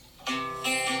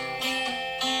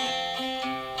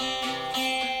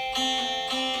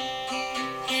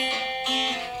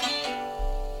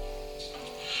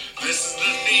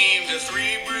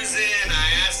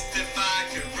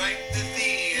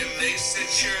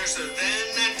fiercer than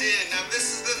I did. Now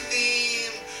this is the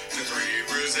theme to Three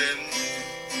Brews In.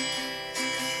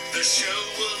 The show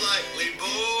will likely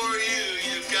bore you.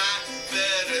 You've got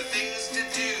better things to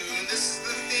do. This is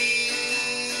the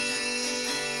theme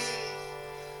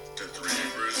to Three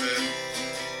Brews In.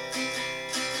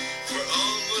 We're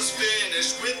almost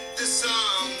finished with the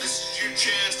song. This is your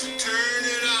chance to turn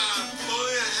it off. Or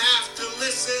you have to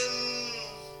listen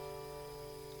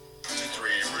to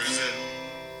Three Brews In.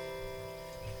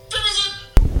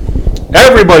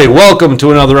 Everybody, welcome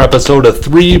to another episode of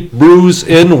Three Brews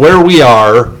In, where we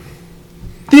are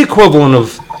the equivalent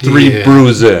of Three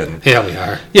Brews In. Yeah, we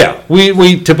are. Yeah,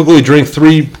 we typically drink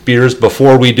 3 beers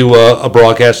before we do a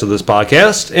broadcast of this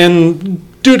podcast, and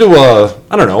due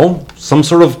to some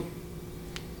sort of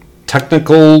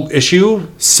technical issue,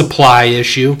 Supply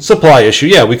issue.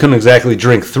 yeah, we couldn't exactly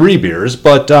drink 3 beers,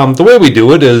 but the way we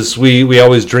do it is we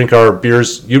always drink our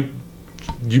beers.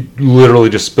 You literally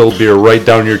just spilled beer right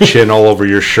down your chin all over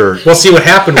your shirt. Well, see, what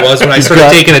happened was when I started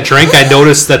taking a drink, I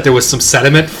noticed that there was some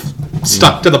sediment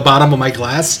stuck to the bottom of my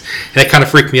glass, and it kind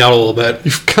of freaked me out a little bit.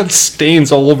 You've got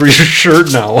stains all over your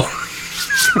shirt now.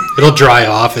 It'll dry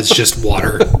off. It's just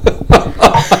water.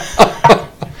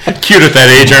 Cute at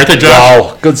that age, aren't they, Josh?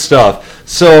 Wow, good stuff.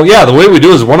 So, yeah, the way we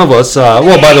do is one of us...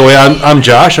 by the way, I'm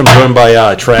Josh. I'm joined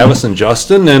by Travis and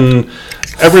Justin, and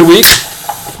every week...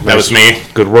 That was me.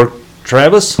 Good work,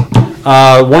 Travis.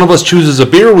 One of us chooses a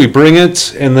beer, we bring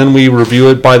it, and then we review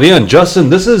it by the end. Justin,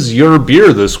 this is your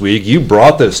beer this week. You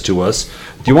brought this to us.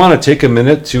 Do you want to take a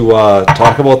minute to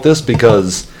talk about this?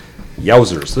 Because,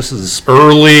 yowzers, this is...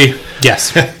 Early,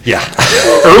 Yes. Yeah.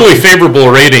 early favorable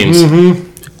ratings.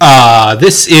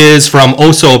 This is from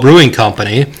Oso Brewing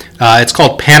Company. It's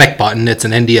called Panic Button. It's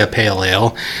an India Pale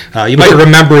Ale. You might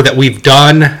remember that we've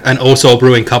done an Oso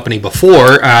Brewing Company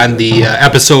before on the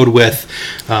episode with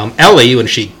Ellie when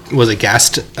she was a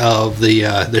guest of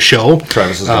the show.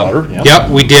 Travis's daughter. Yeah.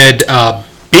 Yep, we did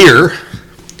beer.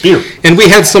 And we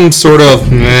had some sort of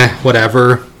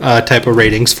whatever type of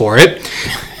ratings for it.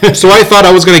 So I thought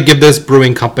I was going to give this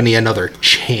brewing company another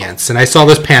chance. And I saw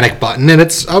this Panic Button, and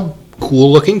it's a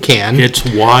cool-looking can. It's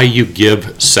why you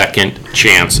give second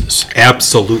chances.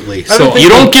 Absolutely. So you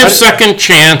don't give second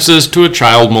chances to a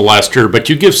child molester, but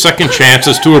you give second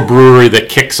chances to a brewery that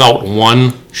kicks out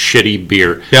one shitty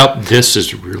beer. Yep. This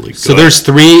is really good. So there's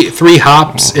three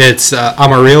hops. It's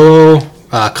Amarillo,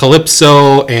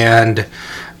 Calypso, and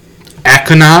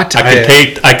Aconite.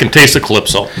 I can taste the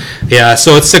Calypso. Yeah,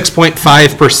 so it's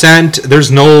 6.5%. There's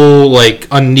no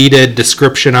unneeded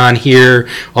description on here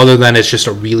other than it's just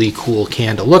a really cool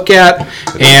can to look at.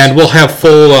 And we'll have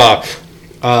full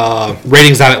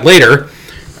ratings on it later.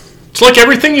 It's like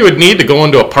everything you would need to go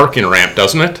into a parking ramp,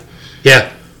 doesn't it?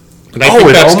 Yeah. And I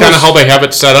think that's kind of how they have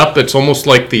it set up. It's almost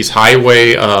like these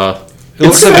highway...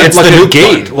 It's like a new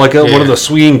gate, one of the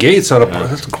swinging gates on a...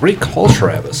 That's a great call,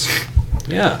 Travis.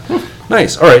 Yeah.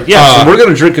 Nice. All right. Yeah. So we're going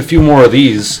to drink a few more of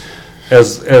these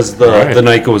as the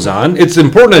night goes on. It's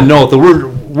important to note that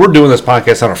we're doing this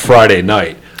podcast on a Friday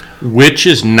night, which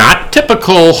is not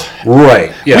typical.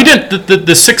 Right. Yeah. We did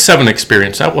the 6-7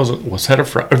 experience. That was that a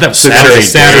Friday? That was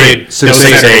Saturday.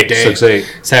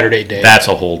 6-8. Saturday day. That's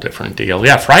a whole different deal.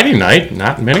 Yeah. Friday night.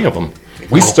 Not many of them.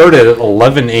 We started at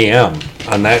 11 a.m.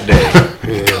 on that day,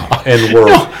 and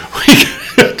we're.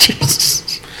 Jesus.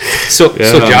 So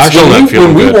Josh,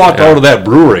 when we walked out of that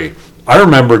brewery, I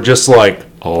remember just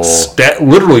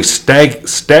literally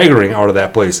staggering out of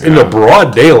that place into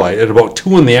broad daylight at about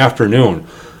 2 p.m,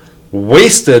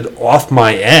 wasted off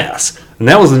my ass. And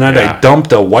that was the night I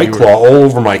dumped a White Claw all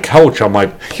over my couch on my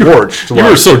porch. You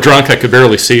were so drunk I could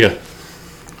barely see you.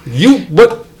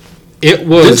 It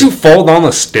was. Did you fall down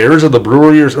the stairs of the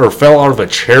brewery or fell out of a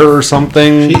chair or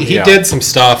something? He did some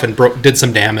stuff and did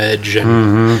some damage.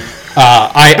 And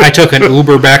I took an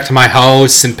Uber back to my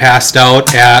house and passed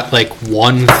out at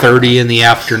 1:30 in the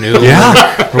afternoon.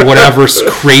 Yeah. Or whatever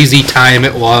crazy time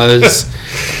it was.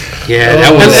 Yeah,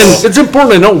 that was. And it's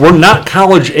important to note we're not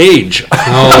college age.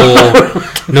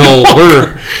 No,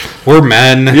 we're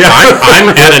men. Yeah, I'm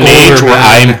at an age where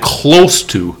I'm close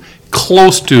to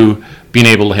being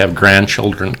able to have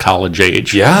grandchildren college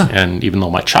age. Yeah. And even though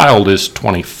my child is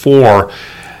 24,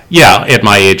 at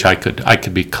my age I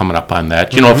could be coming up on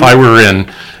that. You know, if I were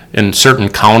in certain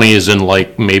counties in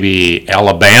maybe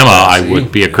Alabama, I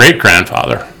would be a great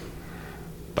grandfather.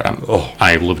 But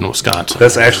I live in Wisconsin.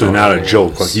 That's actually not a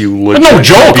joke. You live. No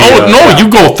joke. You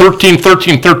go 13,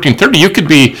 30. You could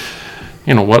be,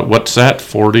 what's that?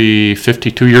 40,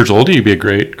 52 years old. You'd be a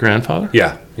great grandfather.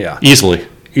 Yeah. Easily.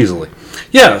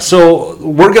 Yeah, so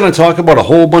we're going to talk about a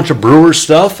whole bunch of Brewers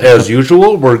stuff as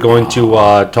usual. We're going to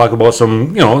talk about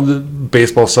some, the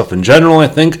baseball stuff in general. I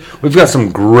think we've got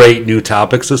some great new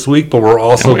topics this week, but we're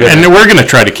also And we're going to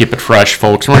try to keep it fresh,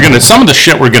 folks. And we're going to some of the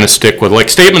shit we're going to stick with, like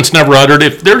statements never uttered.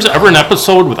 If there's ever an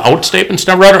episode without statements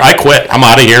never uttered, I quit. I'm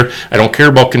out of here. I don't care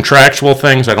about contractual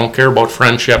things. I don't care about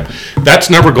friendship. That's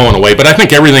never going away. But I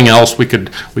think everything else we could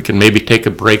maybe take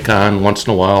a break on once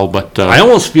in a while. But I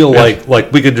almost feel like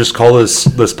we could just call this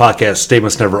podcast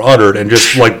 "Statements Never Uttered" and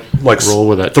just like roll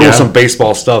with it. Throw some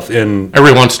baseball stuff in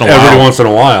every once in a while. Every once in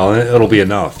a while, and it'll be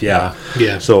enough. Yeah.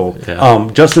 So,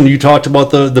 Justin, you talked about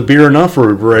the beer enough.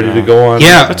 We're ready to go on.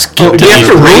 Yeah, let's get to these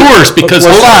Brewers because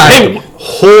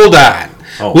hold on.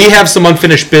 We have some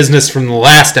unfinished business from the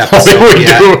last episode.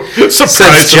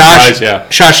 Surprise,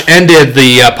 Josh ended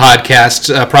the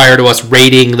podcast prior to us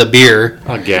rating the beer.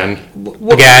 Again.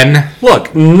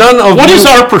 Look, none of what is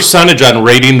our percentage on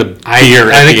rating the beer?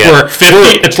 I think we're 50.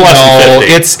 It's less than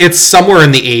 50. It's somewhere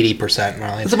in the 80%.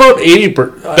 Really. It's about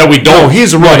 80%. That we don't. No,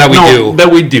 he's right. That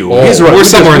we do. He's right. We're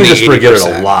somewhere in the 80%. We just forget it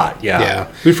a lot. Yeah.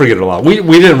 We forget it a lot. We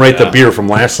didn't rate the beer from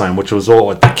last time, which was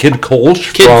the Kid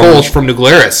Kolsch. Kolsch from New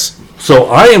Glarus. So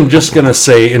I am just going to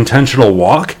say intentional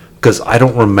walk because I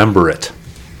don't remember it.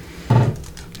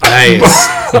 Nice.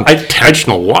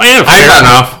 Intentional walk? Yeah, fair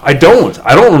enough. I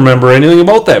don't remember anything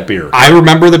about that beer. I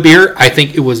remember the beer. I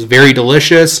think it was very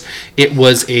delicious. It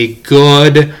was a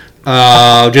good...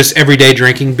 just everyday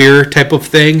drinking beer type of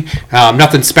thing.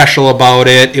 Nothing special about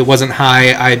it. It wasn't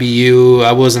high IBU.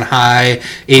 I wasn't high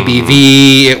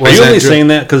ABV. It wasn't. Are you only saying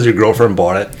that because your girlfriend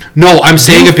bought it? No, I'm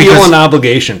saying it because you feel an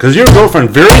obligation because your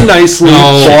girlfriend very nicely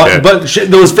bought, but it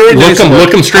was very nice.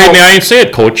 Look him straight in the eye and say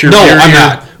it, Coach. I'm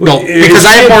not. No, because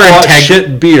I have more integrity.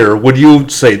 Shit beer. Would you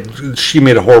say she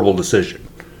made a horrible decision?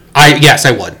 Yes,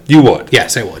 I would. You would.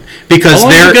 Yes, I would. Because how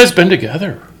long have you guys been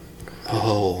together?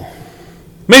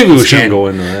 Maybe we shouldn't go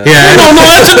into that. Yeah,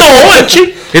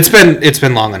 It's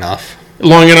been long enough.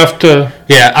 Long enough to.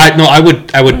 Yeah,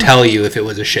 I would tell you if it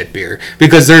was a shit beer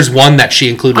because there's one that she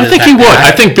included. I think he would.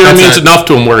 I think beer means enough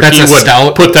to him where he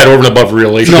would put that over and above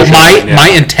relationship. No, my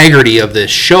integrity of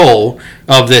this show,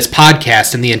 of this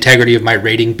podcast, and the integrity of my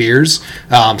rating beers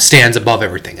stands above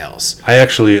everything else. I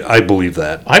believe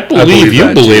that. I believe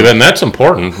you believe it, and that's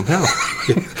important.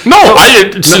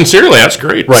 Sincerely, that's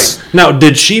great. Right. Now,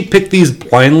 did she pick these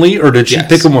blindly, or did she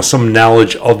pick them with some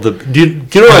knowledge of the... Do you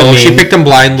know what I mean? She picked them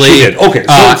blindly. She did. Okay.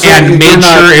 And made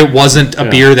sure it wasn't a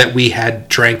beer that we had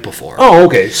drank before. Oh,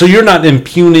 okay. So you're not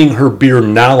impugning her beer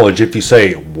knowledge if you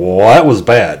say, well, that was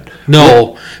bad.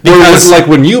 No. Because like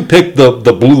when you picked the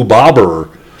Blue Bobber...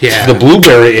 Yeah. The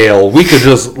blueberry ale, we could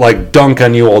just dunk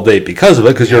on you all day because of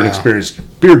it, because you're an experienced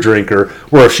beer drinker.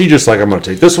 Where if she just I'm going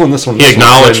to take this one. He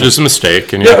acknowledged his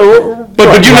mistake, and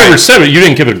but you never said it. You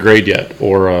didn't give it a grade yet,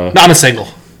 or no, I'm a single.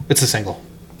 It's a single.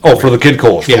 Oh, for the Kid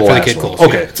Kolsch. Yeah, for the Kid Kolsch.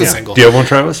 Okay, it's a single. Do you have one,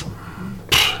 Travis?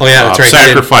 Oh yeah, that's right.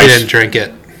 Sacrifice. He didn't drink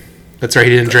it. That's right.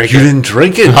 He didn't drink it. You didn't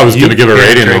drink it. I was going to give it a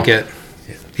rating. Drink it.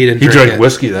 He didn't. He drank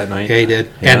whiskey that night. Yeah, he did,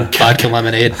 and vodka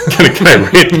lemonade. Can I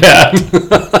rate that?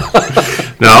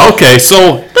 No, okay.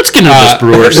 So let's get into this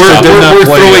Brewers stuff.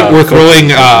 We're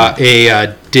throwing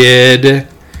a did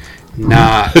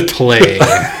not play. I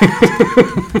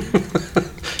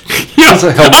was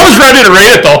ready to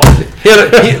rate it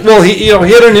though. He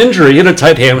had an injury. He had a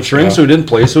tight hamstring, so he didn't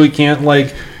play. So he can't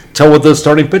tell what the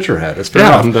starting pitcher had. It's fair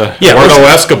enough. I'm the Eduardo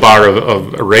Escobar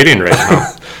of rating right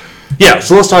now. Yeah,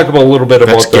 so let's talk about a little bit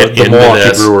about the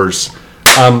Milwaukee Brewers.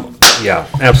 Yeah,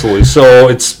 absolutely. So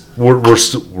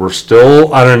we're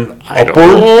still on an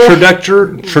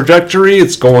upward trajectory.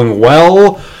 It's going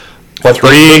well. But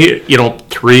three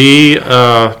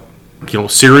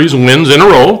series wins in a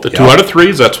row. The 2 out of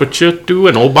 3s. That's what you do.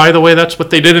 And oh, by the way, that's what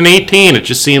they did in 2018. It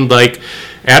just seemed like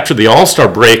after the All-Star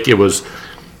break, it was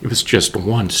just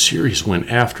one series win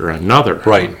after another.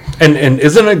 Right. And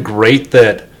isn't it great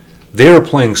that they are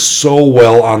playing so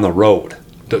well on the road?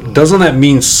 Doesn't that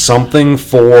mean something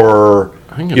for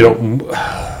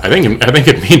I think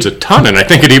it means a ton, and I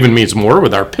think it even means more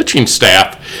with our pitching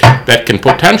staff that can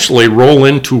potentially roll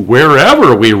into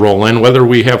wherever we roll in, whether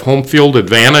we have home field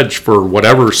advantage for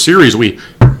whatever series we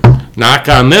knock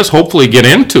on this, hopefully get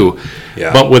into.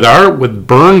 Yeah. But with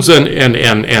Burns and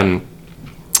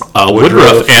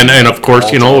Woodruff and of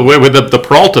course with the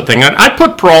Peralta thing, I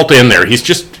put Peralta in there. He's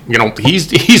just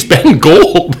he's been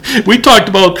gold. We talked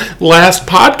about last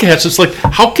podcast. It's like,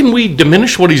 how can we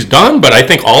diminish what he's done? But I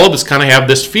think all of us kind of have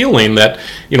this feeling that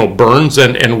Burns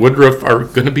and Woodruff are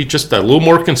going to be just a little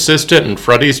more consistent, and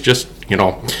Freddie's just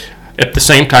at the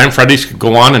same time, Freddie's could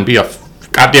go on and be a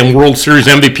goddamn World Series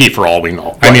MVP for all we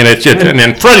know. I mean, it's just, and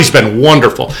then Freddie's been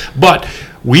wonderful. But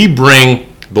we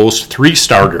bring those 3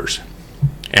 starters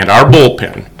and our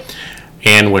bullpen,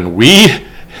 and when we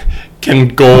can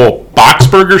go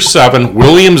Boxberger 7,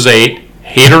 Williams 8,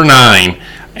 Hader 9,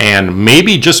 and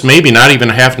maybe, just maybe, not even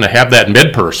having to have that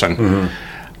mid person,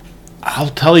 I'll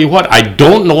tell you what, I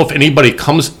don't know if anybody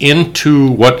comes into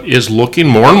what is looking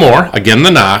more and more, again, the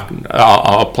knock,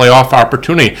 a playoff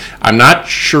opportunity. I'm not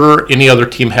sure any other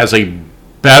team has a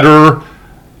better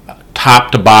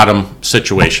top to bottom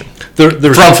situation.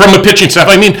 From a pitching staff.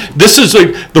 I mean, this is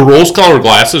the rose-colored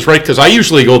glasses, right? Because I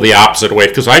usually go the opposite way,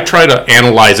 because I try to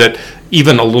analyze it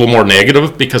even a little more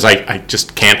negative, because I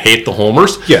just can't hate the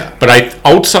homers. Yeah. But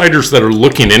outsiders that are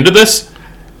looking into this,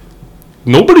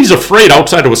 nobody's afraid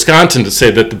outside of Wisconsin to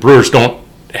say that the Brewers don't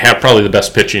have probably the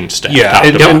best pitching staff. Yeah,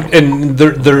 and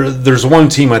there's one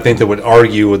team I think that would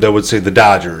argue, that would say the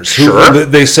Dodgers. Sure.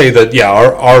 They say that, yeah,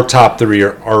 our top 3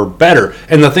 are better.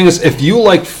 And the thing is, if you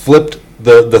flipped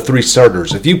the 3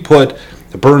 starters, if you put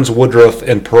Burns, Woodruff,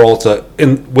 and Peralta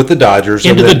in with the Dodgers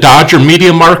into the Dodger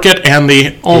media market and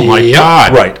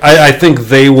God, right? I think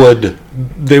they would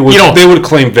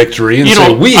claim victory and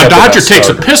say we have a Dodger the best takes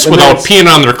starters. a piss without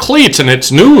peeing on their cleats, and it's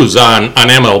news on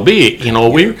MLB.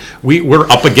 We're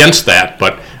up against that,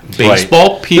 but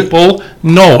baseball people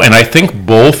know, and I think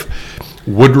both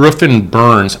Woodruff and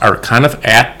Burns are kind of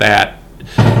at that.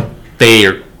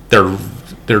 They're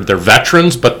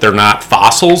veterans, but they're not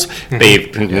fossils.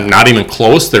 They've not even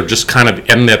close. They're just kind of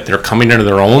in that they're coming into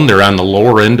their own. They're on the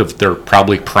lower end of their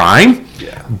probably prime.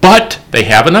 Yeah. But they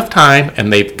have enough time,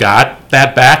 and they've got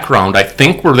that background, I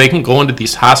think, where they can go into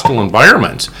these hostile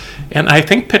environments and I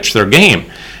think pitch their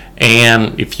game.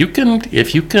 And if you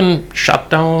can shut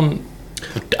down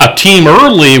a team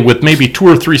early with maybe 2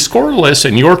 or 3 scoreless,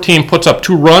 and your team puts up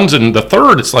 2 runs in the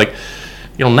third, it's like,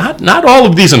 not all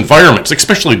of these environments,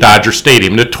 especially Dodger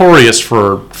Stadium, notorious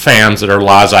for fans that are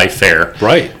laissez-faire.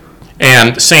 Right.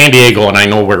 And San Diego, and I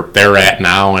know where they're at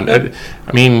now. And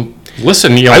I mean,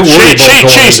 listen, I worry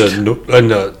Chase. about going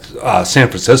into San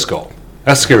Francisco.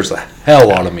 That scares the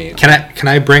hell out of me. Can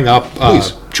I bring up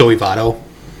Please. Joey Votto?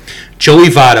 Joey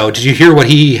Votto, did you hear what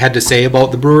he had to say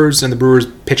about the Brewers and the Brewers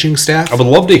pitching staff? I would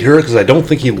love to hear it, because I don't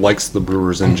think he likes the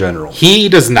Brewers in general. He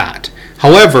does not.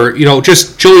 However,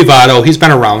 just Joey Votto, he's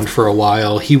been around for a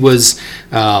while. He was...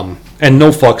 and no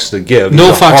fucks to give. No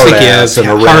He's a fucks to hard give. ass and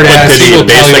a Hard red- ass. He will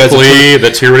tell you as a Basically,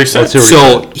 let's hear what he said.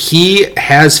 So he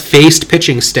has faced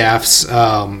pitching staffs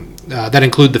that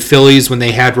include the Phillies when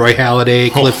they had Roy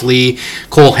Halladay, Cliff Lee,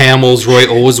 Cole Hamels, Roy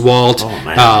Oswalt. Oh,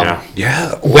 man, yeah.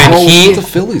 Yeah. When wow, he- with the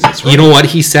Phillies, that's right. You know what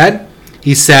he said?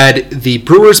 He said the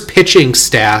Brewers pitching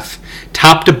staff,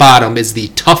 top to bottom, is the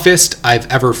toughest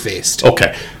I've ever faced.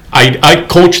 Okay. I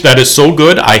coach, that is so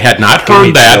good. I had not Give me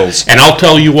heard that. chills. And I'll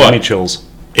tell you what. Give me chills.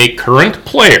 A current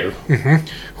player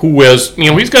who is,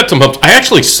 he's got some bumps. I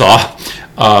actually saw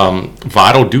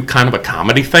Votto do kind of a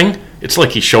comedy thing. It's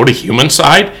like he showed a human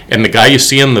side, and the guy you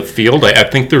see in the field, I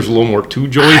think there's a little more to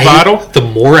Joey Votto. The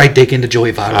more I dig into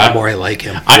Joey Votto, the more I like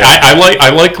him. I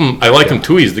like him. I like him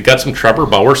too. He's got some Trevor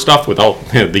Bauer stuff without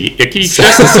the icky shit.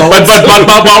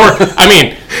 but Bauer. I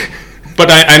mean, but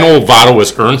I know Votto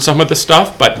has earned some of the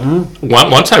stuff. But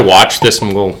once I watched this,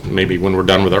 and maybe when we're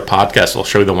done with our podcast, I'll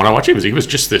show you the one I watched. He was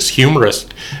just this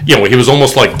humorist. He was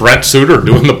almost like Brent Suter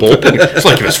doing the bullpen. It's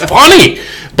like it was funny.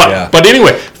 But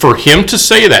anyway, for him to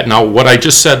say that, now what I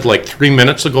just said like 3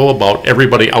 minutes ago about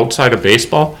everybody outside of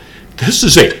baseball, this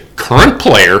is a current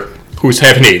player who's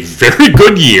having a very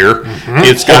good year.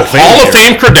 It's got Hall of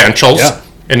Fame credentials,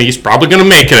 and he's probably going to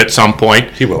make it at some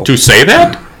point. He will. To say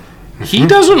that, he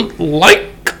doesn't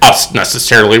like us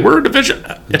necessarily. We're a division.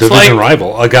 It's Division like,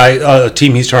 rival. A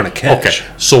team he's trying to catch. okay,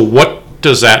 so what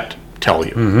does that tell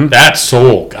you? That's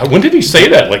so. When did he say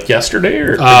that? Like yesterday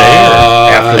or today? Or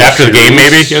after the game,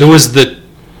 maybe.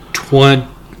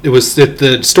 It was the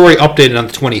the story updated on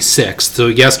the 26th, so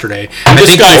yesterday.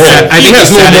 This guy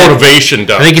has no motivation.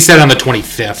 I think he said on the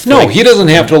 25th. No, he doesn't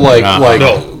have to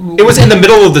No. It was in the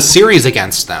middle of the series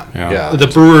against them. Yeah. The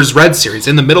Brewers Red series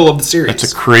in the middle of the series.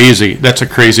 That's a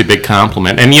crazy big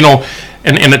compliment. And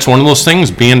and it's one of those things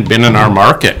been in our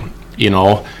market. We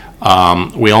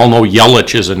all know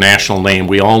Yelich is a national name.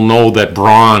 We all know that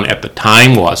Braun at the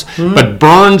time was. But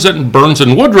Burns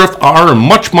and Woodruff are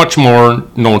much, much more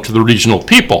known to the regional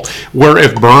people. Where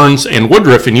if Burns and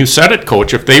Woodruff, and you said it,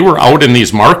 Coach, if they were out in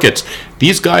these markets,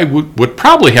 these guys would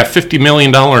probably have $50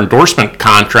 million endorsement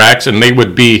contracts, and they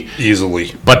would be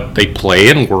easily. But they play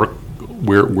and work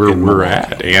where we're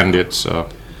at, and it's.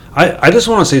 I just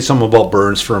want to say something about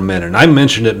Burns for a minute. And I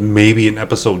mentioned it maybe in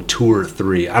episode 2 or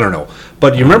 3. I don't know.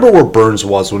 But you remember where Burns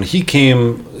was when he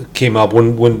came up,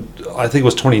 when I think it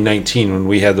was 2019 when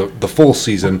we had the full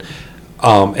season,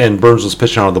 and Burns was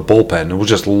pitching out of the bullpen. It was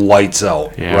just lights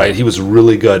out, right? He was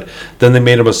really good. Then they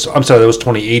made him I'm sorry, that was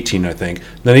 2018, I think.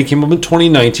 Then he came up in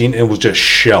 2019 and was just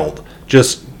shelled.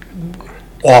 Just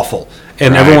awful.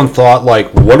 And everyone thought,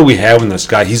 like, what do we have in this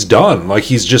guy? He's done. Like,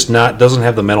 he's just doesn't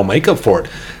have the mental makeup for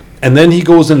it. And then he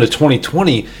goes into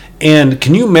 2020, and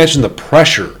can you imagine the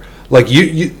pressure? Like,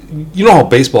 you know how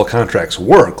baseball contracts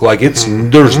work. Like,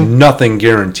 there's nothing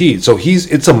guaranteed. So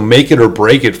it's a make it or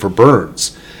break it for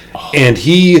Burns. And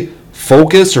he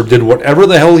focused or did whatever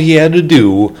the hell he had to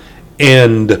do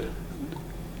and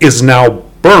is now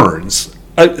Burns.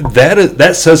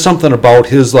 That says something about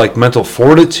his, like, mental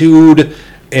fortitude,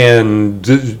 and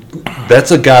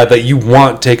that's a guy that you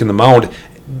want taking the mound.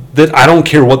 That I don't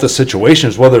care what the situation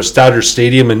is, whether it's Dodger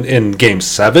Stadium in Game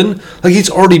 7. Like, he's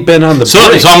already been on the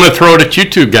brink. So I'm going to throw it at you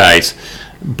two guys.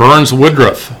 Burns,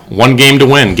 Woodruff, 1 game to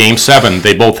win. Game 7,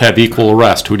 they both have equal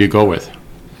arrest. Who do you go with?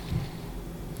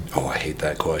 Oh, I hate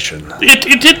that question.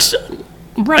 It's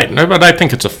right, but I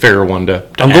think it's a fair one to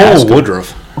I'm ask. going with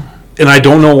Woodruff, and I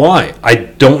don't know why.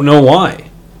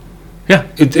 Yeah,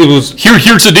 it was.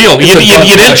 Here's the deal.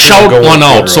 You didn't shout one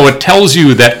out, so Woodruff. it tells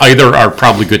you that either are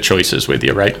probably good choices with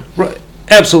you, right? Right.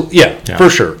 Absolutely, yeah, for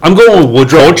sure. I'm going with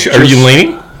Woodruff. Coach, are you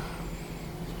leaning?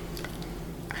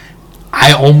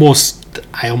 I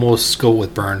almost go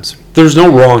with Burns. There's no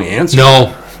wrong answer.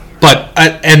 No, but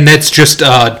and that's just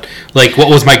like what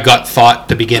was my gut thought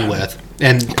to begin with.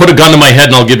 And Put a gun to my head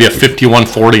and I'll give you a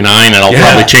 51-49, and I'll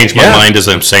probably change my mind as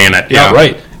I'm saying it. Yeah,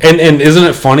 right. And isn't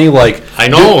it funny? Like, I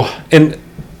know. And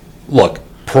look,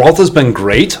 Peralta's been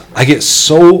great. I get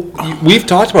so. We've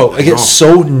talked about. I get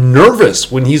so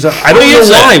nervous when he's. I don't know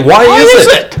why. Why is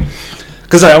it?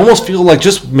 Because I almost feel like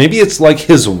just maybe it's like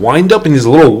his wind up and he's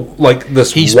a little like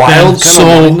this wild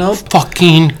kind of wind up.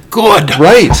 Fucking good.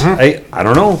 Right. I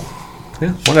don't know.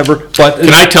 Yeah, whatever. But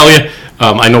Can I tell you?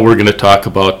 I know we're going to talk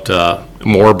about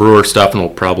more Brewer stuff, and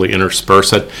we'll probably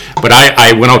intersperse it. But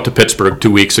I went out to Pittsburgh 2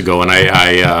 weeks ago,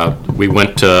 and we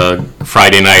went to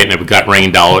Friday night, and it got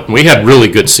rained out, and we had really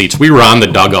good seats. We were on the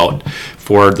dugout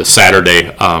for the Saturday,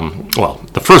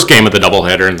 the first game of the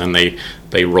doubleheader, and then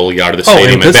they roll you out of the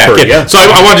stadium and back in. Yeah. So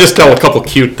I want to just tell a couple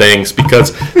cute things,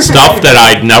 because stuff that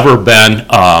I'd never been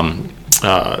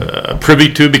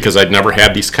privy to, because I'd never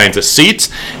had these kinds of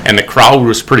seats, and the crowd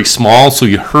was pretty small, so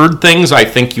you heard things I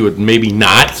think you would maybe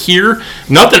not hear.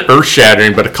 Nothing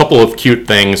earth-shattering, but a couple of cute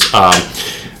things.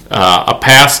 A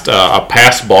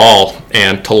passed ball,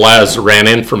 and Tellez ran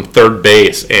in from third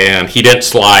base, and he didn't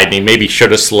slide, and he maybe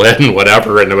should have slid and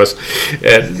whatever, and there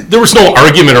was no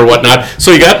argument or whatnot.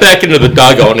 So he got back into the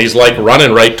dugout, and he's like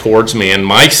running right towards me, and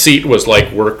my seat was like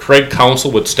where Craig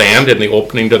Counsell would stand in the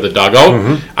opening to the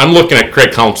dugout. I'm looking at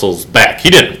Craig Counsell's back. He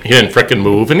didn't frickin'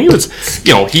 move, and he was,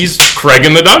 he's Craig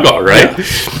in the dugout, right?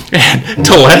 And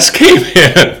Tellez came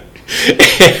in.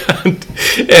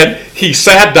 And he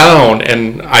sat down,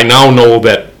 and I now know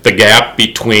that the gap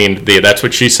between that's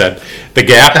what she said, the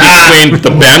gap between the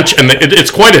bench and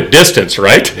it's quite a distance,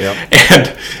 right? Yep.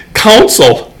 And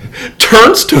Counsell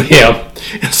turns to him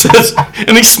and says,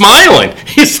 and he's smiling,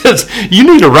 he says, "You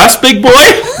need a rest, big boy?"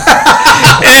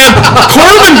 And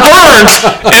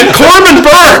Corbin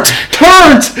Burns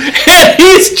turns, and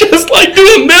he's just like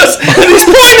doing this, and he's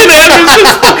pointing at him. It's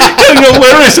just fucking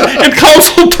hilarious. And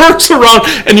Counsell turns around,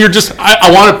 and you're just,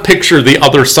 I want to picture the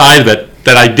other side that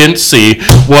I didn't see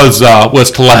was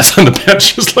Tellez on the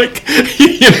bench, just like, you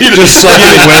need a rest.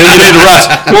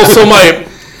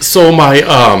 Well,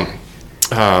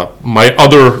 my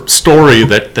other story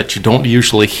that you don't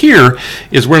usually hear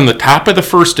is we're in the top of the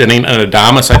first inning, and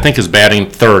Adames, I think, is batting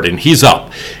third, and he's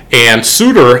up. And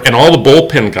Suter and all the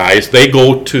bullpen guys, they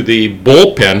go to the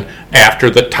bullpen after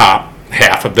the top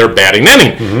half of their batting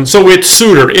inning. So it's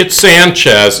Suter, it's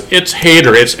Sanchez, it's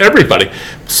Hader, it's everybody.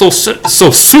 So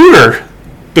Suter,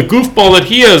 the goofball that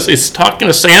he is talking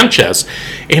to Sanchez,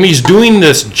 and he's doing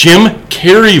this Jim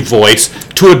Carrey voice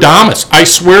to Adames. I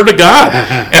swear to God.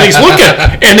 And he's looking,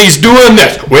 and he's doing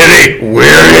this, Willie,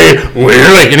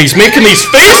 and he's making these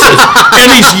faces,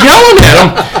 and he's yelling at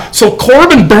him. So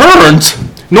Corbin Burns,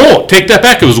 no, take that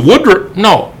back. It was Woodruff.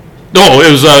 No,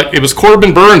 it was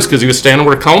Corbin Burns, because he was standing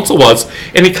where Counsell was,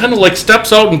 and he kind of like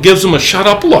steps out and gives him a shut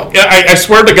up look. I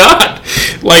swear to God,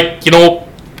 like,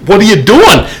 what are you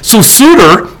doing? So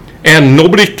Suter, and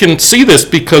nobody can see this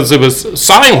because it was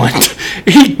silent,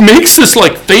 he makes this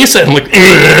like face at him, like,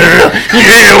 yeah,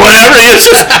 whatever. And it's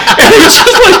just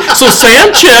like, so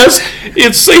Sanchez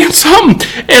it's saying something,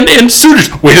 and Suter's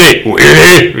wait, and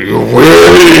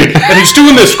he's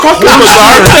doing this fucking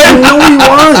bizarre thing. No, he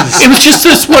was. It was just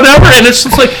this whatever, and it's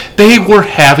just like they were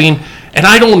having, and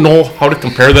I don't know how to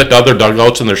compare that to other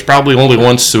dugouts, and there's probably only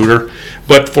one Suter,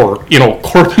 but for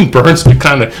Corbin Burns to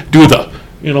kind of do the.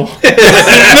 And then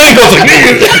he goes like,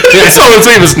 so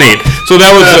it was neat. So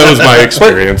that was my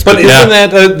experience. But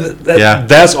isn't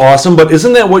that's awesome? But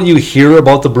isn't that what you hear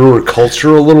about the Brewer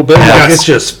culture a little bit? Like it's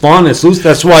just fun, it's loose.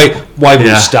 That's why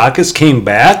Moustakis came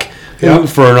back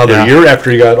for another year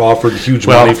after he got offered huge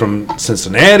money from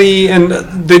Cincinnati, and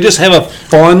they just have a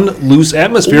fun, loose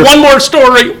atmosphere. One more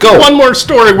story. One more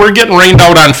story. We're getting rained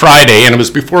out on Friday, and it was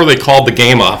before they called the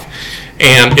game off.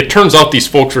 And it turns out these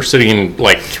folks were sitting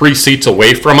like 3 seats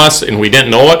away from us, and we didn't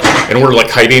know it. And we're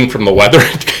like hiding from the weather.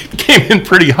 It came in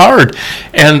pretty hard.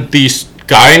 And these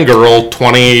guy and girl,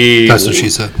 20... That's what she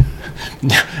said.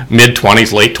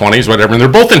 Mid-20s, late 20s, whatever. And they're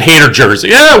both in Hater jersey.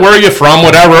 Yeah, where are you from?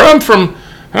 Whatever. I'm from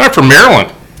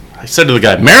Maryland. I said to the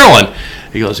guy, Maryland?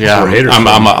 He goes, yeah,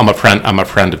 I'm a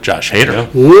friend of Josh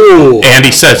Hader. Ooh. And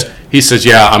he says,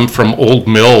 yeah, I'm from Old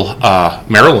Mill,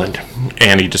 Maryland.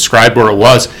 And he described where it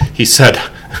was. He said,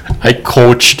 I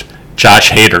coached Josh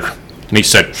Hader. And he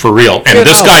said, for real. And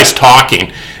this guy's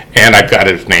talking, and I've got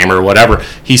his name or whatever.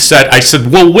 I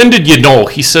said, well, when did you know?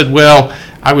 He said, well,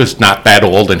 I was not that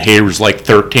old, and Hader was like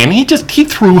 13. He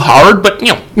threw hard, but,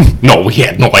 no, we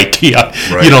had no idea.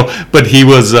 Right. But he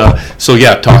was,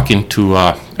 talking to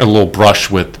a little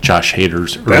brush with Josh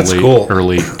Hader's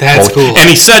early That's coach. cool. And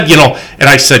he said, and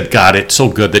I said, God, it's so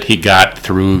good that he got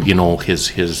through, his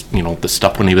the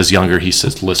stuff when he was younger. He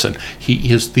says, listen,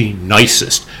 he is the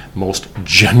nicest, most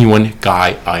genuine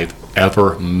guy I've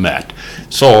ever met.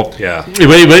 So,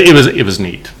 it was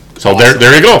neat. So awesome.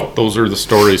 There you go. Those are the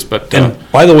stories. But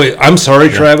and by the way, I'm sorry,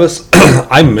 Travis.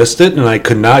 I missed it, and I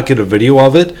could not get a video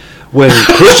of it. When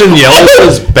Christian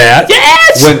Yelich's bat,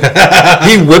 when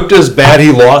he whipped his bat,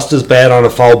 he lost his bat on a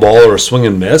foul ball or a swing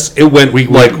and miss. It went we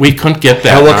couldn't get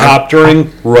that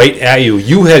helicoptering right at you.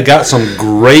 You had got some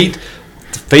great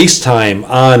FaceTime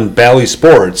on Bally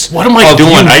Sports. What am I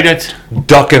doing?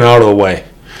 Ducking out of the way.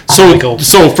 So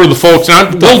for the folks,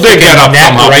 we'll dig that up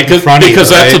somehow because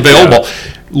that's available. Yeah.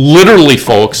 Literally,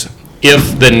 folks,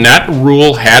 if the net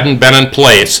rule hadn't been in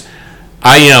place,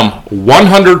 I am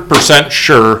 100%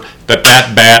 sure that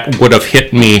bat would have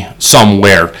hit me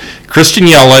somewhere. Christian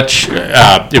Yelich,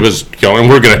 it was, and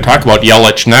we're going to talk about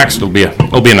Yelich next. It'll be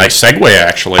a nice segue,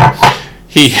 actually.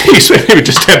 He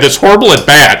just had this horrible at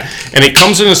bat, and he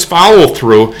comes in his follow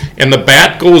through, and the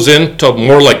bat goes into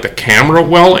more like the camera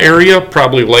well area,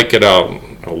 probably like at a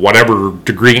whatever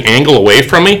degree angle away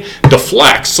from me,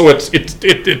 deflects, so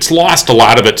it's lost a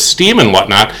lot of its steam and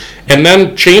whatnot, and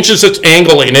then changes its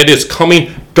angle, and it is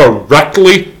coming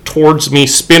directly towards me,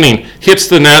 spinning, hits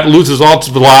the net, loses all its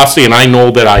velocity, and I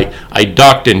know that I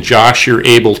ducked. And Josh, you're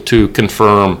able to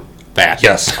confirm that.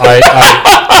 Yes,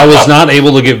 I was not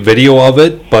able to get video of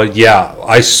it, but yeah,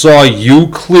 I saw you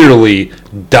clearly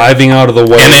diving out of the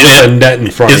way with the net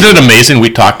in front of you. Isn't it amazing? We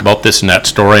talked about this net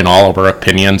story and all of our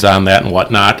opinions on that and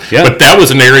whatnot. Yeah. But that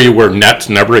was an area where nets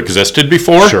never existed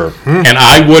before. Sure. And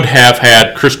I would have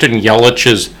had Christian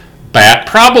Yelich's bat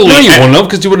probably. No, you wouldn't have,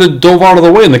 because you would have dove out of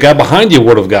the way and the guy behind you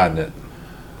would have gotten it.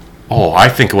 Oh, I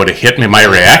think it would have hit me. My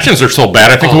reactions are so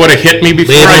bad. I think it would have hit me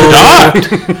before I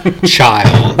ducked.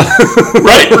 Child.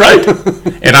 Right.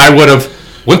 And I would have.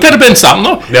 Wouldn't that have been something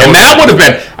though? That would have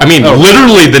been. I mean,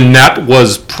 literally, the net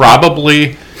was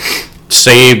probably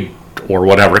saved or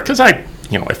whatever. Because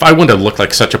if I wouldn't have looked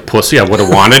like such a pussy, I would have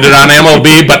wanted it on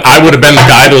MLB. But I would have been the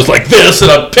guy that was like this, and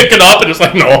I'd pick it up, and it's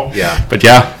like no. Yeah. But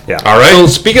yeah. All right. So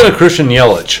speaking of Christian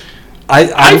Yelich.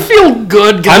 I feel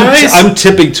good, guys. I'm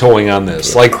tippy-toeing on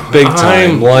this, like big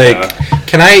time.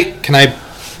 Can I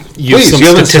use some you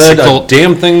haven't statistical? Said a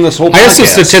damn thing this whole podcast. I have some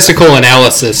statistical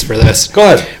analysis for this.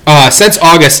 Go ahead. Since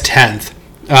August 10th,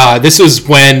 this is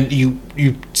when you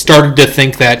started to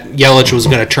think that Yelich was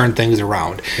going to turn things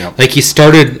around. Yep. Like he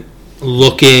started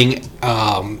looking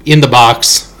in the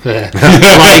box,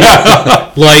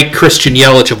 like Christian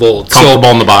Yelich of old.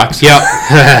 Comfortable in the box.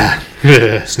 Yeah.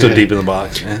 Stood deep in the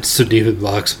box. Yeah. Stood deep in the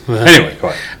box. Anyway, go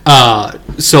ahead.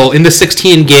 So in the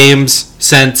 16 games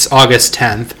since August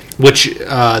 10th, which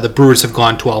the Brewers have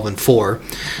gone 12-4,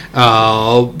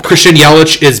 Christian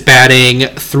Yelich is batting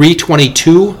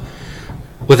 .322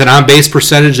 with an on-base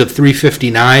percentage of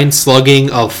 .359,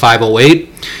 slugging of .508.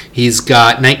 He's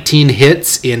got 19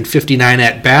 hits in 59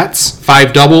 at-bats,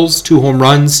 5 doubles, 2 home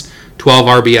runs, 12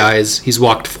 RBIs. He's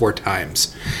walked 4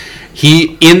 times.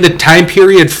 He, in the time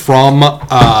period from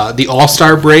the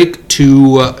All-Star break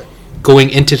to going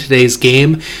into today's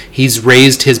game, he's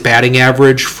raised his batting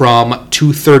average from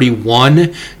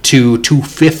 231 to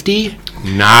 250.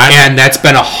 And that's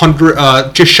been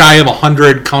 100, just shy of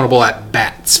 100 countable at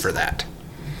bats for that.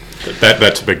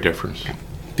 That's a big difference.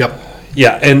 Yep.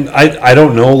 Yeah, and I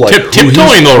don't know, like,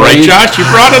 tiptoeing though, right, Josh? You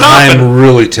brought it up. I'm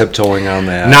really tiptoeing on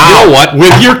that. Now, you know what?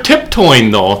 With your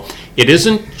tiptoeing though, it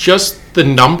isn't just the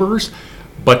numbers,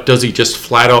 but does he just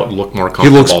flat out look more comfortable?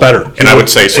 He looks better. And I would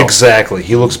say so. Exactly.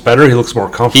 He looks better. He looks more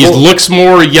comfortable. He looks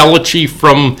more Yelichy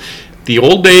from the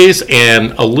old days,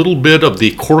 and a little bit of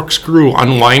the corkscrew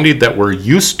unwinding that we're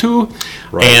used to.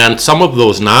 Right. And some of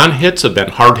those non-hits have been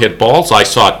hard hit balls. I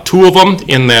saw 2 of them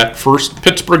in that first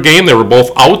Pittsburgh game. They were both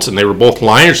outs and they were both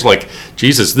liners. Like,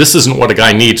 Jesus, this isn't what a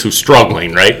guy needs who's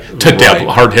struggling, right? To have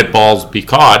hard hit balls be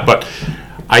caught. But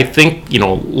I think,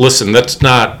 listen, let's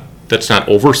not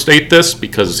overstate this,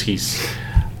 because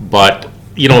but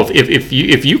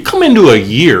if you come into a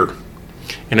year,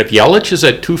 and if Yelich is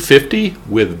at 250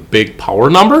 with big power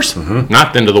numbers,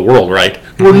 not the end of the world, right?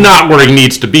 We're not where he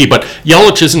needs to be, but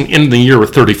Yelich isn't in the year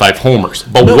with 35 homers.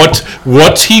 But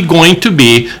what's he going to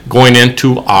be going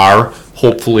into our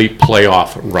hopefully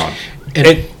playoff run?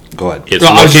 Go ahead. It's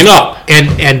looking up.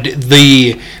 And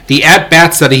the at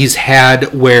bats that he's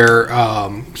had where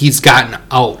he's gotten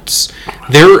outs,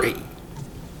 they're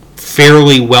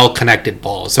fairly well connected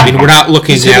balls. I mean, we're not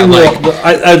looking at like.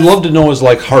 I'd love to know his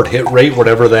like hard hit rate,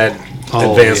 whatever that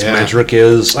advanced metric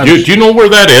is. Do you know where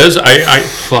that is?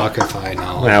 Fuck if I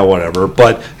know. Yeah, whatever.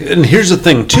 But and here's the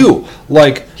thing too,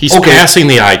 like he's passing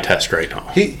the eye test right now.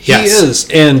 He is,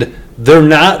 and they're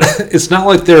not. It's not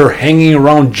like they're hanging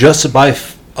around just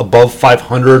above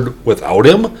 500 without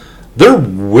him. They're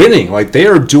winning. Like, they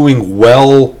are doing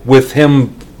well with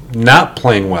him not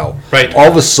playing well. Right. All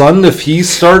of a sudden, if he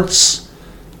starts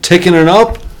ticking it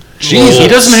up, Jesus. He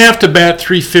doesn't have to bat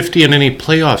 350 in any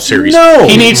playoff series. No.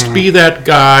 He needs to be that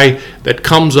guy that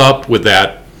comes up with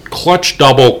that clutch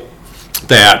double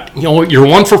that, you're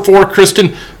 1 for 4,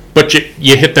 Kristen, but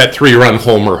you hit that 3-run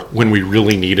homer when we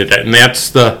really needed it. And that's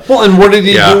the... Well, and what did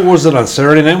he do? Was it on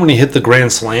Saturday night when he hit the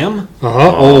grand slam?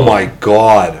 Uh-huh. Oh, my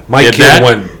God. My kid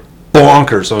went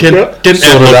bonkers.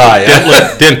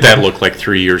 Didn't that look like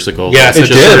 3 years ago? Yes, it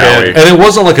did. And it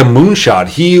wasn't like a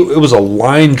moonshot. It was a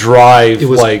line drive. It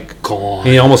was like gone.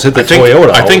 He almost hit the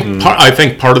Toyota. I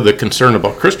think part of the concern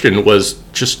about Christian was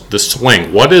just the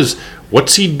swing.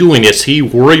 What's he doing? Is he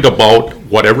worried about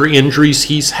whatever injuries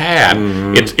he's had?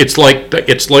 Mm-hmm. It's like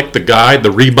the guy, the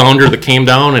rebounder that came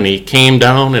down and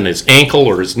his ankle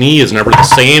or his knee is never the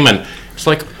same, and it's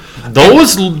like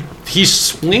he's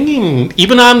swinging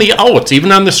even on the outs,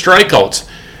 even on the strikeouts.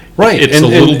 Right. It's a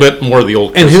little bit more the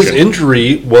old Christian. And his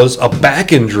injury was a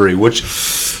back injury, which,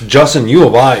 Justin, you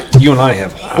and I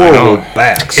have horrible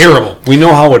backs. Terrible. We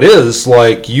know how it is.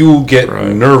 Like, you get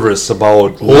nervous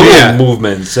about little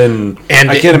movements, and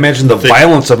I can't imagine the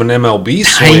violence of an MLB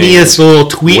swing. Tiniest little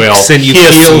tweaks, and you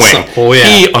feel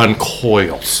he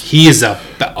uncoils. He is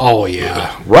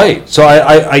right. So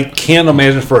I can't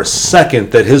imagine for a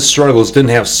second that his struggles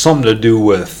didn't have something to do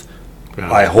with,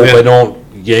 I hope I don't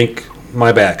yank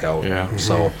my back out. Yeah.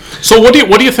 So what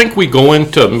do you think we go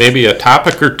into maybe a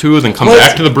topic or two, then come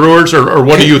back to the Brewers, or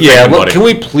what do you think, buddy? Can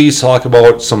we please talk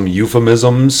about some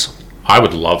euphemisms? I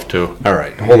would love to. All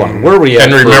right, hold on. Where are we at?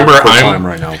 And remember, time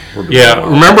right now.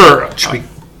 Remember. Should we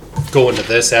go into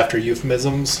this after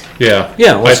euphemisms? Yeah.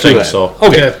 Let's do that. So.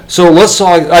 Okay. So let's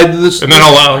talk. And then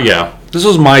I'll. This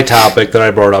was my topic that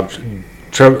I brought up.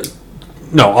 Trevor.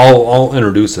 No, I'll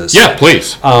introduce this. Yeah,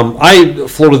 please. I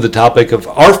floated the topic of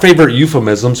our favorite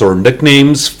euphemisms or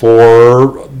nicknames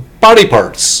for body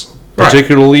parts,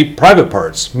 particularly private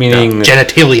parts, meaning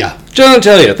genitalia.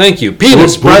 Genitalia, thank you.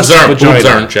 Penis, breast, vagina. Boobs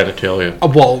aren't genitalia.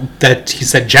 Well, that he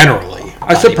said generally.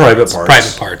 I said private parts.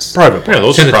 Private parts. Private parts. Yeah,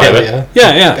 those are private.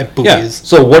 Yeah.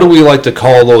 So what do we like to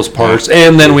call those parts?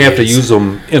 And then we have to use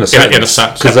them in a sentence.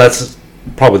 Because that's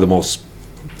probably the most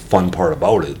fun part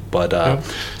about it. But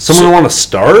someone want to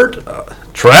start?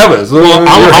 Travis. Well,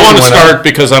 I want to start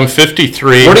because I'm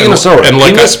 53. What are you going to start?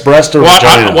 Penis, breast, or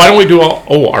vagina? Why don't we do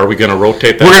are we going to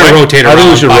rotate that? We're going to rotate around. I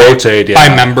think we should rotate, by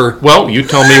member. Well, you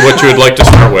tell me what you would like to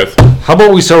start with. How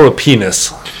about we start with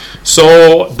penis?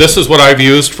 So this is what I've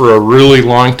used for a really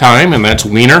long time, and that's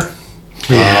wiener.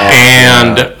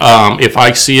 If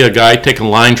I see a guy taking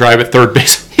line drive at third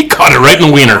base, he caught it right in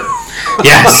the wiener.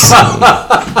 Yes.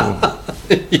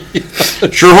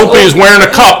 Sure hope he was wearing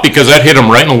a cup because that hit him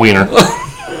right in the wiener.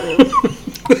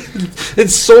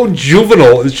 It's so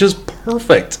juvenile. It's just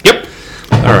perfect. Yep.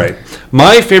 All right.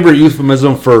 My favorite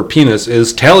euphemism for penis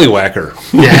is tallywhacker.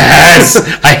 Yes,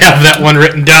 I have that one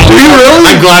written down. Do you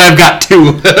really? I'm glad I've got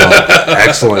two.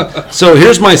 Excellent. So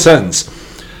here's my sentence.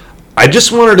 I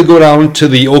just wanted to go down to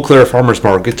the Eau Claire Farmers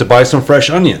Market to buy some fresh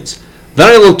onions. Then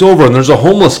I looked over and there's a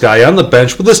homeless guy on the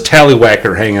bench with his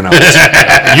tallywhacker hanging out.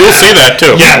 You'll see that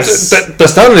too. Yes.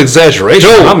 That's not an exaggeration.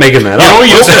 I'm not making that You know up.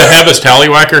 who used to have his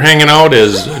tallywhacker hanging out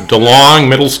is DeLong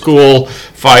Middle School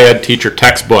Phi-Ed teacher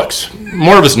textbooks.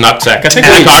 More of his nutsack. I think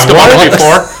we Wait, talked about what? it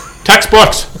before.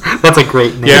 Textbooks. That's a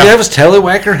great name. Did Yeah. he have his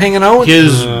tallywhacker hanging out?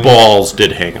 His balls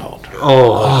did hang out.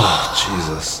 Oh,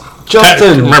 Jesus. Te-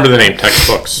 Justin. remember the name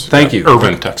textbooks. Thank you.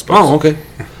 Irvin textbooks. Oh, okay.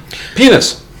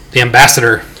 Penis. The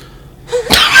ambassador.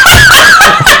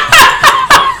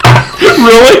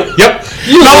 Really? Yep.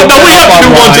 No, we have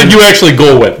two ones that you actually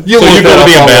go with. So you looked go that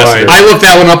to the up ambassador. I looked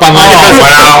that one up online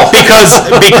Oh,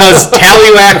 because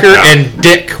Tallywhacker and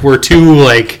Dick were two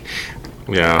like.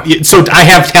 Yeah. So I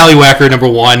have Tallywhacker number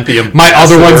one. My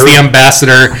other one's the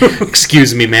ambassador.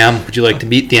 Excuse me, ma'am. Would you like to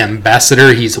meet the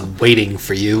ambassador? He's waiting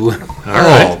for you. All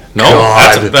right. No,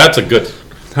 God. that's a good.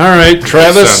 All right,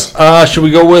 Travis. sense. Should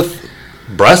we go with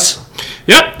breasts?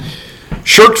 Yep.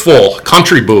 Shirt full,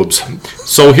 country boobs.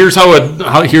 So here's how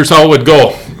it would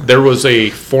go. There was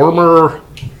a former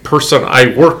person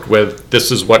I worked with.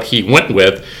 This is what he went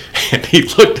with, and he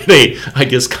looked at I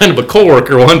guess, kind of a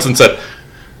coworker once and said,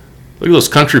 "Look at those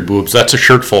country boobs. That's a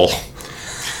shirt full."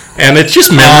 And it's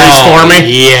just memories for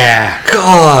me. Yeah.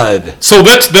 God. So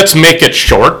let's make it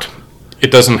short. It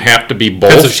doesn't have to be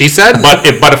both. That's what she said? But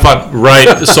if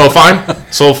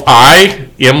I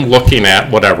am looking at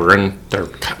whatever, and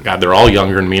they're all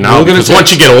younger than me now. Look at Because it.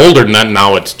 once you get older than that,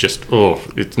 now it's just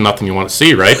it's nothing you want to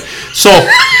see, right? So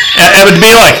it would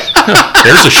be like,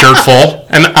 there's a shirt full,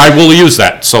 and I will use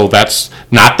that. So that's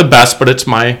not the best, but it's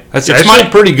That's it's actually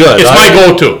pretty good. It's my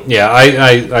go-to. Yeah,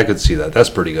 I could see that. That's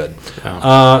pretty good.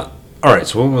 All right,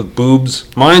 so we went with boobs.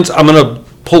 Mine's, I'm going to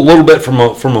pull a little bit from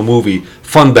a movie,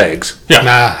 Fun Bags. Yeah,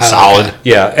 Nah, solid.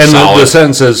 Yeah, and the Solid.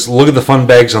 sentence says, look at the fun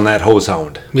bags on that hose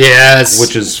hound, Yes.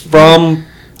 which is from,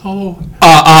 Oh,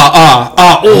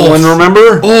 anyone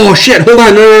remember? oh shit! Hold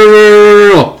on.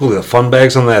 No. Look at the fun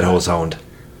bags on that hose hound.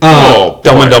 Oh,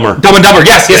 Dumb boy. and Dumber. Dumb and Dumber.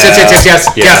 Yes. Yes.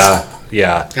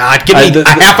 Yeah. God, give me a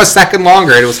half a second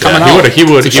longer. It was coming Yeah, out. he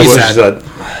would. That's He what would. she Said,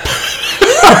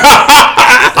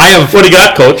 I have. What do you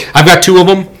got, Coach? I've got two of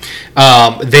them.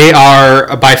 They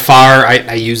are by far.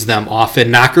 I use them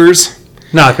often. Knockers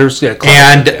knockers, yeah.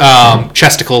 and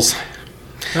chesticles.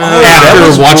 that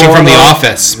was After watching from The growing up.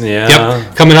 Office. Yeah.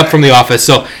 Yep. Coming up from The Office.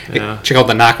 So check out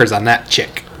the knockers on that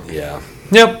chick. Yeah.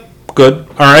 Yep. Good.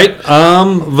 All right.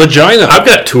 Vagina. I've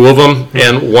got two of them,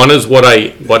 and one is what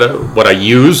I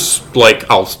use. Like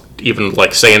I'll even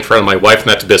like say in front of my wife, and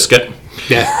that's biscuit.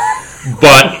 Yeah.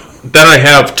 But then I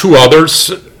have two others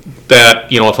that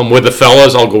if I'm with the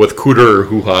fellas, I'll go with cooter or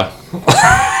hoo-ha.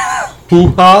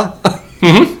 Hoo-ha?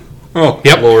 Mm-hmm. Oh,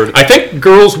 Yep. Lord. I think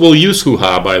girls will use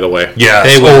hoo-ha, by the way. Yes.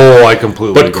 They will. Oh, I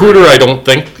completely But agree. cooter, I don't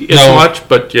think is No. much.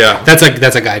 But yeah. That's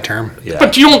a guy term. Yeah.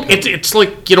 But you don't. It's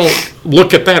like you don't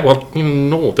look at that. Well,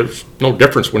 no, there's no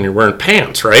difference when you're wearing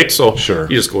pants, right? So Sure.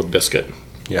 you just go with biscuit.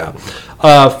 Yeah.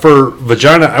 For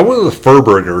vagina, I went with a fur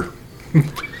burger.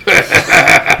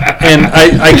 And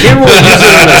I can't really use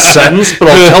it in a sentence, but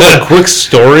I'll tell a quick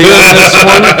story on this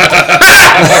one.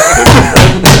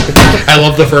 I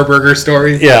love the Furburger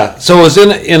story. Yeah. So I was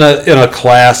in a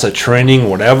class, a training,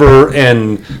 whatever,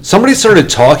 and somebody started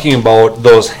talking about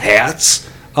those hats.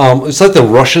 It's like the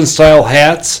Russian style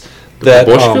hats that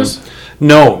Babushkas?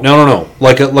 No.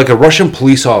 Like a Russian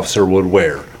police officer would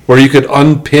wear, where you could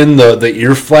unpin the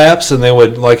ear flaps and they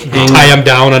would like hang. Tie them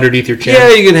down underneath your chin. Yeah,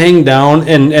 you can hang down,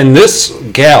 and this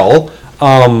gal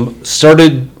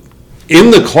started in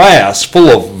the class full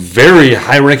of very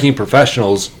high-ranking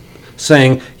professionals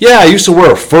saying, "Yeah, I used to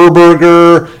wear a fur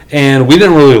burger, and we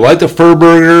didn't really like the fur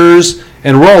burgers,"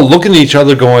 and we're all looking at each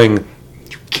other going,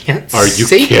 Can't Are you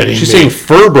say kidding? "She's saying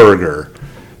fur burger,"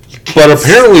 but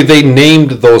apparently they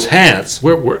named those hats.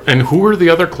 And who were the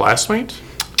other classmates?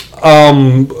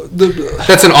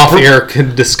 That's an off-air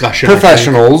discussion. I think.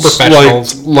 Professionals,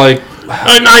 Professionals. like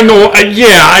I know.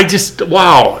 I just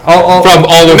wow. From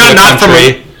all over the Not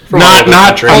country. from not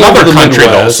All over another the country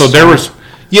though. Midwest. So there was.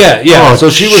 yeah. Oh, So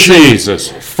she was Jesus.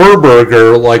 saying fur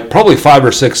burger like probably 5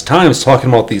 or 6 times talking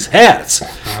about these hats,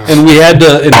 and we had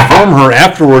to inform her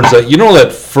afterwards that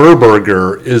that fur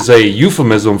burger is a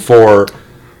euphemism for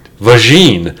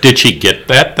vagine. Did she get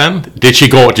that then? Did she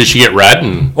get red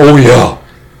and? Oh yeah.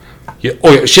 Yeah.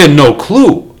 Oh yeah. She had no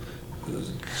clue.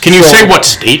 Can you So- say what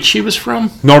state she was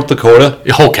from? North Dakota.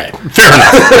 Okay, fair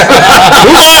enough.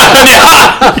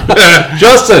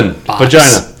 Justin,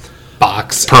 vagina.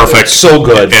 Box. Perfect. So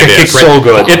good. It is. So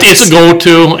good. It's a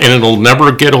go-to, and it'll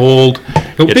never get old.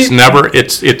 It's be- never.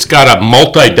 It's got a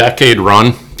multi-decade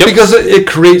run. Because it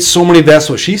creates so many, that's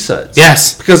what she says.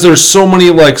 Yes. Because there's so many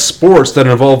like sports that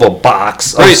involve a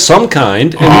box of some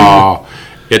kind. And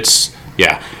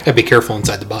Yeah. Gotta be careful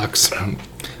inside the box.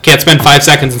 Can't spend 5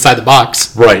 seconds inside the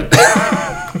box. Right.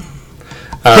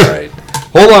 All right.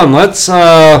 Hold on. Let's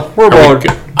we're about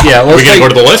good? yeah, let's We gonna go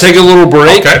to the list? take a little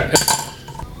break. Okay.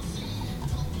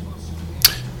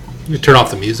 You turn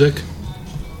off the music.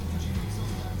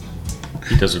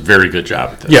 He does a very good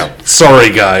job at this. Yeah. Sorry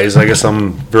guys. I guess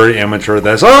I'm very amateur at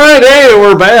this. All right, hey,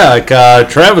 we're back.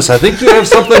 Travis, I think you have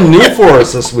something new for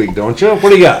us this week, don't you? What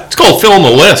do you got? It's called Fill in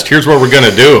the List. Here's what we're going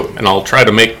to do, and I'll try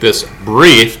to make this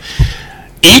brief.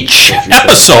 Each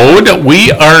episode,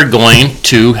 we are going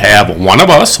to have one of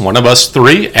us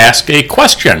three, ask a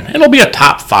question. It'll be a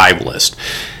top 5 list.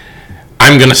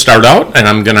 I'm going to start out, and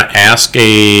I'm going to ask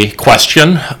a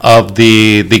question of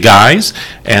the guys,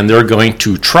 and they're going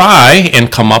to try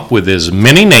and come up with as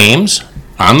many names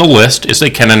on the list as they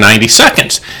can in 90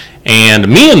 seconds. And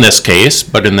me in this case,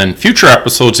 but in then future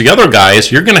episodes, the other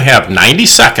guys, you're going to have 90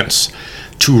 seconds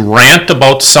to rant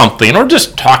about something or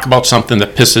just talk about something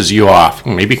that pisses you off.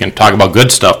 Maybe you can talk about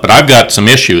good stuff, but I've got some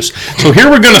issues. So here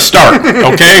we're going to start,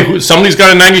 okay? Somebody's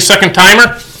got a 90-second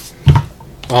timer?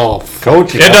 Oh,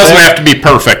 Coach, It doesn't have to be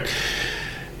perfect.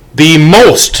 The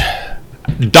most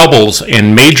doubles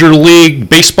in Major League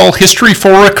Baseball history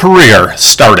for a career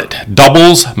started.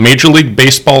 Doubles, Major League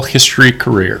Baseball history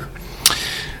career.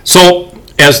 So,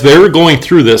 as they're going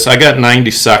through this, I got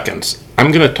 90 seconds.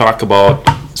 I'm going to talk about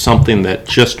something that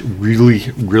just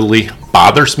really, really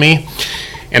bothers me.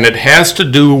 And it has to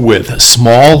do with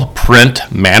small print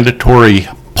mandatory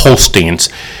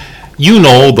postings. You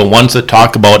know, the ones that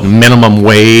talk about minimum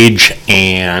wage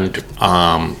and,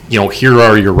 here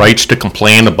are your rights to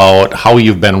complain about how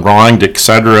you've been wronged,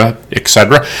 etc.,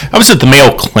 etc. I was at the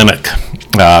Mayo Clinic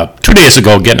 2 days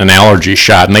ago getting an allergy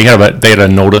shot, and they had a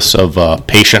notice of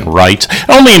patient rights. I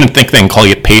don't even think they can call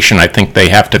you patient. I think they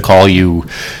have to call you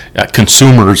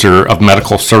consumers or of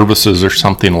medical services or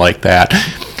something like that.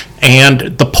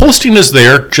 And the posting is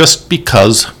there just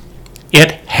because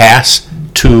it has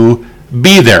to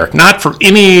be there, not for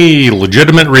any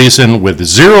legitimate reason, with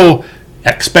zero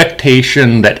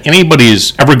expectation that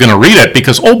anybody's ever going to read it,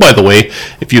 because, oh, by the way,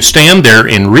 if you stand there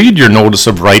and read your notice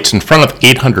of rights in front of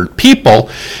 800 people,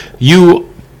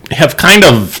 you have kind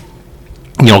of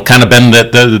been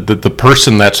the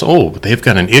person that's, oh, they've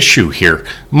got an issue here,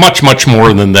 much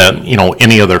more than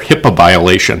any other HIPAA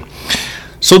violation.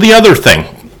 So the other thing,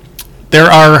 there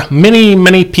are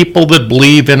many people that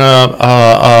believe in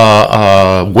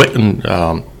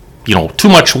too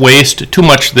much waste, too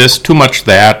much this, too much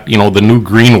that, the new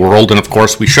green world, and of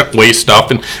course we shouldn't waste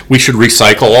stuff and we should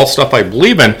recycle, all stuff I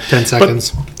believe in. 10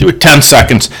 seconds. Do it 10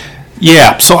 seconds.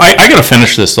 Yeah, so I got to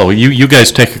finish this though. You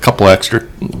guys take a couple extra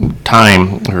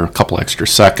time or a couple extra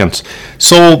seconds.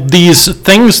 So these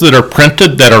things that are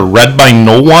printed that are read by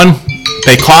no one,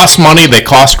 they cost money, they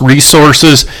cost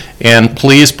resources, and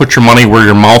please put your money where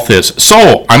your mouth is.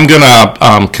 So I'm going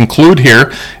to conclude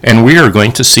here, and we are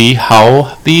going to see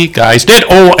how the guys did.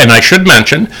 Oh, and I should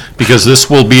mention, because this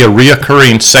will be a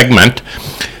reoccurring segment,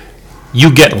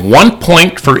 you get 1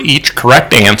 point for each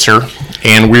correct answer,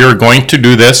 and we are going to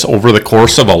do this over the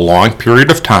course of a long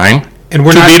period of time And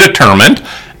we're to not- be determined,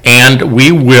 and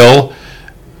we will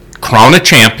crown a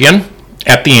champion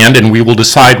at the end, and we will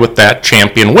decide what that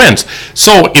champion wins.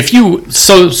 So if you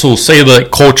so say the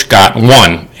coach got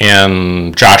 1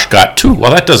 and Josh got 2, well,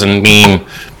 that doesn't mean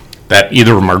that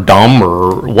either of them are dumb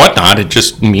or whatnot. It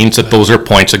just means that those are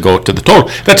points that go to the total.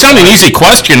 That's not an easy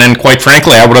question, and quite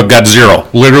frankly, I would have got 0.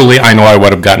 Literally, I know I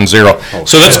would have gotten 0.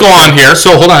 So let's go on here.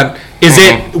 So hold on. Is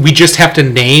it we just have to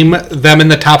name them in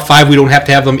the top 5? We don't have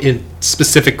to have them in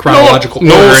specific chronological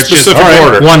No order. It's just specific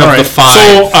order. one of the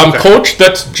 5. So, Coach,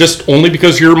 that's just only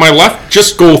because you're my left.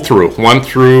 Just go through 1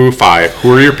 through 5.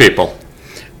 Who are your people?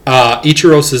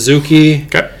 Ichiro Suzuki,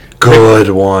 Okay. Good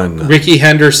one. Ricky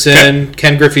Henderson, Okay.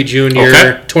 Ken Griffey Jr.,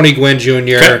 Okay. Tony Gwynn Jr.,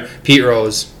 Okay. Pete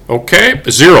Rose. Okay.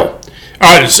 0.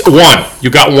 It's 1.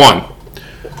 You got 1.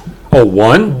 Oh,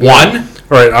 1? 1?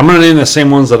 All right, I'm going to name the same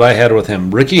ones that I had with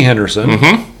him. Ricky Henderson.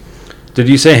 Mm-hmm. Did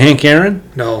you say Hank Aaron?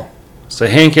 No. Say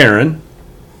Hank Aaron.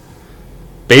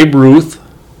 Babe Ruth.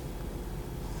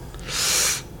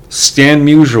 Stan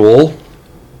Musial.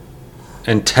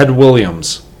 And Ted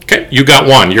Williams. Okay. You got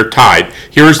 1. You're tied.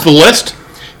 Here's the list.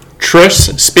 Tris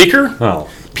Speaker, Oh.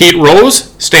 Pete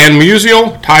Rose, Stan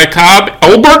Musial, Ty Cobb,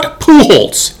 Albert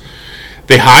Pujols.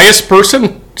 The highest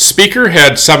person speaker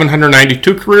had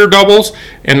 792 career doubles,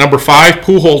 and number 5,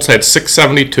 Pujols, had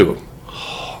 672.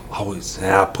 Always,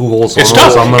 Pujols. It's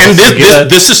tough, and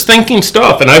this is thinking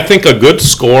stuff, and I think a good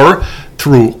score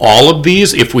through all of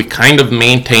these, if we kind of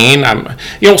maintain, I'll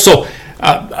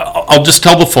just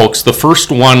tell the folks, the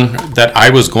first one that I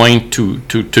was going to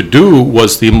do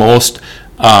was the most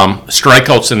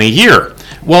strikeouts in a year.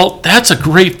 Well, that's a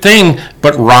great thing,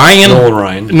 but Nolan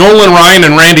Ryan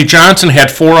and Randy Johnson had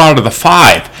 4 out of the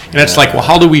 5. And it's like, well,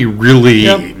 how do we really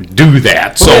do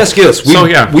that? Let me ask you this.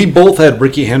 We both had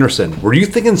Ricky Henderson. Were you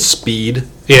thinking speed?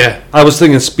 Yeah. I was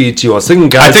thinking speed, too. I was thinking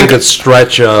guys that could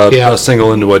stretch a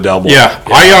single into a double. Yeah.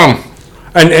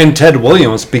 And Ted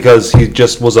Williams, because he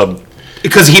just was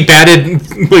because he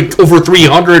batted like over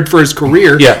 300 for his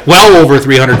career. Yeah. Well over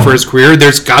 300 for his career.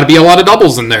 There's got to be a lot of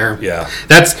doubles in there. Yeah.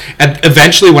 And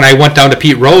eventually when I went down to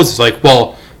Pete Rose, it's like,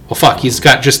 well, fuck, he's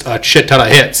got just a shit ton of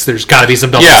hits. There's got to be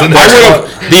some doubles in there.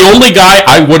 The only guy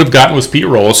I would have gotten was Pete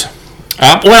Rose.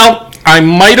 I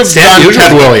might have gotten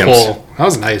Ted Williams. Cool. That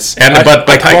was nice. But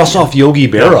I crossed off Yogi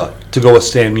Berra to go with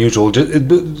Stan Musial.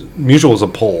 Musial was a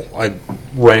pull. And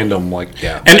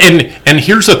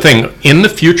here's the thing. In the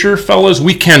future, fellas,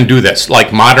 we can do this.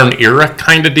 Like modern era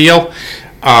kind of deal.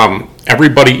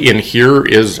 Everybody in here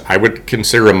is, I would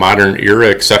consider, a modern era,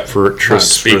 except for Tris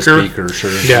Speaker.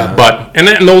 Sure. Yeah, but and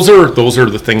those are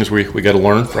the things we got to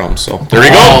learn from. So there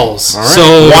you go. All right.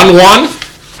 So 1-1.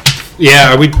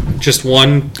 Yeah, we just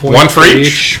 1 point. One for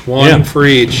each. One for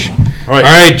each. All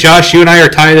right, Josh, you and I are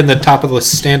tied in the top of the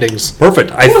standings. Perfect.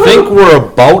 I think we're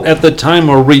about at the time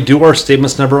where we do our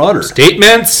statements never uttered.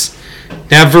 Statements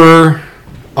never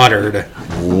uttered.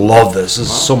 Love this. This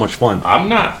is so much fun. I'm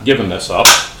not giving this up.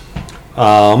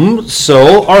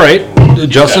 So, all right,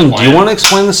 Justin, do you want to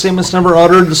explain the statements never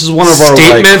uttered? This is one of our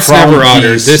statements never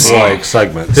uttered. This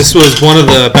segments. This was one of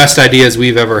the best ideas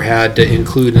we've ever had to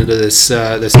include into this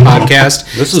podcast.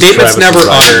 This is statements Travis's never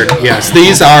uttered. idea. Yes,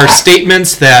 these are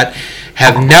statements that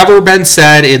have never been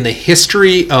said in the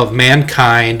history of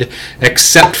mankind,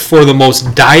 except for the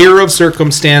most dire of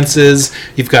circumstances.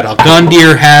 You've got a gun to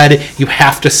your head, you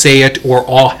have to say it, or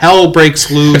all hell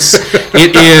breaks loose.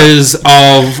 It is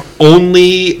of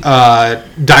only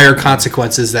dire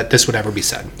consequences that this would ever be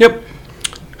said. Yep.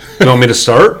 You want me to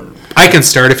start? I can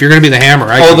start. If you're going to be the hammer,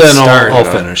 I can start. I'll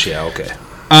finish. Yeah, okay.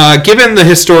 Given the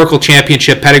historical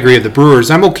championship pedigree of the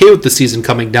Brewers, I'm okay with the season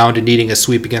coming down to needing a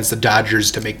sweep against the Dodgers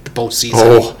to make the postseason.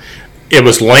 Oh, it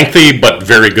was lengthy, but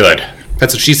very good.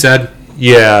 That's what she said.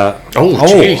 Yeah. God, Well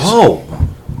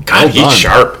he's done.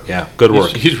 sharp. Yeah, good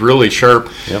work. He's really sharp.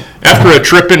 Yep. After a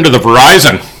trip into the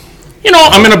Verizon,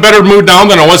 I'm in a better mood now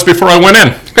than I was before I went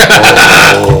in.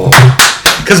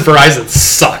 Because Verizon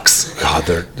sucks. God,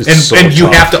 and you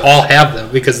have to all have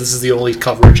them because this is the only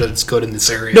coverage that's good in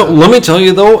this area. No, let me tell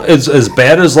you though, as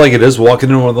bad as like it is walking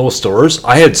into one of those stores,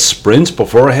 I had Sprint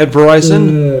before I had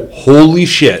Verizon. Holy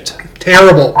shit.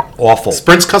 Terrible. Awful.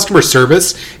 Sprint's customer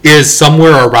service is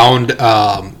somewhere around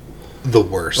the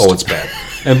worst. Oh, it's bad.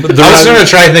 I was going to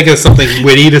try to think of something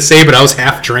witty to say, but I was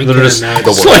half drinking. They're just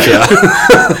the worst. Yeah.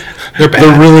 They're bad.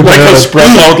 They're really Like bad. a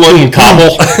spread outlet and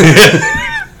cobble.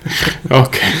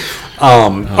 Okay. All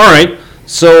right.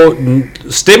 So,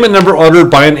 statement never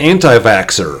uttered by an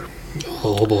anti-vaxxer.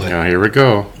 Oh boy. Yeah, here we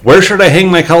go. Where should I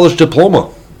hang my college diploma?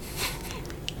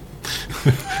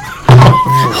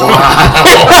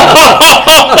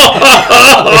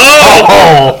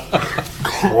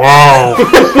 Wow.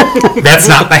 That's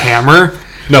not the hammer?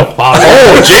 No.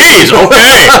 Oh, jeez.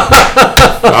 Okay.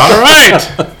 All right.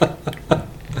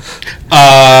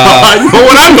 I know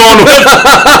what I'm going with.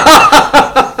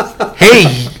 Hey,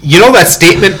 that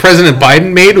statement President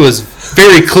Biden made was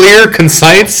very clear,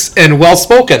 concise, and well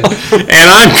spoken. And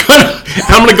I'm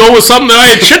gonna go with something that I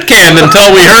had shit canned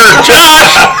until we heard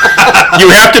Josh. You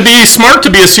have to be smart to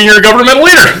be a senior government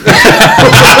leader.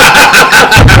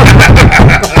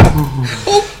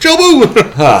 Oh, Joe Boo.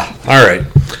 All right.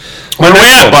 Where we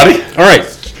at, buddy? All right.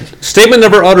 Statement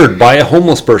never uttered by a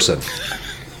homeless person.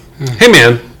 Hey,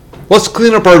 man, let's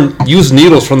clean up our used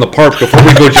needles from the park before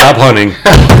we go job hunting.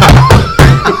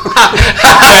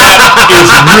 Is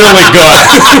really good.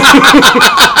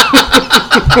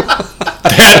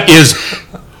 That is.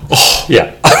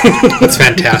 Yeah. That's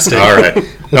fantastic. All right.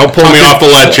 Don't pull me off the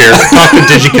ledge here. Talk to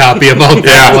Digicopy about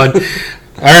that one.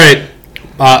 All right.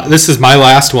 This is my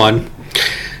last one.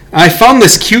 I found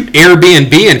this cute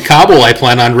Airbnb in Kabul I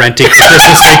plan on renting for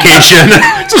Christmas vacation.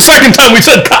 It's the second time we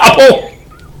said Kabul.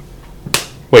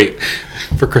 Wait.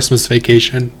 For Christmas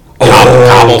vacation.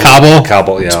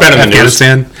 Kabul, yeah. It's been in the news.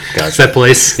 Afghanistan. Gotcha. It's that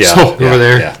place Yeah, over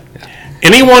there. Yeah.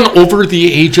 Anyone over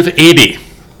the age of 80.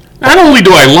 Not only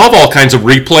do I love all kinds of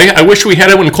replay, I wish we had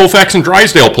it when Koufax and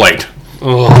Drysdale played.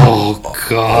 Oh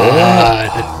God!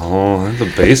 Oh, that's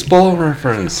a baseball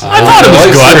reference. I thought it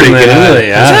was good. Pretty good.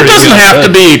 Yeah, It doesn't have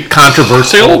to be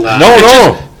controversial.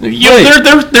 No.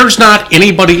 There's not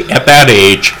anybody at that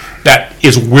age that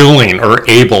is willing or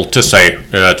able to say,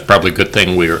 it's probably a good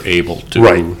thing we are able to.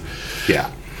 Right. Yeah.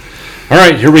 All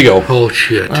right, here we go. Oh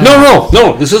shit!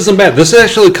 No. This isn't bad. This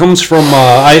actually comes from.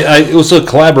 It was a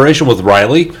collaboration with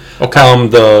Riley. Okay.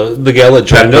 The gal that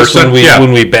joined us person?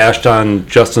 when we bashed on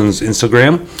Justin's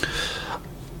Instagram.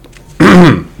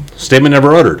 Statement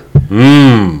never uttered.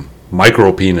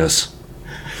 Micro penis.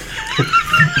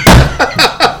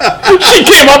 She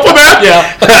came up with that?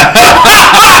 Yeah.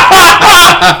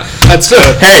 That's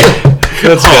good. Hey,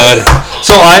 that's good.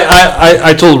 So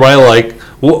I told Riley, like,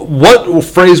 what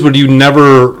phrase would you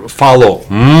never follow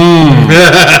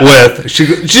with? She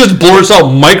just blurts out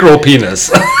micro penis.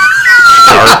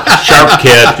 Sharp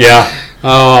kid. Yeah.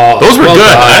 Oh, Those were well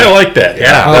good. done. I like that.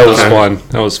 Yeah. That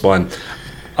was fun.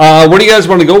 What do you guys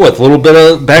want to go with? A little bit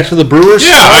of back to the Brewers?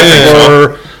 Yeah, I think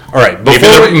so. All right.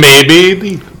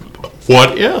 Maybe the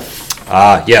what if?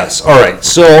 Yes. All right.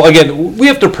 So, again, we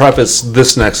have to preface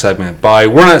this next segment by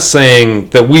we're not saying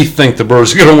that we think the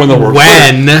Brewers are going to win the World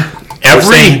Series. When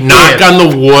Every knock on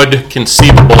the wood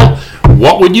conceivable.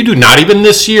 What would you do? Not even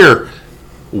this year.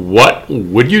 What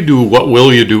would you do? What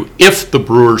will you do if the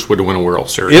Brewers would win a World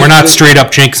Series? we're not straight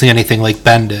up jinxing anything like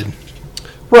Ben did.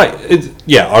 Right.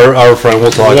 Our friend,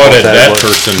 we'll talk What about did that. that later.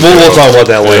 person We'll do? talk about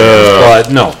that later.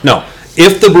 But no.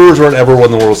 If the Brewers were to ever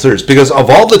win the World Series, because of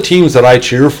all the teams that I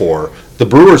cheer for, the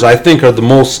Brewers, I think, are the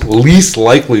least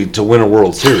likely to win a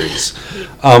World Series.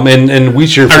 And we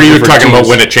cheer for Are you different talking about teams.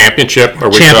 win a championship? Or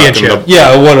we Championship. talking about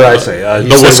Yeah, what did I say? the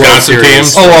Wisconsin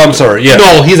teams? Oh, I'm sorry. Yeah.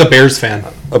 No, he's a Bears fan.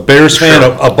 A Bears fan,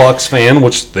 a Bucks fan,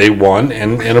 which they won,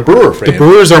 and a Brewer fan. The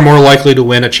Brewers are more likely to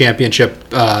win a championship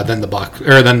than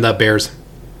the Bears.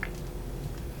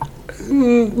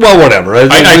 Well, whatever. I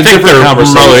think different they're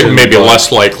conversation, maybe but-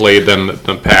 less likely than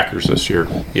the Packers this year.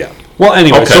 Yeah. Well,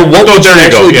 anyway, Okay. so what No, would you there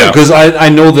you go, actually do? yeah. Because I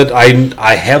know that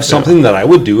I have something that I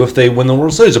would do if they win the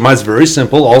World Series. Mine's very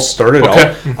simple. I'll start it Okay.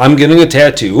 out. I'm getting a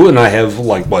tattoo, and I have,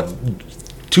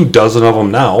 24 of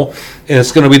them now, and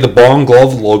it's going to be the ball and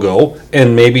glove logo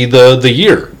and maybe the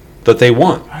year that they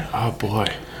won. Oh boy,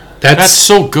 That's that's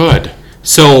so good.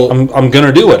 so. I'm going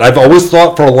to do it. I've always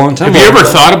thought for a long time. Have you ever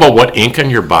thought about what ink on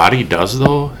your body does,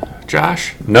 though,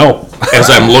 Josh? No. As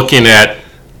I'm looking at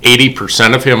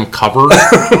 80% of him covered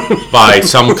by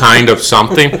some kind of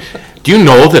something, do you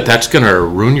know that that's going to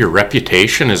ruin your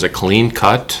reputation as a clean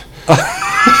cut?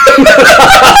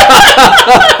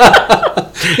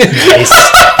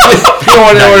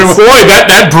 Boy,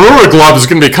 that Brewer glove is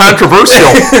going to be controversial.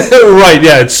 Right,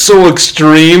 yeah, it's so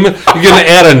extreme. You're gonna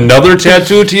add another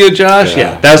tattoo to you, Josh?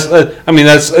 Yeah, that's.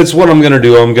 It's what I'm gonna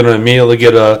do. I'm gonna immediately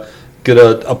get a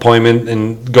appointment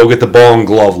and go get the ball and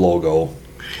glove logo.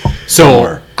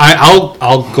 So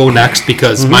I'll go next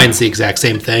because mine's the exact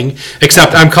same thing,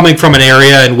 except I'm coming from an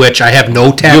area in which I have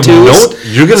no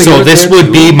tattoos. You're gonna so get a this tattoo?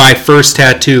 would be my first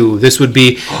tattoo. This would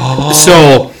be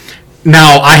so.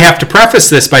 Now I have to preface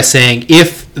this by saying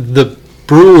if the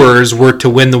Brewers were to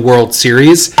win the World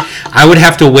Series, I would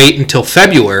have to wait until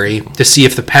February to see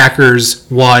if the Packers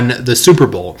won the Super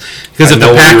Bowl. Because if know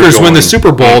the where you're Packers win the going.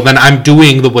 Super Bowl, then I'm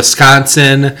doing the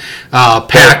Wisconsin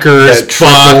Packers, that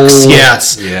triple- Bucks,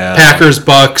 yes, Yeah. Packers,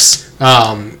 Bucks,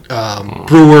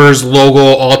 Brewers logo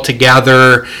all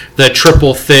together, the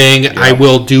triple thing. I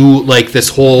will do like this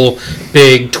whole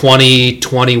big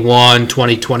 2021,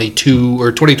 2022,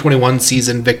 or 2021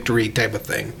 season victory type of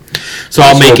thing. So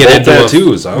I'll make it both into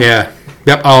tattoos, huh? Yeah.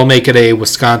 Yep, I'll make it a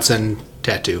Wisconsin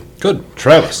tattoo. Good,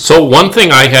 Travis. So one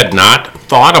thing I had not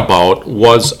thought about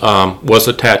was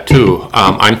a tattoo.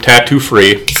 I'm tattoo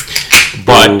free,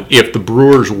 but if the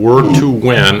Brewers were to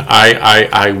win,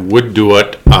 I would do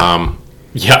it.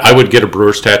 Yeah, I would get a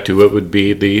Brewers tattoo. It would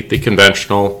be the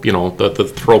conventional,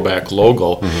 the throwback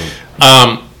logo.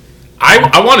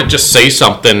 I want to just say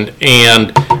something,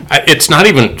 and it's not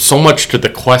even so much to the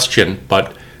question,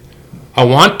 but I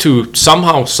want to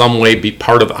somehow, some way be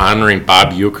part of honoring Bob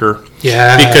Uecker.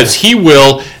 Yeah. Because he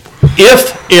will,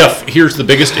 if, here's the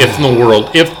biggest if in the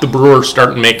world, if the Brewers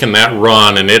start making that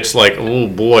run and it's like, oh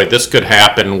boy, this could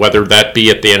happen, whether that be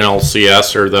at the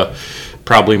NLCS or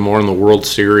probably more in the World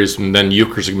Series, and then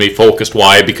Uecker's going to be focused.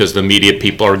 Why? Because the media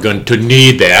people are going to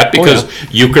need that, because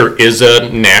Uecker is a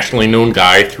nationally known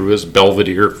guy through his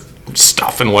Belvedere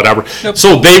stuff and whatever. Yep.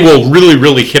 So they will really,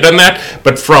 really hit on that.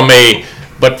 But from a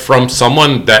but from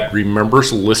someone that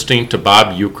remembers listening to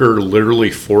Bob Uecker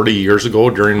literally 40 years ago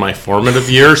during my formative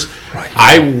years,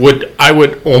 I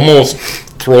would almost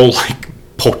throw like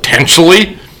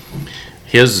potentially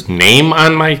his name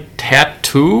on my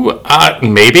tattoo.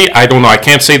 Maybe, I don't know. I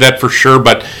can't say that for sure,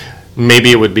 but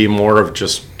maybe it would be more of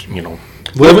just,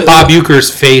 With Bob Uecker's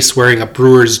face wearing a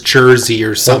Brewers jersey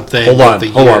or something. Hold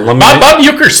on. Bob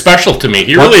Uecker's special to me.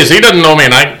 He really is. He doesn't know me,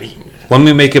 and let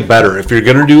me make it better. If you're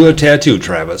gonna do a tattoo,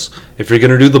 Travis, if you're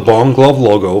gonna do the Ball and Glove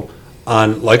logo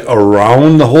on like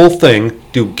around the whole thing,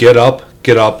 do get up,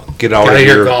 get out of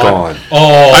here, gone.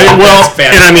 Oh,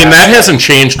 that hasn't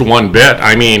changed one bit.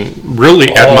 I mean, really,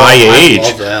 at my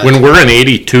age, when we're in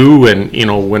 '82, and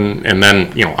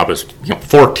I was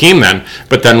 14 then.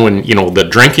 But then when the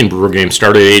drinking brewer game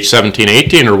started at age 17,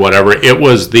 18, or whatever, it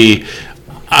was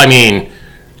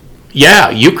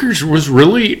Uecker was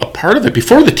really a part of it.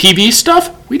 Before the TV stuff,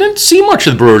 we didn't see much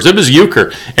of the Brewers. It was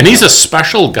Uecker, and he's a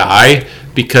special guy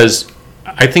because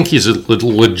I think he's as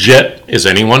legit as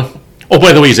anyone. Oh,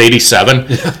 by the way, he's 87.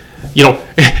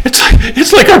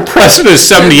 It's like our president is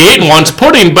 78 and wants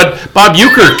pudding, but Bob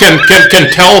Uecker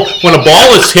can tell when a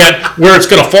ball is hit where it's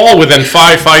going to fall within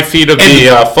 5 feet of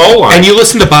the foul line. And you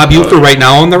listen to Bob Uecker right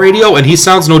now on the radio, and he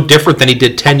sounds no different than he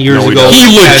did 10 years ago.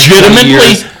 He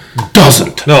legitimately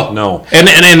doesn't. No. And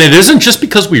it isn't just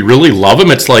because we really love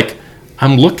him. It's like,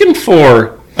 I'm looking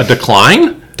for a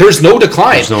decline. There's no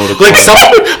decline. Like every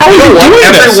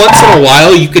once in a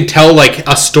while, you could tell like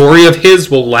a story of his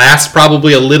will last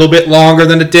probably a little bit longer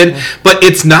than it did, but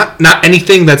it's not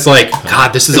anything that's like,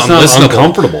 God, this is unlistenable.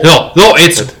 Uncomfortable. No,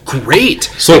 it's great.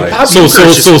 So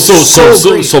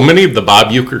many of the Bob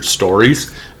Uecker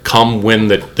stories come when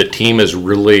the team is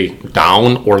really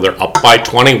down or they're up by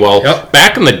 20. Well,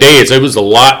 back in the days, it was a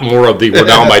lot more of we're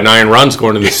down by 9 runs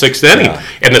going into the 6th inning,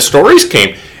 and the stories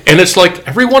came. And it's like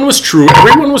everyone was true,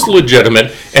 everyone was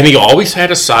legitimate, and he always had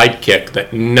a sidekick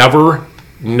that never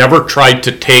tried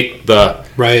to take the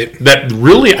right. That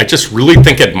really, I just really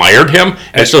think admired him.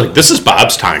 And it's like, this is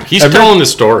Bob's time. He's telling the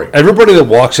story. Everybody that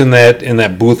walks in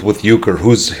that booth with Uecker,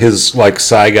 who's his like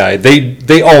side guy,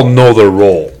 they all know their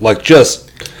role. Like just.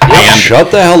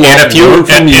 Shut the hell up.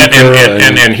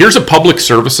 And here's a public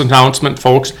service announcement,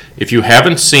 folks. If you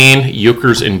haven't seen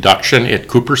Uecker's induction at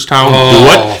Cooperstown, do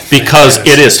it, because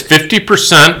it is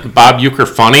 50% Bob Uecker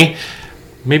funny,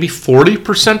 maybe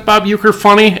 40% Bob Uecker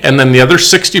funny, and then the other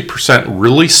 60%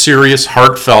 really serious,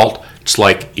 heartfelt. It's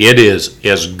like it is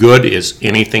as good as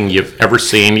anything you've ever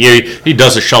seen. He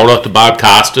does a shout out to Bob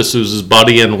Costas, who's his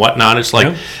buddy and whatnot. It's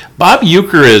like Bob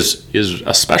Uecker is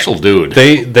a special dude.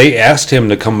 They asked him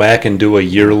to come back and do a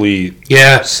yearly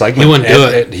segment. He wouldn't do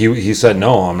it. He said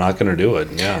no, I'm not going to do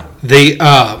it. Yeah.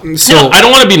 I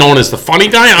don't want to be known as the funny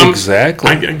guy.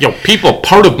 Exactly. People.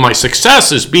 Part of my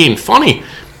success is being funny.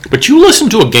 But you listen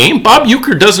to a game, Bob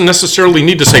Uecker doesn't necessarily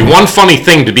need to say one funny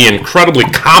thing to be incredibly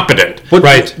competent.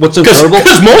 What's incredible?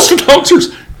 Because most announcers,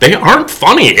 they aren't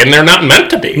funny, and they're not meant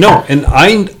to be. No, and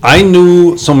I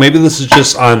knew, so maybe this is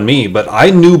just on me, but I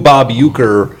knew Bob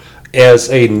Uecker as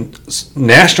a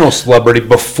national celebrity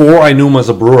before I knew him as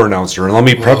a Brewer announcer. And let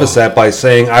me preface that by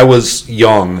saying I was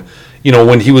young,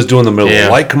 when he was doing the Miller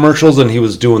Lite commercials and he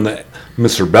was doing the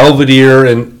Mr. Belvedere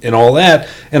and all that,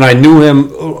 and I knew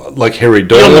him like Harry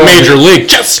Doyle in the major league,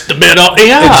 just a bit up,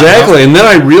 exactly. And then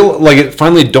I it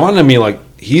finally dawned on me, like,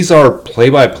 he's our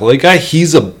play-by-play guy.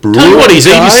 He's a Brewer. Tell you what, he's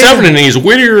 87 and he's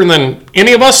wittier than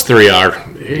any of us three are.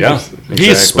 Yeah,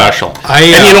 he's special.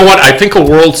 And you know what? I think a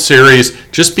World Series,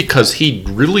 just because he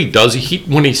really does.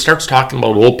 When he starts talking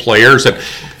about old players and.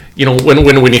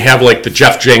 When you have like the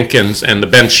Jeff Jenkins and the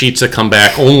Ben Sheets that come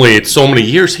back only it's so many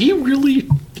years, he really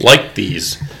liked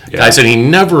these guys, and he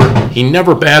never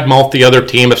badmouthed the other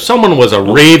team. If someone was a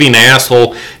raving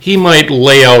asshole, he might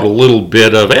lay out a little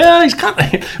bit of he's kind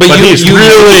of. But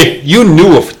you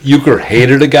knew if Uecker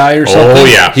hated a guy or something. Oh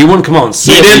yeah, he wouldn't come out and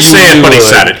say it. He didn't say it, but he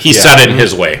said it. He said it in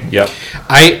his way. Yep.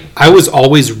 I was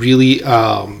always really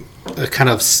kind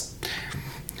of.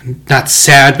 Not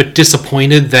sad, but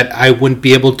disappointed that I wouldn't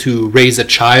be able to raise a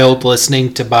child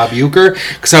listening to Bob Uecker,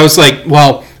 because I was like,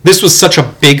 well, this was such a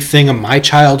big thing in my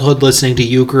childhood, listening to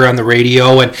Uecker on the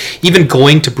radio, and even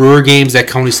going to Brewer games at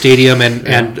County Stadium,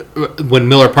 and when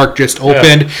Miller Park just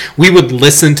opened, we would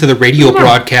listen to the radio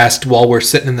broadcast while we're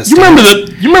sitting in the stands.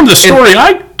 You remember the story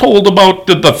I told about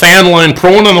the fan line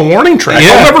prone on the warning track?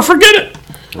 I'll never forget it.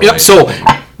 Right. Yep.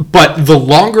 So. But the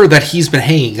longer that he's been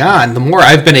hanging on, the more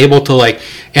I've been able to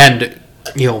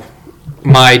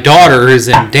my daughter is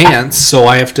in dance, so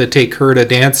I have to take her to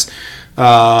dance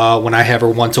when I have her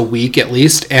once a week at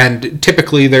least, and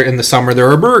typically they're in the summer there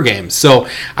are Brewer games, so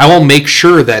I will make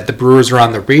sure that the Brewers are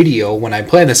on the radio when I'm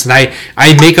playing this, and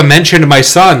I make a mention to my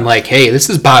son like, hey, this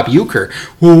is Bob Uecker.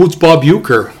 Well, what's Bob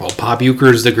Uecker? Well, Bob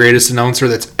Uecker is the greatest announcer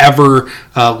that's ever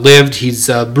lived. He's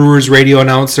a Brewers radio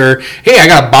announcer. Hey, I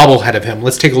got a bobblehead of him.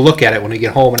 Let's take a look at it when we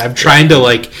get home, and I'm trying to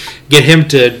like get him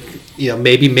to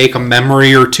maybe make a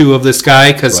memory or two of this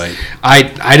guy, because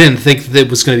I didn't think that it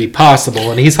was going to be possible,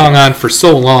 and he's hung on for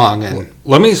so long. And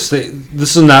let me say,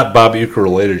 this is not Bob Uecker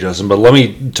related, Justin, but let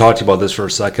me talk to you about this for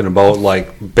a second about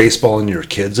like baseball and your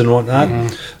kids and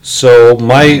whatnot. So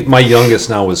my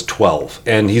youngest now is 12,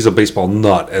 and he's a baseball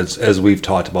nut, as we've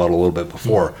talked about a little bit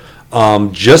before.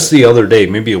 Just the other day,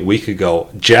 maybe a week ago,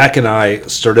 Jack and I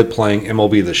started playing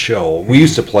MLB The Show. We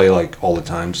used to play like all the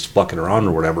time, just fucking around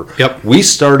or whatever. Yep. We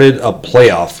started a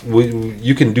playoff.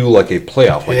 You can do like a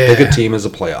playoff, like pick a team as a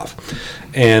playoff.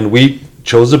 And we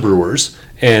chose the Brewers,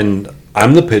 and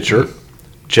I'm the pitcher.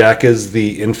 Jack is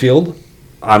the infield,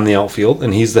 I'm the outfield,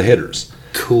 and he's the hitters.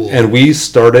 Cool. And we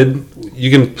started,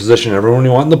 you can position everyone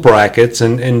you want in the brackets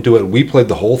and do it. We played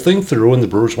the whole thing through, and the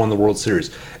Brewers won the World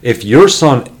Series. If your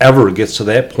son ever gets to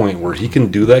that point where he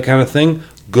can do that kind of thing,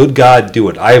 good God, do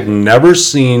it. I have never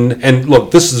seen, and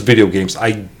look, this is video games,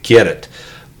 I get it,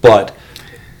 but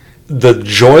the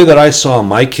joy that I saw on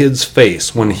my kid's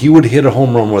face when he would hit a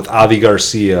home run with Avi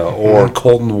Garcia or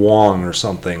Colton Wong or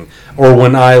something, or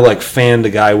when I like fanned a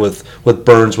guy with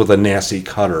Burns with a nasty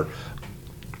cutter.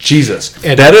 Jesus,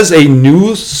 and that is a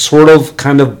new sort of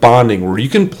kind of bonding where you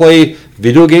can play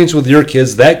video games with your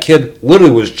kids. That kid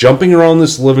literally was jumping around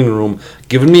this living room,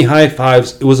 giving me high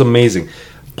fives. It was amazing.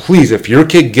 Please, if your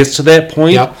kid gets to that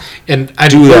point, and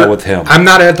do that with him. I'm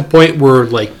not at the point where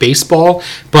like baseball,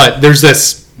 but there's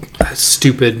this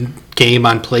stupid game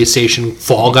on PlayStation,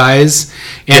 Fall Guys,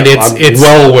 and it's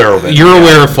well aware of it. You're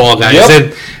aware of Fall Guys.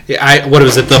 Yep. What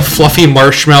was it? The fluffy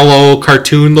marshmallow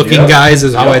cartoon-looking guys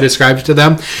is how I described it to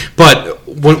them. But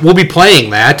we'll be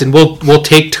playing that, and we'll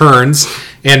take turns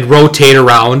and rotate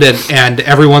around, and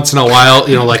every once in a while,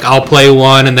 like I'll play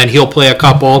one, and then he'll play a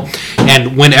couple,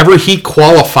 and whenever he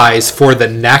qualifies for the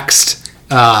next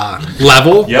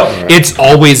level, it's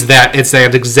always that. It's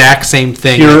that exact same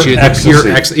thing. Pure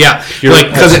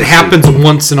because it happens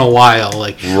once in a while.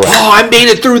 Like, oh, I made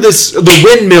it through the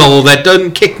windmill that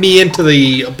doesn't kick me into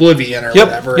the oblivion or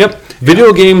whatever.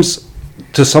 Video games,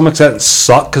 to some extent,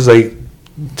 suck because they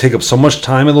take up so much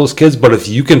time of those kids, but if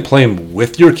you can play them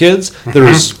with your kids,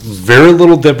 there's very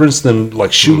little difference than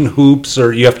like shooting hoops,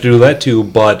 or you have to do that too,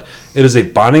 but it is a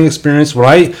bonding experience. When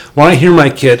I hear my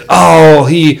kid, oh,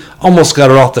 he almost got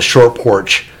it off the short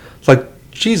porch, it's like,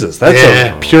 Jesus, that's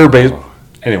a pure base.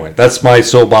 Anyway, that's my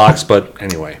soapbox, but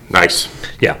anyway. Nice.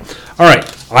 Yeah. All right.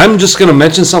 I'm just going to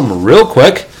mention something real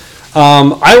quick.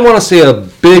 I want to say a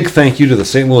big thank you to the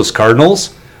St. Louis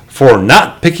Cardinals for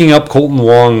not picking up Colton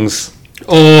Wong's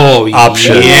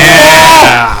option.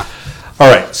 Yeah. All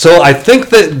right, so I think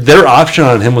that their option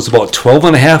on him was about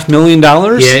 $12.5 million.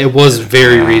 Yeah, it was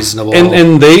very reasonable.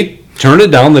 And they turned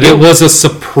it down. It was a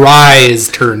surprise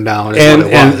turn down, is what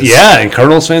it was. And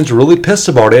Cardinals fans were really pissed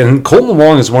about it. And Colton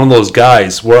Wong is one of those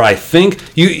guys where I think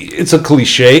it's a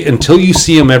cliche. Until you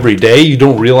see him every day, you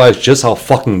don't realize just how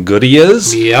fucking good he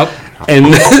is. Yep.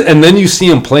 And then you see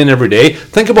him playing every day.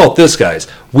 Think about this, guys.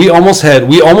 We almost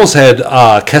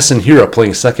had Keston Hira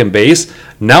playing second base.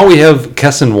 Now we have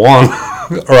Keston Wong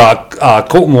or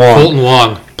Colton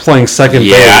Wong playing second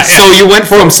base. So you went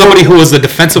from somebody who was a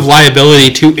defensive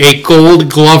liability to a Gold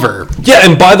Glover. Yeah,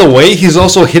 and by the way, he's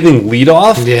also hitting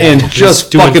leadoff and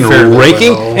just fucking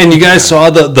raking. Well. And you guys saw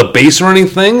the base running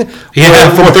thing?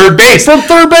 Yeah, from third base. From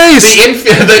third base.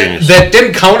 That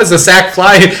didn't count as a sac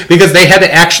fly because they had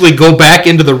to actually go back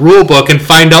into the rule book and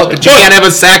find out that you can't have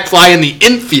a sac fly in the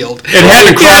infield. It had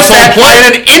to cross home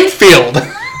plate in an infield.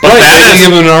 But that is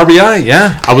giving an RBI,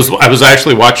 yeah. I was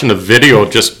actually watching a video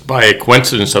just by a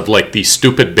coincidence of like these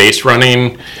stupid base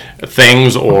running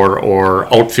things or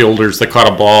outfielders that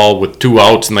caught a ball with 2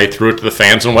 outs and they threw it to the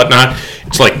fans and whatnot.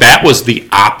 It's like that was the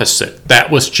opposite.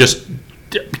 That was just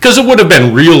because it would have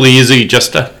been real easy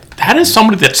just to. That is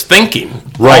somebody that's thinking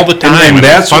all the time. And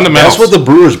that's what the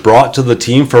Brewers brought to the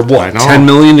team for what, $10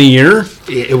 million a year?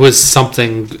 It was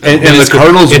something. And the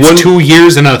Cardinals it's 2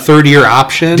 years and a third-year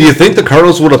option. Do you think the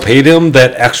Cardinals would have paid him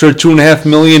that extra $2.5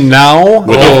 million now?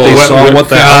 Without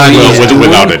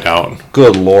a doubt.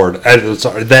 Good Lord,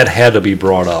 that had to be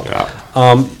brought up.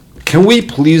 Yeah. Can we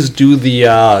please do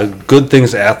the good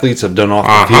things athletes have done off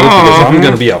the field? Because I'm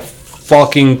going to be a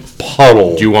fucking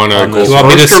puddle. Do you want to go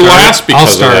first or last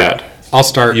because of that? I'll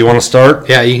start. You want to start?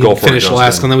 Yeah, you can go finish for it,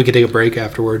 last, and then we can take a break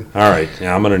afterward. All right.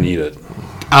 Yeah, I'm going to need it.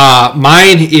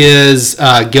 Mine is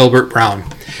Gilbert Brown.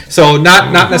 So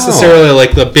not necessarily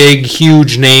like the big,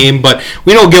 huge name, but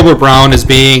we know Gilbert Brown as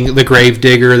being the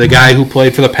gravedigger, the guy who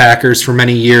played for the Packers for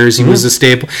many years. He was a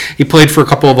staple. He played for a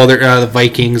couple of other the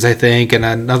Vikings, I think, and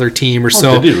another team or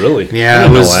so. Did he really? Yeah,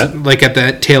 it was like at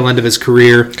the tail end of his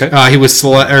career. Okay. He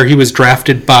was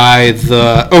drafted by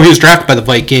the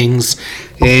Vikings,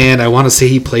 and I want to say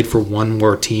he played for one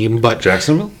more team, but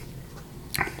Jacksonville?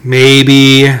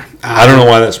 maybe. I don't know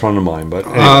why that sprung to mind, but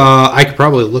anyway. I could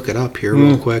probably look it up here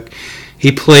real quick.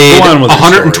 He played Go on with the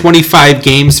 125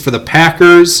 games for the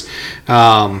Packers. We'll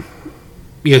go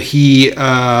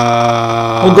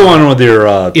on with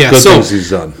your good things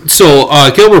he's done.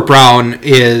 So Gilbert Brown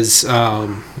is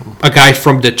a guy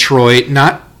from Detroit,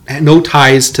 no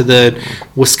ties to the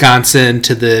Wisconsin,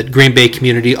 to the Green Bay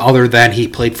community, other than he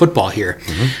played football here.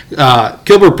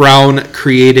 Gilbert Brown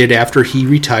created, after he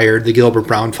retired, the Gilbert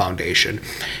Brown Foundation.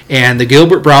 And the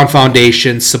Gilbert Brown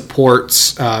Foundation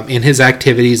supports, in his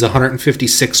activities,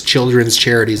 156 children's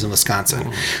charities in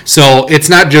Wisconsin. So it's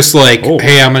not just like,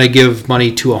 hey, I'm going to give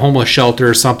money to a homeless shelter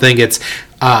or something.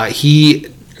 He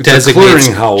designates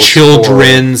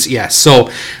children's, yes. So,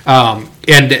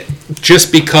 and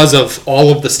just because of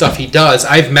all of the stuff he does,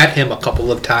 I've met him a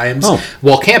couple of times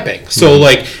while camping. So,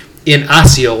 like in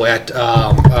Osseo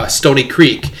at Stony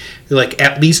Creek, like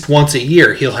at least once a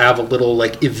year, he'll have a little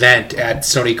like event at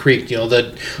Stony Creek. You know,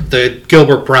 the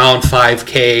Gilbert Brown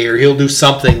 5K, or he'll do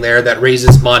something there that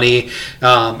raises money,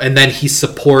 and then he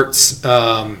supports.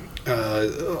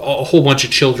 A whole bunch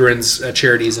of children's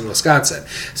charities in Wisconsin.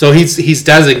 So he's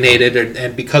designated,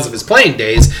 and because of his playing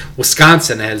days,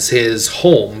 Wisconsin as his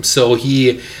home. So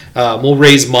he will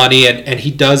raise money, and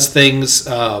he does things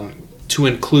to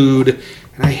include.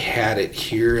 And I had it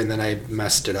here, and then I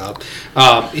messed it up.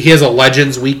 He has a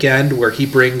Legends weekend where he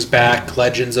brings back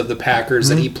legends of the Packers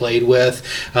that he played with.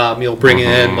 He'll bring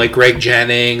in like Greg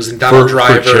Jennings and Donald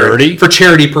Driver for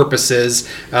charity purposes.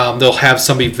 They'll have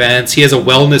some events. He has a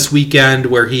wellness weekend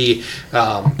where he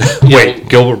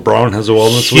Gilbert Brown has a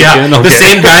wellness weekend? Okay. The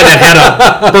same guy that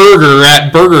had a burger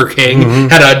at Burger King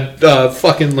had a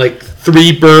fucking like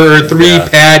three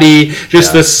patty,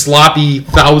 just this sloppy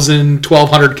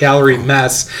 1,200 calorie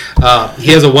mess.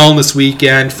 He has a wellness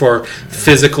weekend for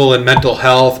physical and mental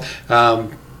health.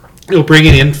 He'll bring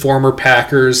in former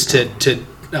Packers to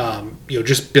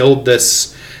just build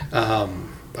this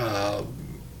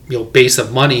base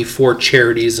of money for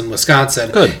charities in Wisconsin.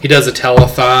 Good. He does a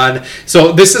telethon.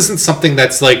 So this isn't something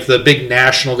that's like the big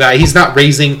national guy. He's not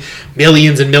raising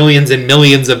millions and millions and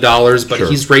millions of dollars, but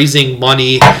he's raising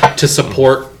money to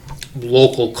support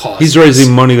local causes. He's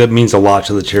raising money that means a lot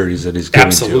to the charities that he's giving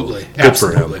Absolutely. to. Good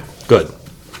for him. Good.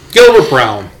 Gilbert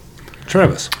Brown.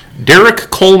 Travis. Derek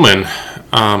Coleman.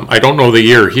 I don't know the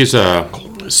year. He's a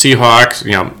Seahawks.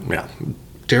 Yeah.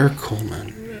 Derek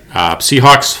Coleman.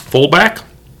 Seahawks fullback.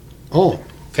 Oh,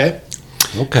 okay.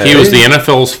 He was the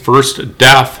NFL's first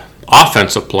deaf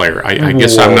offensive player. I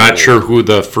guess I'm not sure who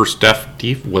the first deaf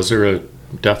was. There a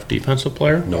deaf defensive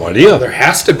player? No idea. Well, there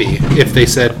has to be if they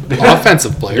said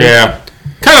offensive player. Yeah,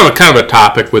 kind of a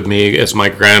topic with me, as my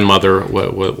grandmother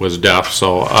was deaf.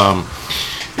 So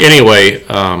anyway,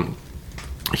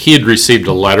 he had received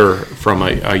a letter from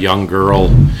a young girl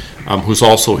who's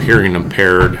also hearing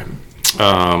impaired.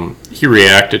 He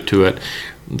reacted to it.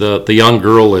 The young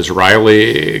girl is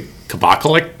Riley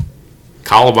Kalabak,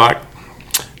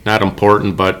 not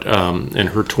important, but and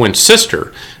her twin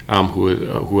sister,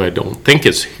 who I don't think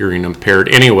is hearing impaired.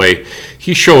 Anyway,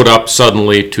 he showed up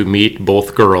suddenly to meet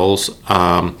both girls,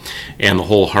 and the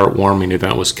whole heartwarming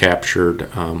event was captured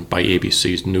by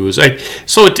ABC's News.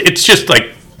 So it's just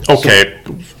like, okay.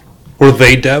 Were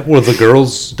they deaf? Were the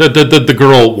girls? The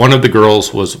girl, one of the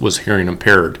girls was hearing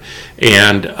impaired,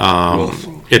 and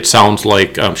it sounds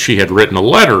like she had written a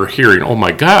letter hearing, oh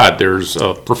my God, there's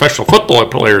a professional football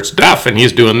player that's deaf, and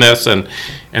he's doing this, and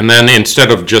then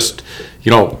instead of just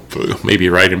maybe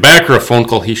writing back or a phone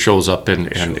call, he shows up and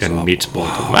meets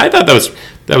both of them. I thought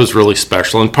that was really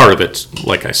special, and part of it's,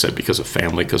 like I said, because of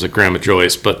family, because of Grandma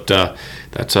Joyce, but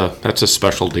that's a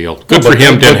special deal. Good for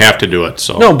him, didn't have to do it.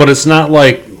 So no, but it's not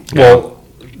like. Well,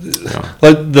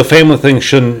 like the family thing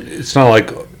shouldn't. It's not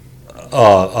like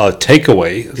a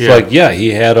takeaway. It's like,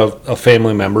 he had a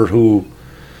family member who,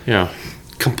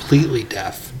 completely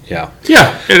deaf. Yeah.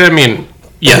 And I mean,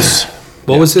 yes.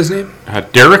 What was his name?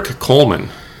 Derek Coleman.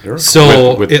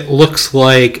 So it looks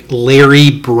like Larry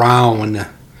Brown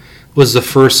was the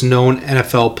first known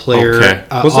NFL player.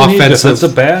 Wasn't he a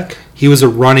defensive back? He was a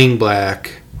running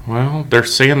back. Well, they're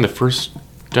saying the first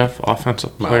deaf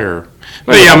offensive player.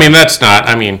 Well, yeah, I mean, that's not,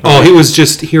 I mean. Oh, he was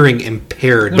just hearing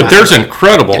impaired. But there's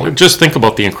incredible, just think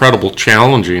about the incredible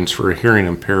challengings for a hearing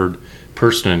impaired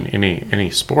person in any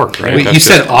sport, right? Wait, That's you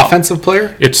said just- offensive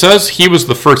player? It says he was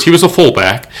the first, he was a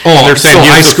fullback. Oh, They're saying so he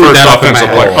was I the screwed first that up in my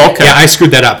offensive head. player. Okay. Yeah, I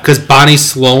screwed that up because Bonnie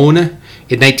Sloan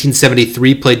in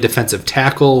 1973 played defensive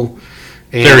tackle.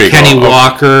 And There you go. Kenny Okay.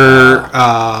 Walker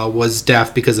was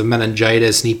deaf because of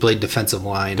meningitis, and he played defensive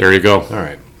line. There you go. All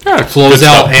right. Yeah, good Flozell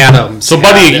stuff. Adams. So,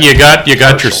 buddy, had you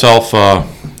got yourself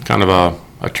kind of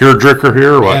a tearjerker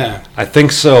here, or what? Yeah. I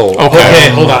think so. Okay,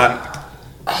 hold on.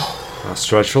 I'll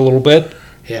stretch a little bit.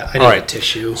 Yeah, I need All right. a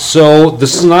tissue. So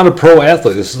this is not a pro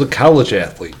athlete. This is a college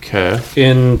athlete. Okay.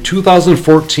 In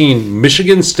 2014,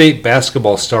 Michigan State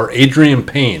basketball star Adrian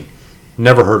Payne.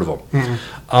 Never heard of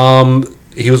him.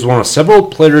 He was one of several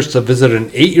players to visit an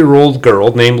 8-year-old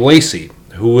girl named Lacey,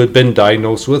 who had been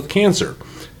diagnosed with cancer.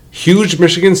 Huge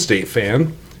Michigan State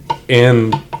fan,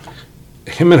 and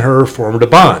him and her formed a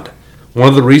bond. One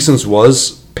of the reasons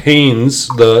was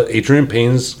Adrian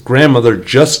Payne's grandmother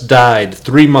just died a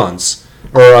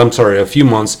few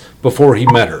months before he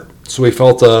met her. So he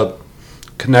felt a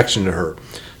connection to her.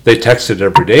 They texted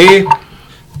every day,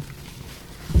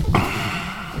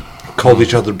 called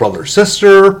each other brother,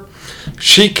 sister.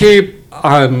 She came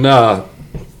on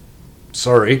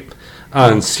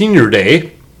senior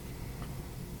day,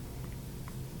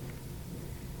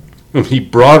 and he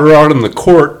brought her out in the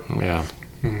court Yeah.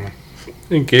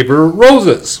 and gave her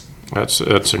roses.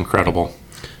 That's incredible.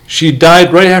 She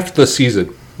died right after the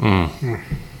season.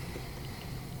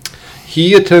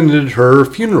 He attended her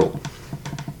funeral.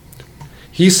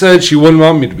 He said she wouldn't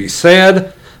want me to be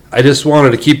sad. I just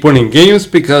wanted to keep winning games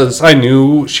because I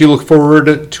knew she looked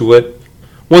forward to it.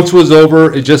 Once it was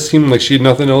over, it just seemed like she had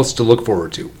nothing else to look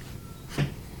forward to.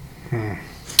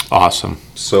 Awesome.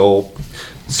 So,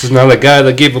 this is not a guy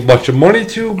that gave a bunch of money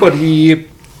to, but he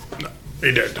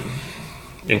did.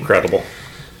 Incredible.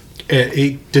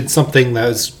 He did something that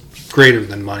was greater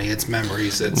than money. It's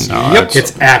memories. It's No,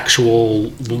 it's actual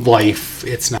life.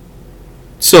 It's not.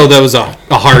 So that was a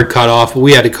hard cut off.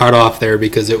 We had to cut off there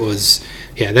because it was.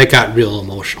 Yeah, that got real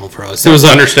emotional for us. There was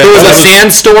a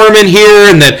sandstorm in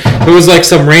here, and then there was like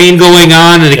some rain going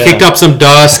on, and it kicked up some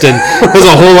dust, and there was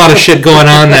a whole lot of shit going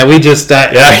on that we just.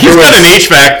 Yeah, he's got an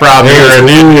HVAC problem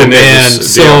here, and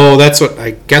so that's what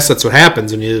I guess that's what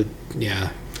happens when you. Yeah.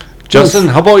 Justin,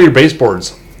 how about your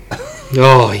baseboards?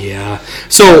 Oh yeah.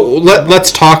 So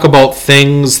let's talk about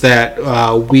things that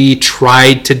we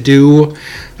tried to do,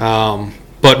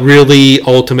 but really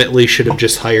ultimately should have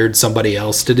just hired somebody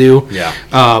else to do. Yeah.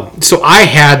 So I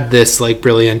had this like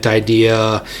brilliant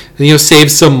idea,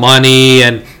 save some money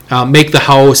and make the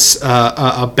house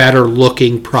a better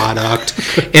looking product,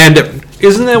 and.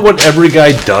 Isn't that what every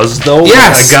guy does, though?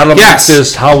 Yes, I gotta yes. make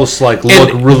this house look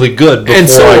really good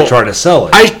before I try to sell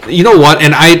it. You know what?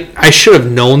 And I should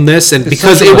have known this, and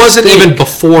because such a it wasn't mistake. even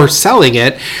before selling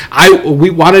it, we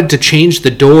wanted to change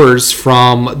the doors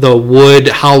from the wood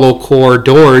hollow core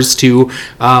doors to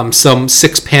some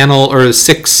 6-panel or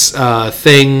 6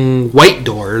 thing white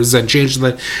doors, and change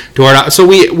the door out. So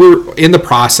we were in the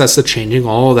process of changing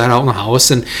all of that out in the house,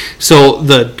 and so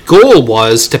the goal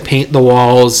was to paint the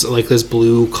walls like this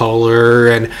blue color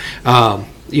and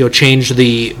change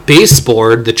the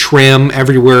baseboard, the trim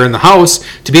everywhere in the house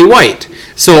to be white.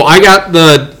 So I got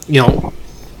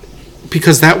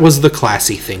because that was the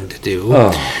classy thing to do.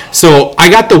 So I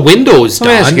got the windows Let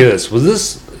me done. ask you this: was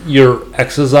this your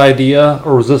ex's idea,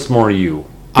 or was this more you?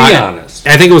 Be honest.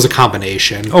 I think it was a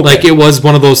combination. Okay. Like it was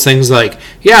one of those things like,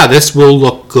 yeah, this will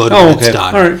look good when it's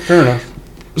done. All right, fair enough.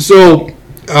 So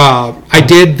I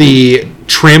did the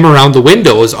trim around the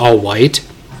windows all white,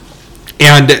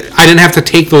 and I didn't have to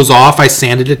take those off. I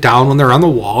sanded it down when they're on the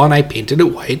wall, and I painted it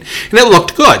white, and it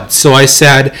looked good. So I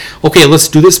said, okay, let's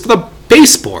do this for the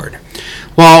baseboard.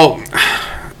 Well,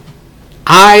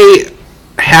 I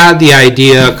had the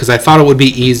idea because I thought it would be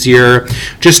easier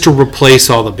just to replace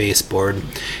all the baseboard,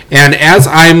 and as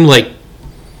I'm like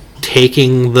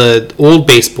taking the old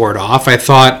baseboard off, I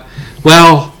thought,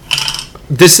 well,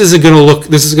 this is going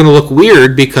to look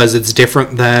weird because it's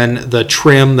different than the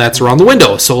trim that's around the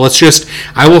window. So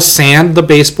I will sand the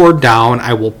baseboard down,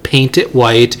 I will paint it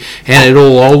white, and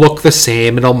it'll all look the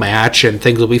same, it'll match, and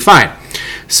things will be fine.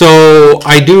 So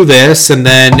I do this, and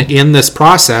then in this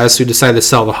process, we decide to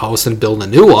sell the house and build a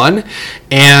new one,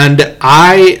 and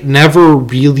I never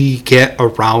really get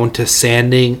around to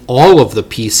sanding all of the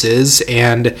pieces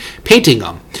and painting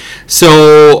them.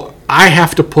 So I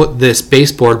have to put this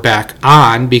baseboard back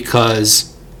on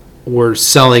because we're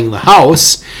selling the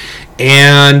house,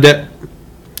 and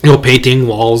painting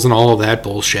walls and all of that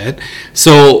bullshit.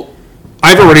 So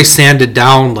I've already sanded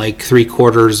down like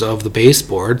 3/4 of the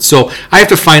baseboard, so I have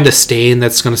to find a stain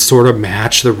that's going to sort of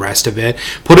match the rest of it,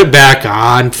 put it back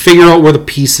on, figure out where the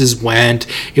pieces went.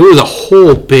 It was a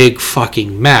whole big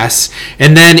fucking mess,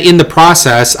 and then in the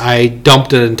process, I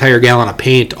dumped an entire gallon of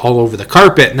paint all over the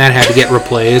carpet, and that had to get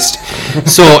replaced.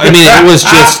 So I mean, it was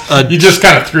just You just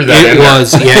kind of threw that in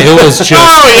it was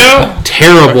just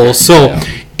terrible. So.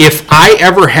 If I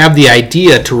ever have the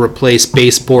idea to replace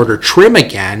baseboard or trim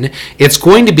again, it's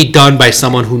going to be done by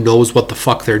someone who knows what the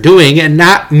fuck they're doing and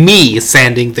not me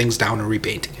sanding things down and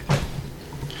repainting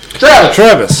it.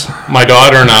 Travis. My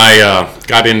daughter and I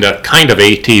got into kind of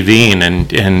ATVing,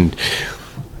 and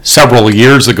several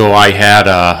years ago I had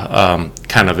a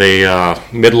kind of a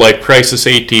midlife crisis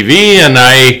ATV, and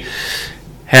I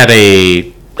had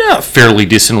a fairly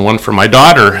decent one for my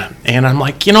daughter. And I'm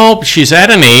like, she's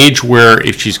at an age where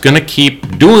if she's going to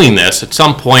keep doing this, at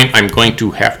some point I'm going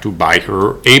to have to buy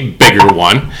her a bigger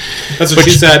one. That's what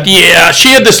she said. Yeah, she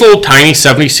had this little tiny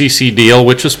 70cc deal,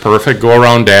 which was perfect, go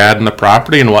around Dad and the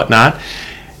property and whatnot.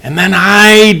 And then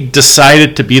I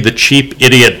decided to be the cheap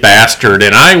idiot bastard,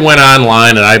 and I went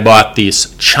online and I bought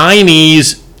these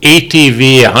Chinese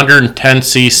ATV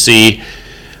 110cc,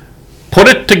 put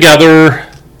it together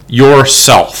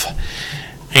yourself.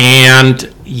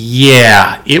 And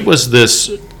yeah, it was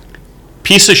this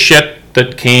piece of shit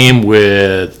that came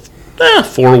with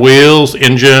 4 wheels,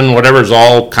 engine, whatever's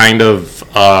all kind of,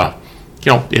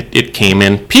 it came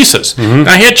in pieces. And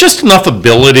I had just enough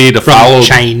ability to follow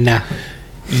China.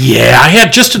 Yeah, I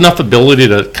had just enough ability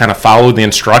to kind of follow the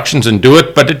instructions and do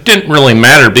it, but it didn't really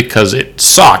matter because it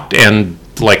sucked. And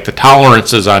like the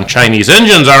tolerances on Chinese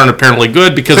engines aren't apparently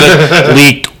good because it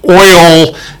leaked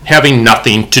oil, having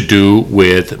nothing to do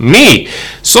with me.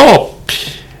 So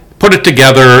put it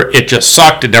together, it just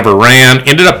sucked, it never ran,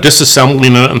 ended up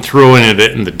disassembling it and throwing it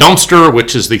in the dumpster,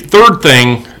 which is the third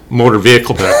thing, motor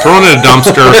vehicle that I've thrown in a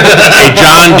dumpster, a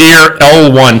John Deere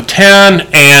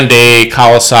L110 and a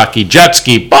Kawasaki jet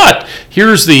ski. But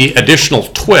here's the additional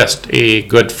twist. A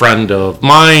good friend of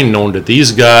mine, known to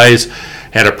these guys,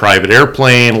 had a private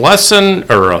airplane lesson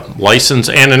or a license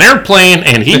and an airplane,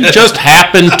 and he just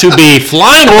happened to be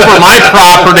flying over my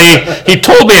property. He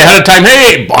told me ahead of time,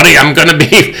 "Hey, buddy, I'm going to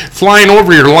be flying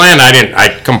over your land." I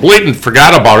completely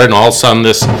forgot about it, and all of a sudden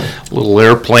this little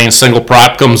airplane single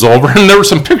prop comes over, and there were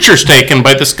some pictures taken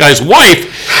by this guy's wife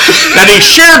that he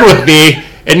shared with me.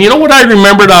 And you know what I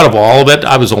remembered out of all of it?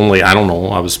 I was only, I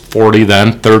was 40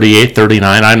 then, 38,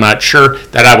 39, I'm not sure,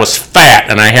 that I was fat,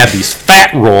 and I had these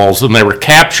fat rolls, and they were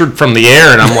captured from the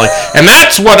air, and I'm like, and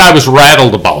that's what I was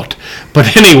rattled about.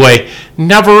 But anyway,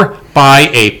 never buy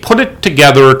a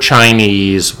put-it-together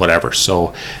Chinese whatever.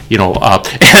 So,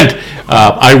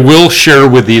 I will share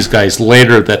with these guys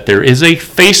later that there is a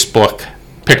Facebook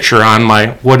picture on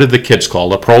my, what did the kids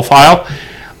call it, a profile,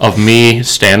 of me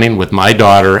standing with my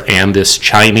daughter and this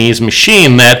Chinese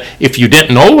machine that if you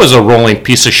didn't know was a rolling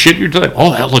piece of shit, you're like,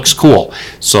 oh, that looks cool.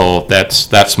 So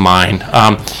that's mine.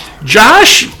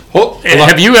 Josh,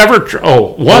 have you ever... what?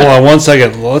 Hold on 1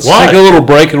 second. Let's take a little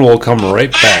break and we'll come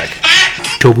right back.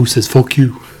 Tobu says, fuck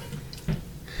you.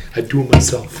 I do it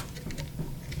myself.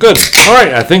 Good. All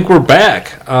right, I think we're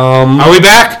back. Are we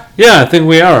back? Yeah, I think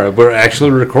we are. We're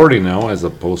actually recording now as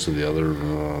opposed to the other...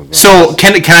 So,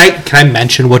 can I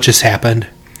mention what just happened?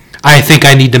 I think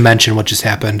I need to mention what just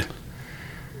happened.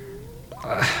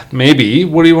 Maybe.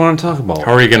 What do you want to talk about?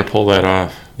 How are you going to pull that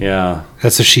off? Yeah.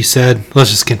 That's what she said. Let's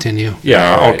just continue.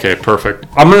 Yeah, right. Okay, perfect.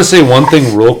 I'm going to say one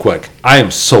thing real quick. I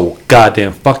am so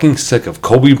goddamn fucking sick of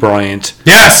Kobe Bryant.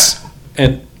 Yes!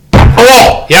 And...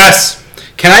 Oh! Yes!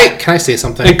 Can I say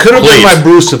something? It could have been my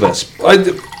Brucevus.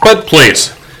 But...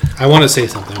 Please. I want to say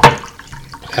something.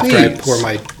 After I pour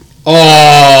my...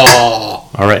 Oh!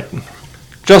 All right.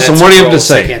 Justin, That's what do you have to gross.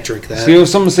 say? I can't drink that. So you have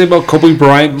something to say about Kobe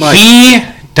Bryant, Mike? He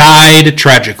died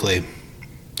tragically.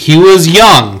 He was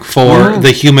young for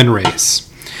the human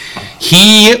race.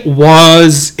 He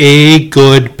was a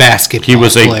good basketball player. He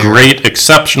was a great,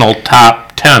 exceptional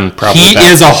top 10, probably. He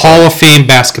is a Hall of Fame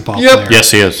basketball player. Yes,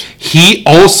 he is. He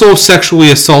also sexually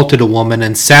assaulted a woman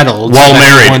and settled. While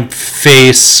married. And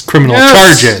face criminal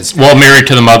charges. Well, married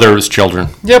to the mother of his children.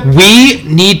 Yep. We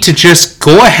need to just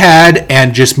go ahead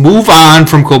and just move on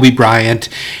from Kobe Bryant.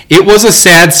 It was a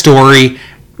sad story.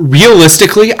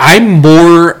 Realistically, I'm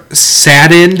more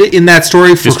saddened in that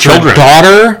story for His children. for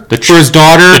his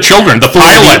daughter, The children, the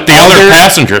pilot, the other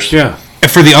passengers. Yeah.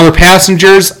 for the other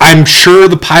passengers, I'm sure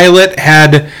the pilot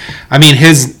had,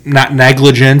 his not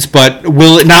negligence, but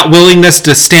not willingness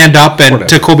to stand up and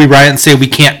to Kobe Bryant and say we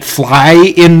can't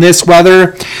fly in this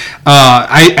weather.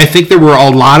 I think there were a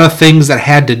lot of things that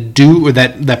had to do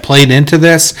that played into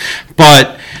this,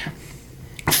 but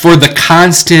for the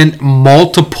constant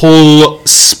multiple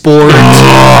sport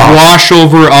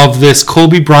washover of this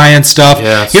Kobe Bryant stuff,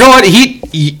 yes. You know what?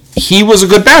 He was a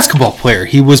good basketball player.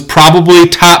 He was probably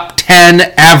top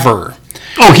 10 ever.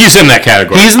 Oh, he's in that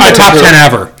category. He's in the top 10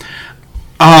 ever.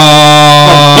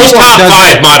 He's top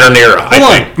 5 modern era, I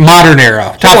think. Modern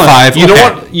era. Top 5. You know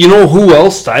what? You know who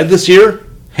else died this year?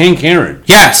 Hank Aaron.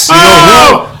 Yes. You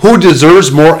know who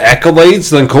deserves more accolades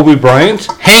than Kobe Bryant?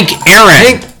 Hank Aaron.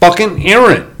 Hank fucking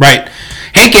Aaron. Right.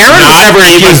 Hank Aaron was Not never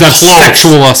even accused of close.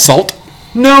 sexual assault.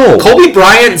 No. Kobe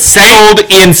Bryant settled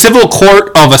in civil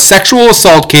court of a sexual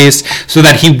assault case so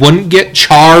that he wouldn't get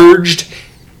charged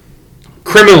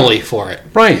criminally for it.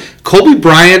 Right. Kobe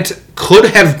Bryant could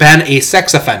have been a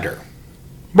sex offender.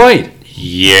 Right.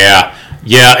 Yeah.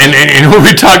 Yeah, and when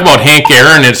we talk about Hank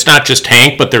Aaron, it's not just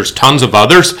Hank, but there's tons of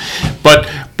others. But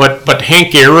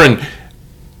Hank Aaron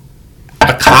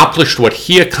accomplished what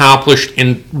he accomplished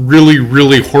in really,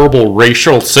 really horrible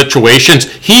racial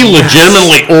situations. He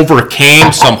legitimately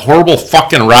overcame some horrible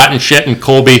fucking rotten shit, and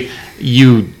Kobe,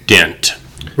 you didn't.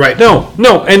 Right. No,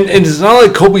 and it's not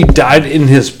like Kobe died in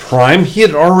his prime. He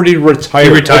had already retired.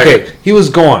 He retired. Okay, he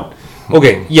was gone.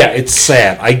 Okay, yeah, it's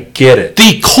sad. I get it.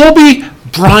 The Kobe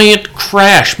Bryant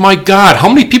crash, my God, how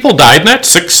many people died in that?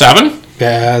 6, 7?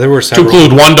 Yeah, there were To several.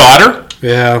 include one daughter?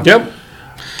 Yeah. Yep.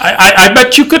 I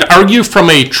bet you could argue from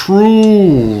a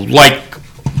true,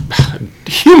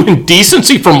 human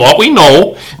decency from what we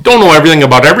know. Don't know everything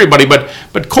about everybody, but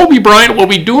Kobe Bryant, what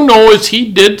we do know is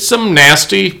he did some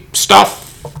nasty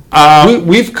stuff.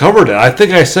 We've covered it. I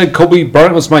think I said Kobe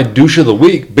Bryant was my douche of the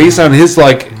week based on his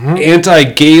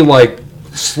anti-gay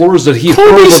slurs that he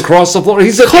hurled across the floor.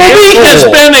 He's an Kobe has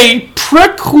asshole. been a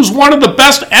prick who's one of the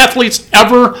best athletes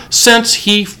ever since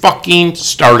he fucking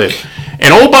started.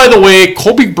 And oh, by the way,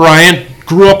 Kobe Bryant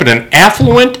grew up in an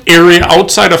affluent area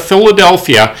outside of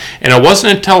Philadelphia, and it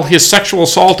wasn't until his sexual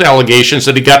assault allegations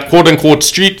that he got quote-unquote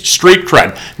street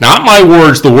cred. Not my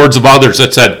words, the words of others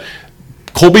that said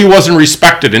Kobe wasn't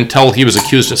respected until he was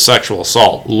accused of sexual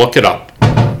assault. Look it up.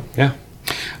 Yeah.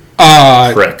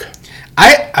 Prick.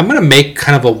 I'm going to make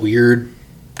kind of a weird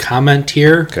comment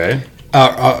here. Okay.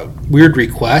 Weird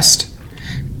request.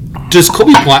 Does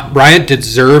Kobe Bryant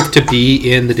deserve to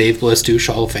be in the Dave Bliss Douche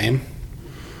Hall of Fame?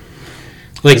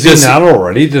 Is he not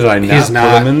already? Did I not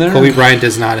put him in there? Kobe Bryant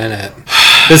is not in it.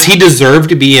 Does he deserve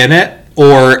to be in it?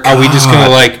 Or are we just going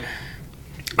to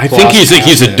I think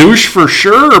he's a douche for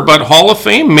sure, but Hall of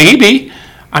Fame, maybe.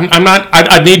 I'm not.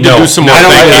 I need to do some more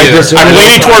thinking. I'm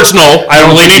leaning towards no.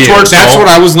 I'm leaning towards no. That's what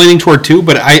I was leaning toward too,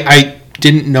 but I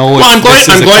didn't know. Well, I'm glad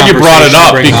you brought it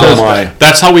up because because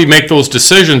that's how we make those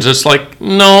decisions. It's like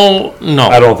no.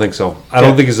 I don't think so. I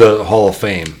don't think he's a Hall of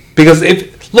Fame because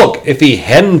if he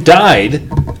hadn't died,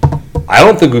 I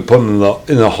don't think we put him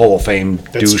in the Hall of Fame.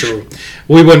 That's douche. true.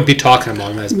 We wouldn't be talking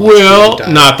about him as much. Well,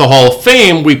 not the Hall of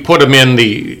Fame. We put him in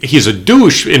he's a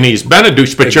douche and he's been a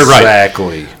douche. But you're right.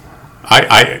 Exactly.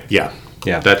 Yeah.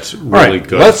 That's really All right,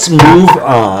 good. Let's move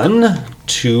on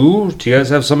to. Do you guys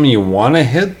have something you want to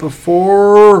hit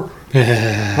before?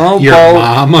 How Your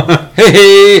about, mom.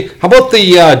 Hey, how about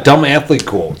the dumb athlete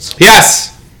quotes? Yes.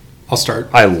 I'll start.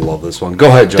 I love this one. Go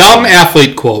ahead, John. Dumb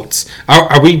athlete quotes.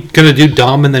 Are we going to do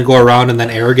dumb and then go around and then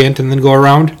arrogant and then go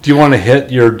around? Do you want to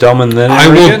hit your dumb and then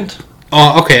arrogant?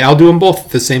 Okay, I'll do them both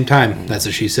at the same time. That's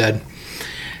what she said.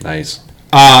 Nice.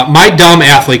 My dumb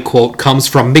athlete quote comes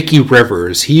from Mickey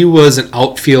Rivers. He was an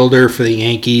outfielder for the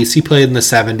Yankees. He played in the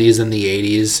 70s and the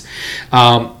 80s.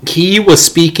 He was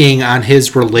speaking on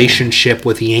his relationship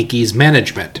with the Yankees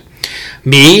management.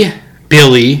 Me,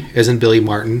 Billy, as in Billy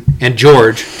Martin, and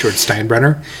George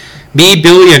Steinbrenner. Me,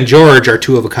 Billy, and George are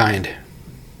two of a kind.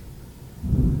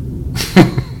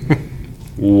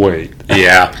 Wait.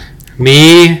 Yeah.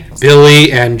 Me,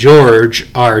 Billy, and George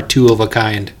are two of a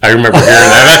kind. I remember hearing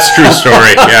that. That's a true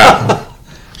story. Yeah.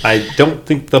 I don't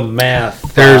think the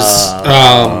math. There's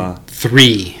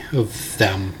 3 of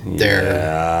them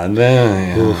there.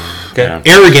 Okay. Yeah.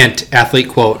 Arrogant athlete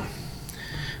quote.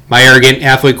 My arrogant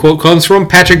athlete quote comes from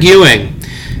Patrick Ewing.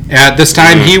 At this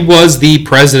time, he was the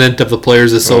president of the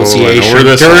Players Association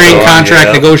during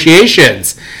contract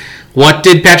negotiations. What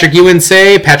did Patrick Ewing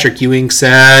say? Patrick Ewing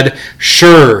said,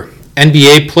 "Sure,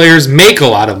 NBA players make a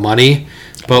lot of money,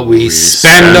 but we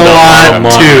spend a lot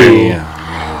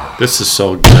too." This is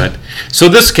so good. So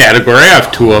this category, I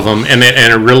have two of them, and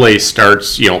it really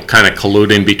starts, kind of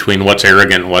colluding between what's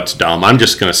arrogant and what's dumb. I'm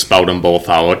just going to spout them both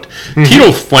out.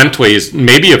 Tito Fuentes,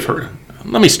 maybe you've heard.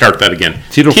 Let me start that again.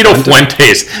 Tito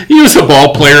Fuentes. He was a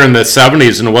ball player in the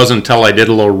 70s, and it wasn't until I did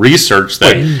a little research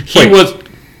that he was.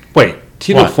 Wait,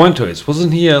 Tito Fuentes,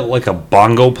 wasn't he like a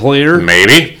bongo player?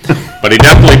 Maybe. But he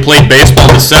definitely played baseball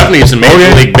in the 70s in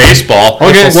Major League Baseball.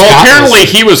 Okay. Well, apparently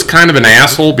he was kind of an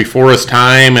asshole before his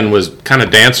time and was kind of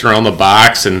dancing around the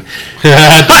box and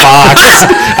The box.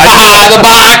 The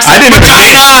box.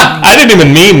 I didn't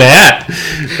even mean that.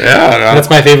 Yeah, That's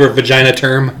my favorite vagina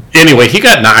term. Anyway, he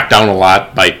got knocked down a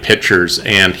lot by pitchers,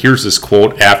 and here's this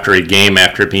quote after a game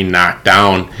after being knocked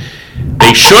down.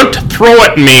 "They shouldn't throw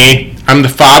at me. I'm the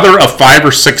father of 5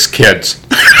 or 6 kids."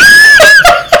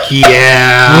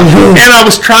 Yeah. And I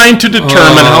was trying to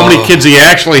determine how many kids he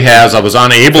actually has. I was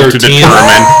unable to 13.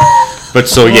 determine. But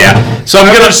so yeah. So I'm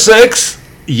 5 gonna or 6?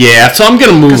 Yeah, so I'm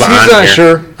gonna move on. He's not here.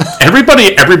 sure.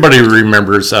 Everybody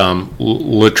remembers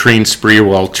Latrine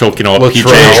Sprewell choking out PJ.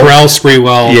 Terrell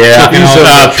Sprewell. Yeah,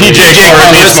 PJ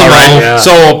Right. Yeah.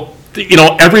 So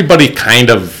everybody kind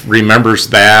of remembers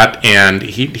that, and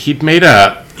he'd made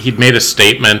a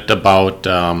statement about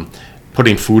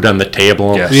putting food on the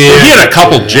table. Yes. So he had a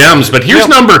couple gems, but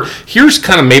here's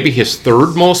kind of maybe his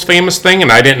third most famous thing,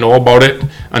 and I didn't know about it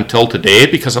until today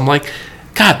because I'm like,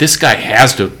 God, this guy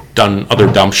has to have done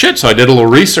other dumb shit. So I did a little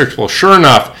research. Well, sure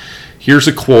enough, here's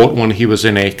a quote when he was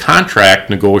in a contract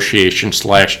negotiation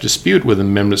 / dispute with the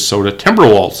Minnesota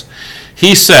Timberwolves.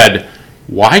 He said,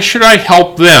 "Why should I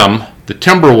help them, the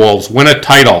Timberwolves, win a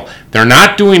title? They're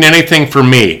not doing anything for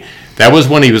me." That was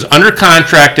when he was under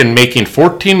contract and making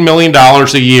 $14 million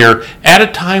a year at a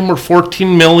time where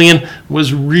 $14 million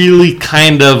was really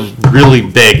really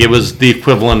big. It was the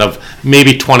equivalent of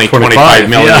maybe 25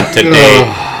 million today.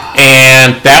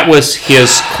 And that was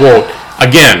his quote.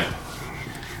 Again,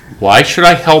 why should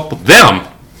I help them?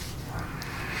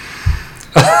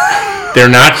 They're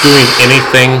not doing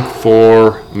anything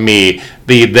for me.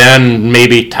 The then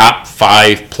maybe top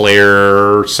 5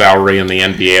 player salary in the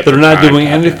NBA. At They're the not time. doing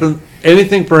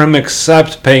anything for him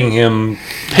except paying him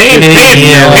Paying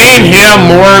him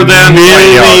more than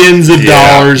Millions of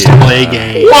dollars to play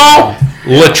games. Well,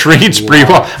 Latrine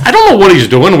Sprewell. I don't know what he's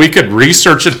doing. We could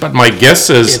research it, but my guess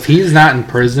is If he's not in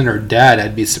prison or dead,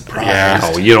 I'd be surprised.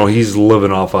 Yeah. Oh, he's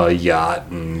living off a yacht.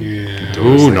 And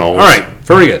who knows. All right,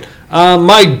 very good.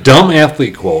 My dumb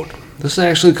athlete quote. This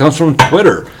actually comes from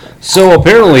Twitter. So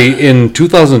apparently in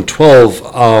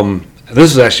 2012,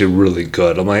 this is actually really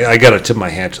good. I got to tip my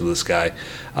hat to this guy.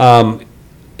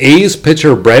 A's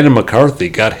pitcher Brandon McCarthy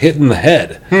got hit in the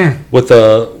head with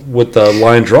a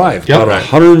line drive, Yep. about a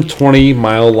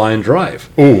 120-mile line drive.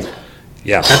 Ooh.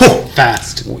 Yeah.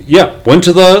 Fast. Yeah, went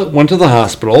to the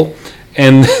hospital,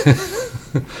 and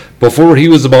before he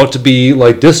was about to be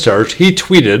discharged, he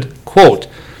tweeted, quote,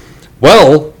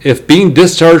 "Well, if being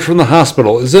discharged from the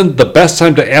hospital isn't the best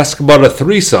time to ask about a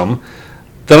threesome,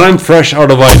 then I'm fresh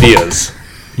out of ideas."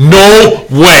 No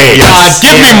way. Yes.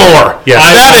 Give me more. Yes.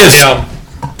 That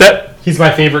is that. He's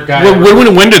my favorite guy.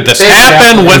 When did this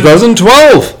happen?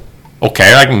 2012.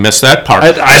 Okay, I can miss that part.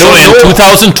 I don't so know. in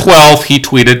 2012, he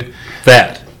tweeted,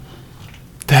 That.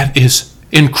 "That is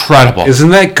incredible." Isn't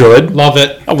that good? Love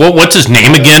it. What's his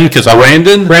name again? Because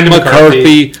Brandon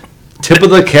McCarthy, tip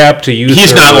of the cap to you. he's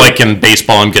sir. not like in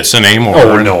baseball, I'm guessing anymore.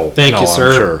 Oh, no. Thank you, I'm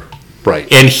sir. Sure.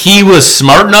 Right. And he was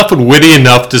smart enough and witty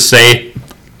enough to say,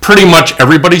 pretty much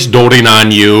everybody's doting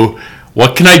on you.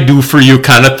 What can I do for you,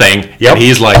 kind of thing. Yep. And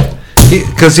he's like,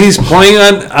 Because he's playing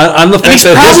on the fact he's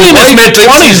that probably in his wife mid-20s,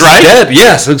 thinks he's right? Dead.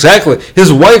 Yes, exactly.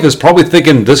 His wife is probably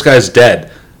thinking, "This guy's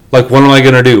dead. Like, what am I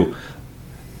going to do?"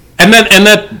 and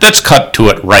that's cut to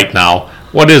it right now.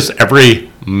 What is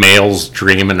every male's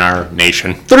dream in our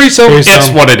nation? Threesome. It's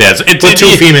what it is. It's With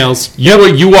 2 females.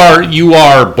 You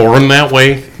are born that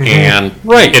way, and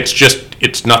Right.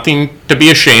 It's nothing to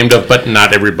be ashamed of, but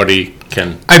not everybody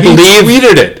can. I He believe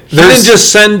tweeted it. He there's- didn't just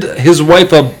send his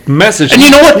wife a message. And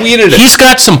you know what? He tweeted it. He's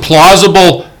got some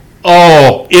plausible.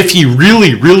 Oh, if he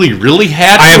really, really, really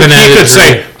had to, I have an he head could injury.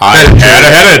 say, "I had a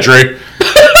head injury."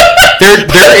 there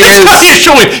is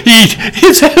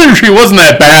His head injury wasn't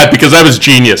that bad because that was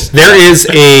genius. there is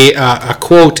a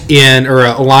quote in or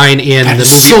a line in the movie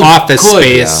so Office good,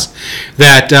 Space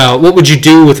that what would you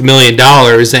do with $1 million?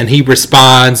 And he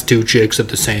responds, 2 chicks at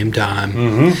the same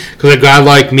time. Because a guy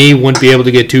like me wouldn't be able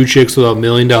to get 2 chicks without $1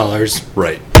 million.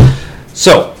 Right.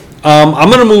 So, I'm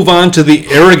going to move on to the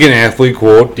arrogant athlete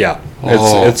quote. Yeah,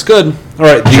 it's good. All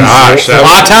right. Josh,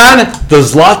 the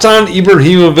Zlatan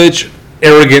Ibrahimovic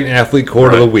arrogant athlete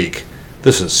quote of the week.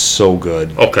 This is so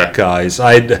good. Okay. Guys.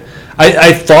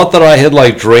 I thought that I had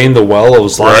like drained the well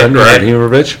of Zlatan Right.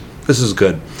 Ibrahimovic. This is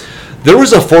good. There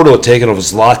was a photo taken of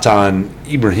Zlatan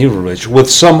Ibrahimovic with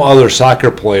some other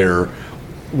soccer player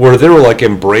where they were like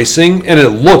embracing, and it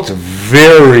looked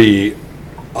very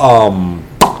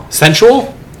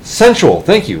Sensual? sensual.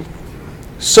 Thank you.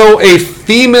 So a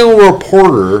female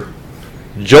reporter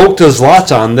joked to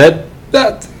Zlatan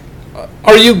that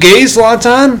are you gay,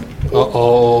 Zlatan?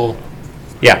 Uh-oh.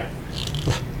 Yeah.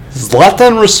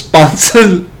 Zlatan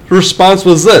response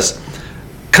was this: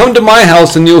 "Come to my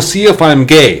house and you'll see if I'm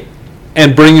gay,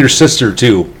 and bring your sister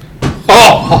too."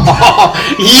 Oh,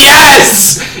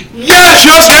 yes! Yes!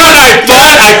 Just when I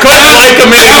thought I couldn't like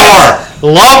him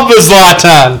anymore. Love the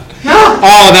Zlatan.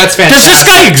 Oh, that's Does fantastic. this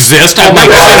guy exist? I'd like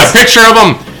to see a picture of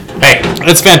him. Hey.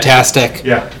 That's fantastic.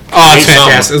 Yeah. Oh, it's Say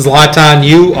fantastic. Zlatan,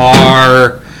 you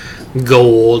are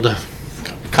gold.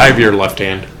 Kind of your left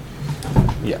hand.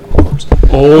 Yeah.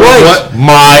 Oh, Right. what?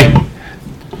 My.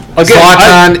 Again,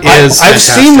 Zlatan is I've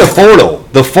fantastic. seen the photo.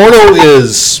 The photo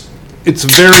is it's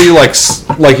very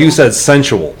like you said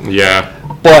sensual, Yeah.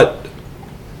 but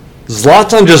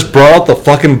Zlatan just brought out the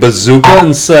fucking bazooka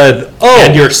and said, "Oh,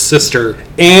 And your sister.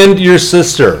 and your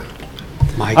sister."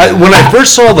 My God. When I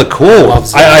first saw the quote,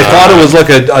 Love I thought it was like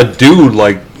a dude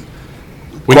like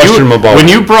question him about When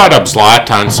it. you brought up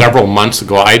Zlatan several months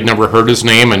ago, I'd never heard his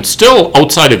name, and still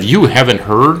outside of you haven't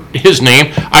heard his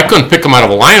name. I couldn't pick him out of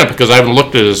a lineup because I haven't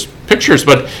looked at his pictures,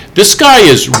 but this guy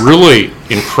is really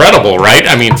incredible, right?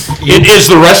 I mean, is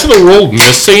the rest of the world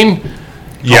missing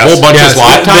a whole bunch Yes, of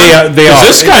Zlatan? they 'Cause are.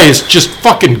 This guy is just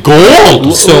fucking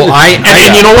gold. So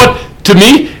And you know what? To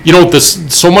me, this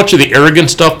so much of the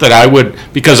arrogant stuff that I would,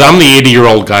 because I'm the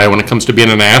 80-year-old guy when it comes to being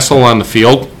an asshole on the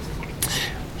field,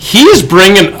 he's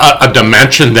bringing a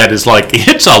dimension that is like,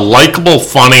 it's a likable,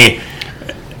 funny.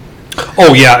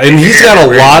 Oh yeah, and he's got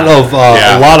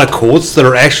Yeah. a lot of quotes that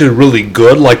are actually really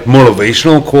good, like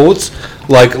motivational quotes.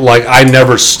 Like I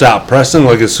never stop pressing.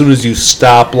 Like as soon as you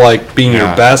stop like being your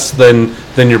Yeah. best, then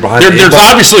you're behind. the eight There's ball.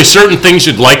 obviously certain things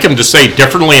you'd like him to say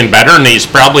differently and better, and he's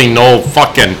probably no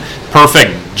fucking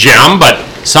perfect gem, but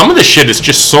some of the shit is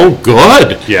just so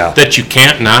good Yeah. that you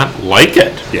can't not like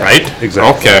it, Yeah, right?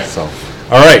 Exactly. Okay. So,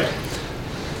 all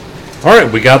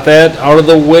right, we got that out of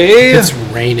the way. It's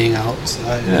raining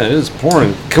outside. Yeah, it is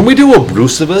pouring. Can we do a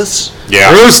Brucevis?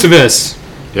 Yeah. Brucevis.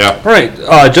 Yeah. All right,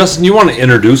 Justin, you want to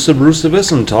introduce the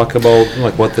Brucevis and talk about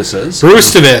like what this is?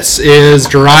 Brucevis is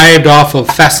derived off of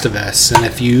Festivus, and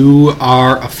if you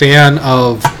are a fan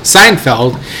of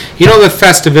Seinfeld, you know that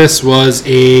Festivus was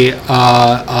a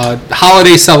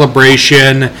holiday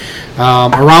celebration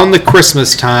around the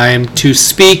Christmas time to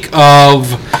speak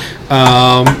of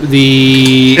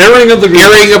the Airing of the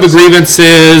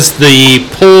grievances, the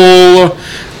pole.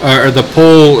 Or the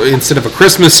pole instead of a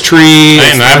Christmas tree.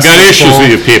 And I've got issues with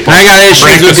you people. I got issues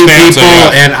Break with the you stance people, I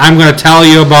got. and I'm going to tell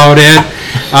you about it.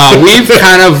 We've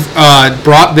kind of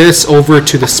brought this over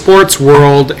to the sports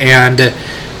world, and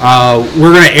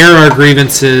we're going to air our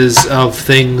grievances of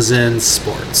things in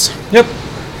sports. Yep.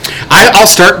 I'll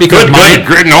start because Good,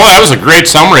 great. No, that was a great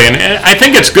summary, and I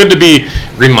think it's good to be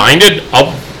reminded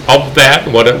of that,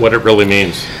 what it really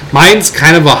means. mine's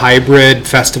kind of a hybrid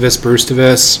Festivus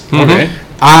Brucetivus. Okay.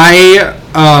 I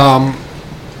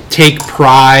take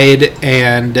pride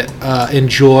and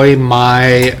enjoy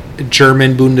my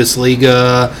German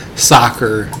Bundesliga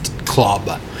soccer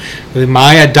club.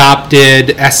 My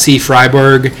adopted SC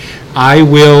Freiburg, I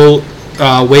will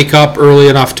wake up early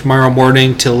enough tomorrow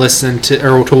morning to listen to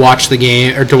or to watch the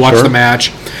game or to watch Sure. the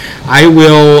match. I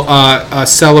will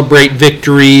celebrate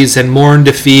victories and mourn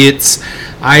defeats.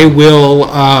 I will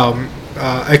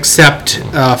accept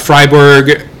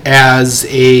Freiburg as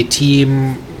a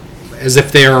team, as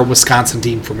if they are a Wisconsin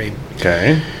team for me.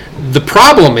 Okay. The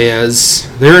problem is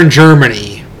they're in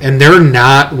Germany, and they're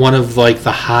not one of like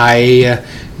the high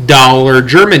dollar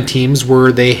German teams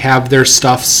where they have their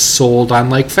stuff sold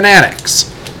on like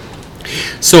Fanatics.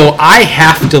 So I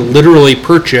have to literally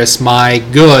purchase my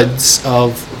goods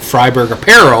of Freiburg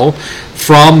apparel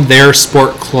from their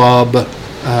sport club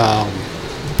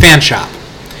fan shop.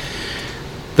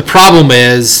 The problem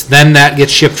is then that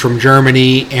gets shipped from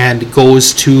Germany and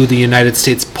goes to the United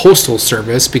States Postal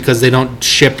Service because they don't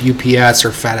ship UPS or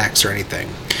FedEx or anything.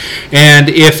 And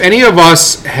if any of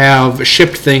us have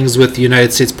shipped things with the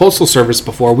United States Postal Service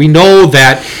before, we know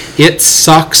that it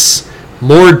sucks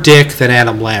more dick than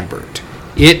Adam Lambert.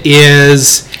 It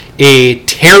is a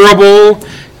terrible,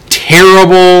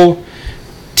 terrible,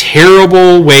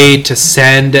 terrible way to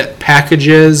send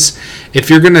packages. If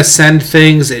you're going to send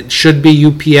things, it should be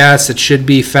UPS, it should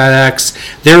be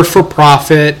FedEx. They're for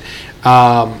profit.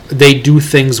 They do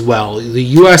things well.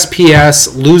 The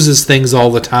USPS loses things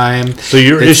all the time. So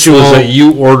your It's issue is slow. that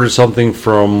you order something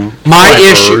from My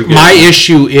Freiburg and-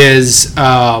 issue is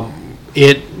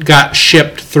it got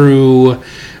shipped through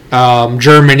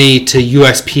Germany to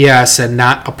USPS and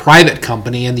not a private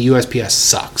company, and the USPS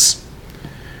sucks.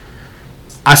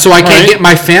 So I can't Alright. get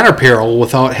my fan apparel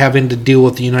without having to deal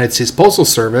with the United States Postal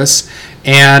Service,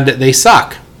 and they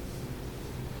suck.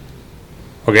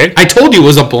 Okay. I told you it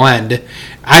was a blend.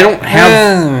 I don't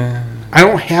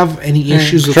have any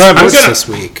issues with Travis. Swiss this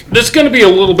week. This is going to be a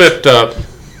little bit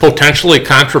potentially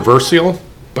controversial,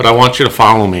 but I want you to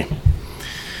follow me.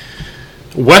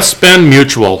 West Bend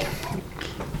Mutual,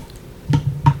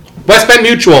 West Bend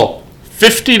Mutual.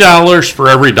 $50 for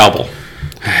every double.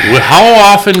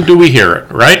 How often do we hear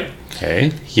it, right?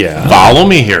 Okay. Yeah. Follow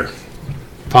me here.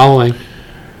 Following.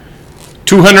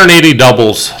 280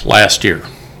 doubles last year.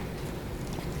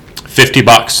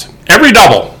 $50. Every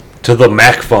double. To the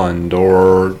MAC Fund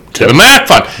or To the MAC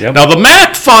Fund. Yep. Now, the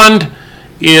MAC Fund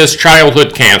is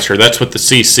childhood cancer. That's what the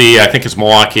CC, I think it's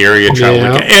Milwaukee area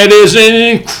childhood Yeah. cancer. It is an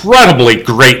incredibly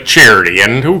great charity,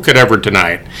 and who could ever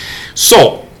deny it?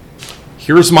 So,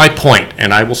 here's my point,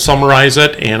 and I will summarize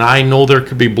it, and I know there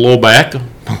could be blowback.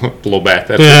 Blowback,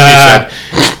 that's what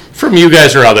she said. From you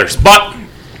guys or others. But,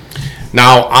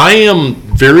 now, I am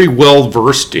very well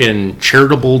versed in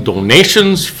charitable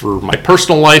donations for my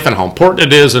personal life and how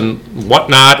important it is and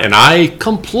whatnot, and I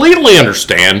completely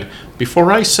understand,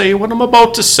 before I say what I'm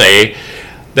about to say,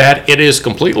 that it is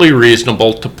completely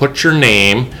reasonable to put your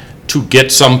name to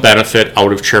get some benefit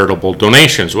out of charitable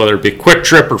donations, whether it be Quick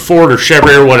Trip or Ford or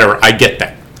Chevy or whatever. I get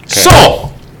that.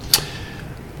 So,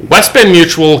 West Bend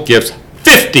Mutual gives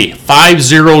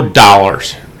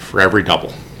 $50 for every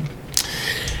double.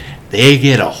 They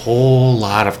get a whole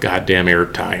lot of goddamn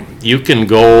airtime. You can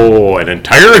go an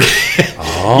entire.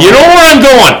 You know where I'm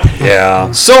going.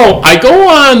 yeah. So I go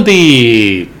on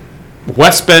the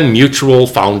West Bend Mutual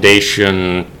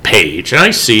Foundation page, and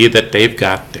I see that they've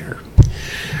got their.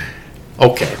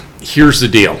 Okay, here's the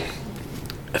deal.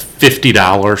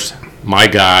 $50. My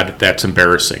God, that's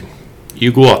embarrassing.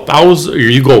 You go 1,000, or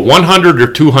you go 100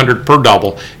 or 200 per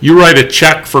double. You write a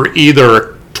check for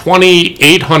either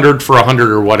 2,800 for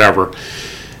 100 or whatever.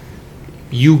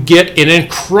 You get an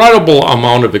incredible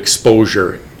amount of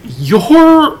exposure.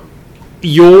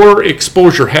 Your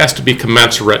exposure has to be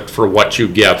commensurate for what you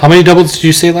give. How many doubles did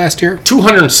you say last year?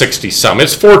 260 some.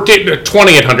 It's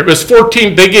 2,800. It was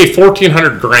 14. They gave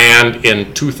 1,400 grand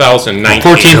in 2019.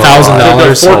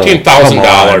 $14,000.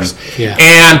 $14,000. Yeah.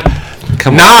 And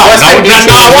Come now, on.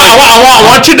 I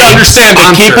want you to understand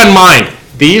and keep Sponsor. in mind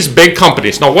these big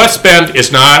companies. Now, West Bend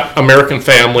is not American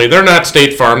Family. They're not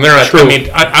State Farm. They're not. True. I mean,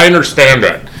 I understand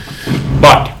that,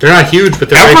 but They're not huge, but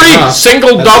they're every big enough.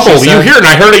 single That's what double she you said. hear, and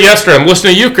I heard it yesterday. I'm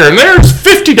listening to Euchre, and there's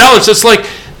 $50. It's like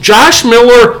Josh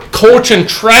Miller, Coach, and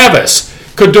Travis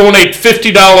could donate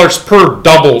 $50 per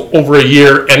double over a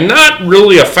year and not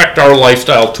really affect our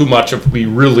lifestyle too much if we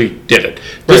really did it.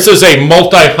 This is a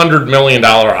multi-$100 million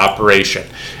operation.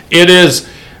 It is.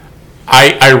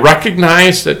 I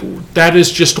recognize that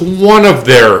is just one of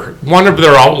their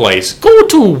outlays. Go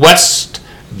to West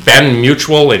Bend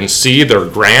Mutual and see their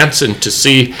grants and to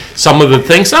see some of the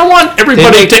things. I want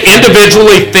everybody to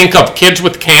individually think of kids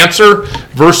with cancer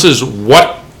versus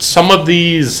what some of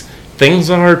these things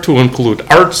are, to include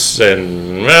arts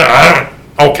and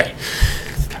okay.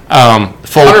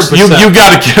 Folks, you 100%.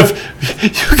 gotta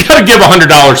give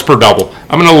 $100 per double.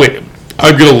 I'm gonna leave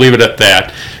it at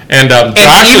that. And And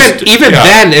Josh even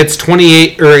then, it's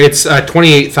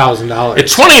 $28,000.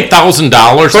 it's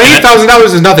 $28,000.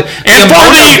 $28,000 is nothing. And the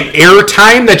amount for of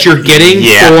airtime that you're getting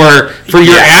Yeah. for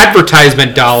your Yeah.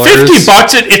 advertisement dollars.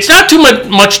 $50. It's not too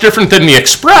much different than the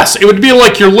Express. It would be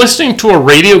like you're listening to a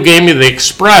radio game of the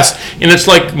Express, and it's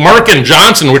like Mark and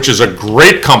Johnson, which is a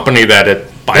great company that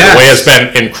by the way, has been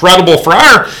incredible for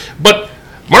but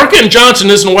Mark and Johnson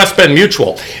isn't West Bend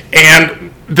Mutual, and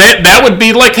that would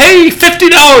be like, hey,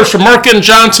 $50 for Mark and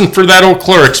Johnson for that Eau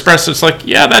Claire Express. It's like,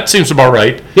 yeah, that seems about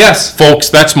right. Yes. Folks,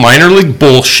 that's minor league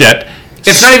bullshit.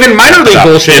 It's not even minor league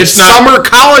bullshit. It's summer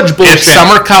college bullshit. It's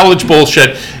summer college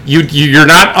bullshit. You're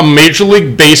not a Major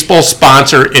League Baseball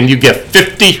sponsor, and you get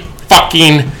 $50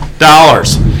 fucking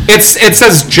dollars. It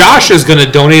says Josh is going to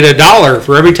donate $1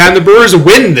 for every time the Brewers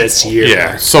win this year.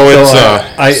 Yeah, so it's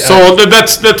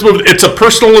it's a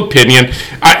personal opinion,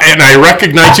 and I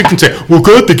recognize you can say, "Well,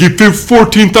 good, they gave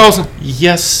 $14,000."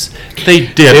 Yes, they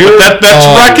did, but that's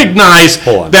recognize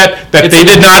Hold on. that they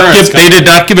did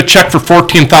not give a check for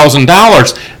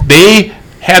 $14,000. They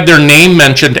had their name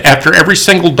mentioned after every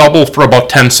single double for about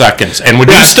 10 seconds. And when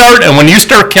you start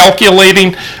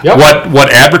calculating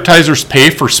what advertisers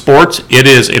pay for sports, it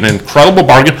is an incredible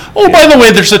bargain. Oh, by the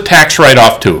way, there's a tax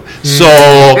write-off too. So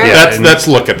let's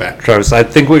look at that. Travis, I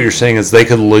think what you're saying is they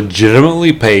could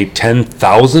legitimately pay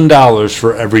 $10,000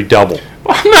 for every double.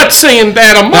 I'm not saying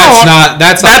that amount.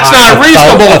 That's not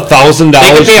reasonable. $1,000.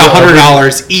 They could pay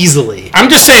 $100 easily. I'm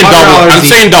just saying double it. I'm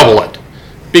saying double it.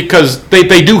 Because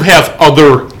they do have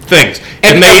other things.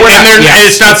 And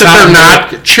it's not that they're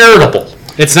not charitable.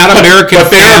 It's not American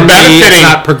but they are benefiting. It's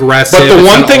not progressive. But the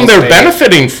one thing they're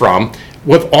benefiting from,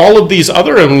 with all of these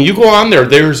other, and when you go on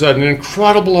there's an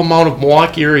incredible amount of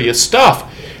Milwaukee area stuff.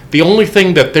 The only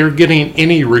thing that they're getting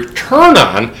any return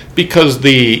on, because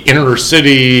the inner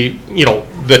city,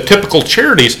 the typical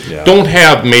charities don't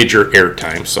have major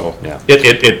airtime, so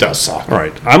it does suck. All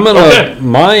right, I'm gonna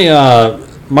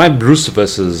my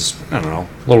Brucevis is, I don't know,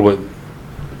 a little bit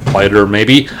lighter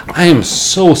maybe. I am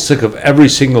so sick of every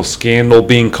single scandal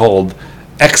being called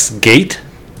X-Gate.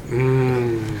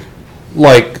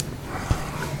 Like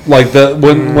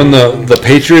when the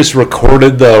Patriots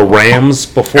recorded the Rams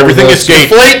before everything is gate.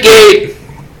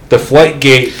 The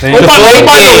Flightgate thing. By the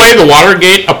way, the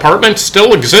Watergate apartments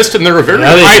still exist, and they're a very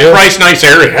high-priced, nice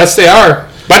area. Yes, they are.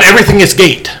 But everything is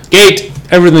gate.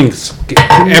 Everything is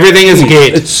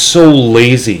gate. It's so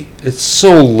lazy.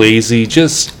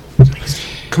 Just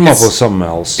come up with something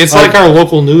else. It's like our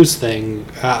local news thing.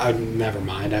 Never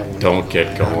mind. I won't. Don't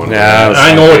get going. Yeah,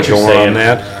 I know what you're saying. On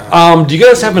that. Do you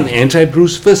guys have an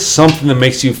anti-Brucefist? Something that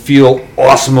makes you feel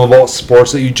awesome about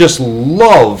sports that you just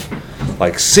love,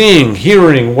 like seeing,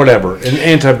 hearing, whatever. An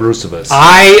anti-Brucefist.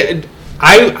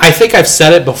 I think I've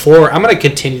said it before. I'm going to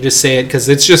continue to say it because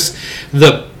it's just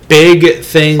the big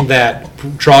thing that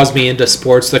draws me into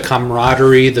sports: the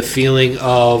camaraderie, the feeling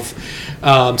of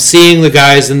seeing the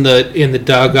guys in the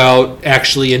dugout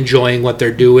actually enjoying what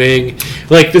they're doing.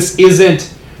 Like, this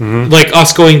isn't like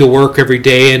us going to work every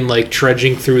day and like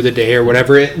trudging through the day or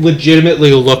whatever. It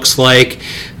legitimately looks like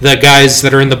the guys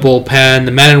that are in the bullpen,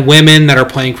 the men and women that are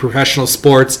playing professional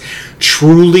sports,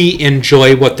 truly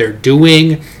enjoy what they're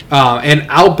doing. And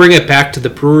I'll bring it back to the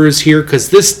Brewers here because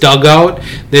this dugout,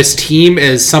 this team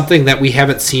is something that we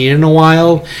haven't seen in a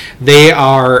while. They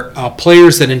are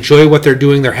players that enjoy what they're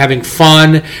doing. They're having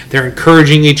fun. They're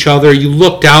encouraging each other. You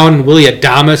look down and Willie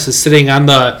Adames is sitting on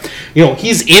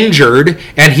he's injured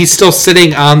and he's still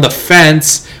sitting on the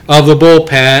fence of the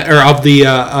bullpen or of the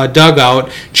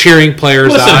dugout cheering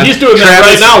players on. Listen, he's doing that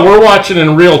right now. We're watching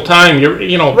in real time.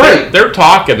 Right. They're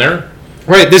talking.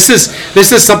 Right, this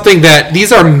is something that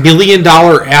these are $1 million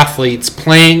athletes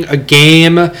playing a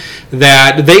game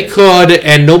that they could,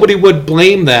 and nobody would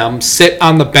blame them, sit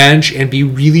on the bench and be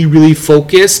really, really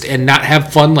focused and not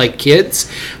have fun like kids,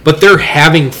 but they're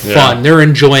having fun. Yeah. They're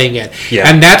enjoying it. Yeah.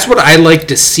 And that's what I like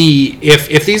to see.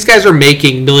 If these guys are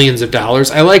making millions of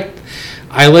dollars, I like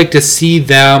to see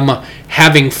them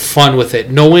having fun with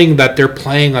it, knowing that they're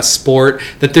playing a sport,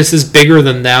 that this is bigger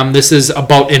than them. This is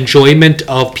about enjoyment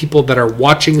of people that are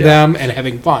watching them and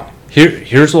having fun.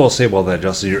 Here's what I'll say about that,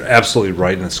 Justin. You're absolutely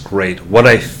right, and it's great. What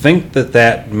I think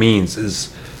that means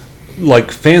is,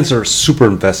 like, fans are super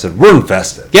invested. We're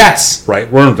invested. Yes. Right?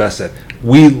 We're invested.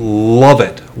 We love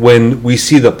it when we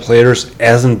see the players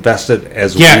as invested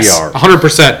as we are.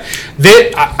 100%.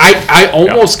 I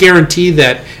almost guarantee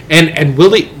that, and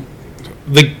Willie...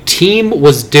 The team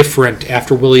was different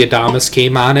after Willie Adames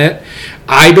came on it.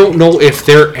 I don't know if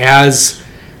they're as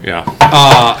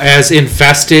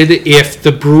invested if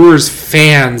the Brewers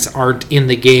fans aren't in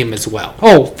the game as well.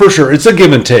 Oh, for sure. It's a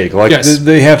give and take. Like,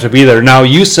 they have to be there. Now,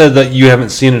 you said that you haven't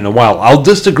seen it in a while. I'll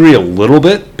disagree a little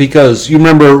bit because you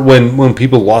remember when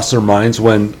people lost their minds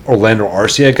when Orlando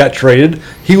Arcia got traded?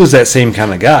 He was that same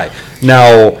kind of guy.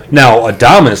 Now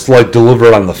Adames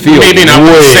delivered on the field. Maybe not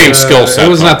the same skill set. It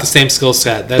was not the same skill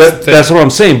set. That's what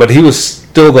I'm saying. But he was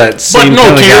still that same kind of guy.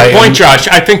 But no, to your point, Josh,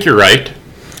 I think you're right.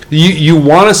 You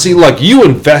want to see, you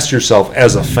invest yourself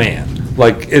as a fan.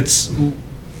 Like, it's,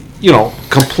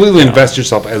 completely invest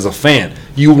yourself as a fan.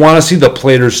 You want to see the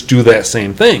players do that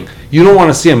same thing. You don't want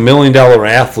to see $1 million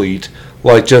athlete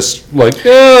look.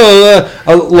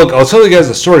 I'll tell you guys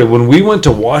a story. When we went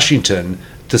to Washington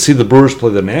to see the Brewers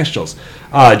play the Nationals,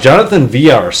 Jonathan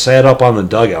Villar sat up on the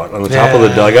dugout, on the top of the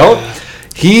dugout.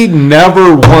 He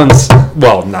never once,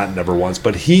 not never once,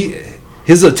 but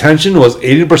his attention was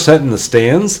 80% in the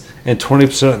stands and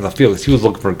 20% in the field. He was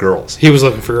looking for girls.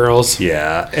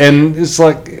 Yeah, and it's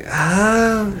like,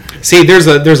 see, there's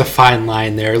a fine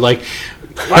line there. Like,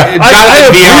 I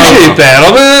appreciate that.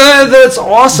 I mean, that's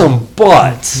awesome,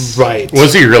 but right?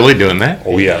 Was he really doing that?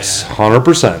 Oh yes,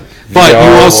 100%. But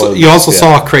VR you also yeah.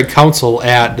 saw Craig Counsell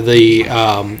at the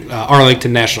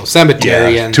Arlington National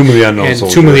Cemetery Yeah, and Tomb of the Unknown and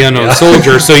Soldier. Tomb of the Unknown Yeah.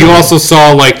 Soldier. So you also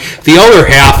saw like the other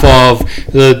half of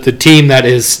the team that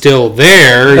is still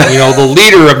there. You know, the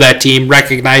leader of that team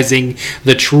recognizing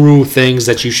the true things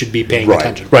that you should be paying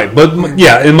attention. Right, but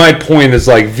yeah, and my point is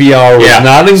like VR was Yeah.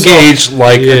 not engaged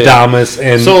like Yeah. Adamas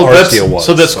and Arcia was.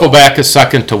 So let's go back a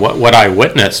second to what I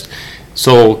witnessed.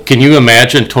 So can you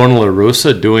imagine Tony La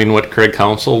Russa doing what Craig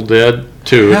Counsell did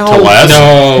to Hell Les?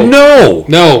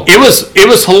 No. It was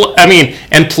I mean,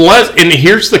 and Tellez, and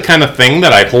here's the kind of thing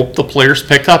that I hope the players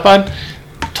pick up on.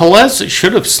 Tellez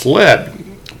should have slid,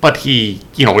 but he,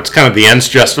 you know, it's kind of the ends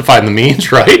justify the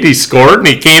means, right? He scored and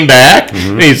he came back,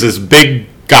 and he's this big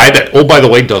guy that, oh, by the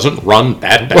way, doesn't run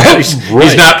that bad. He's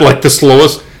Right. not like the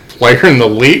slowest player in the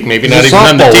league, maybe He's not a even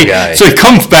on the softball team. guy. So he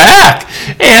comes back,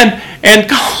 and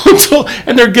Counsell,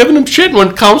 and they're giving him shit. And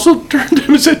when Counsell turned to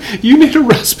him and said, "You need a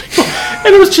rest,"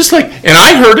 and it was just like, and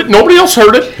I heard it. Nobody else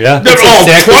heard it. Yeah. There That's all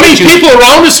exactly 20 what you- people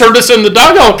around us heard us in the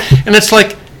dugout, and it's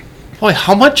like, boy,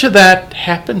 how much of that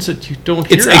happens that you don't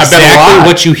hear? It's I bet a exactly lot.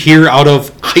 what you hear out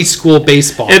of high school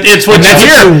baseball. It's what And you that's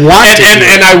hear. what you want to hear.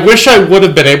 And I wish I would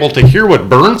have been able to hear what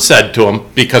Burns said to him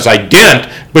because I didn't.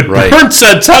 But Right. Burns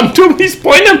said something to him. He's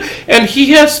pointing him, and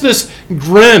he has this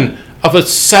grin of a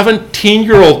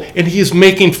 17-year-old, and he's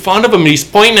making fun of him. He's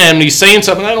pointing at him, and he's saying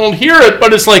something. I don't hear it,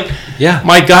 but it's like, Yeah.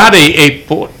 my God, it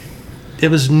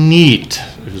was neat.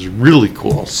 It was really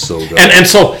cool. So good. And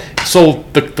so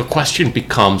the question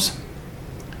becomes,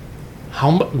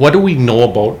 what do we know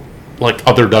about like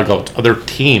other dugouts, other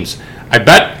teams? I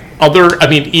bet I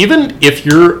mean, even if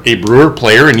you're a Brewer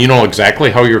player and you know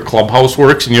exactly how your clubhouse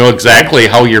works and you know exactly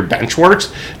how your bench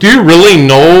works, do you really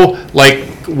know like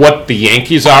what the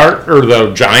Yankees are or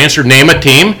the Giants or name a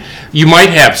team? You might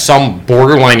have some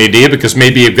borderline idea because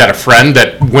maybe you've got a friend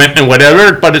that went and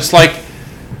whatever, but it's like,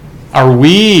 are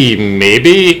we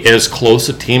maybe as close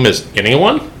a team as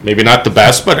anyone? Maybe not the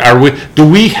best, but do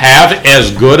we have as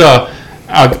good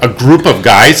a group of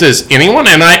guys as anyone?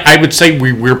 And I would say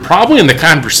we're probably in the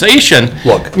conversation.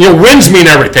 Look. You know, wins mean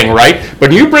everything, right?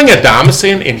 But you bring Adamas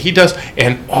in, and he does,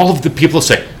 and all of the people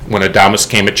say, when Adamas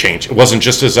came, it changed. It wasn't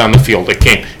just as on the field, it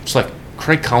came. It's like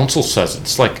Craig Counsell says,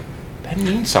 it's like, that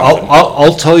means something.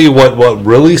 I'll tell you what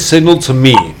really signaled to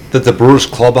me that the Brewers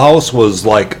clubhouse was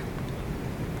like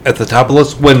at the top of the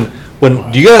list when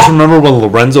do you guys remember when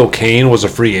Lorenzo Cain was a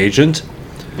free agent?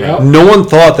 Yeah. No one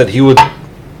thought that he would.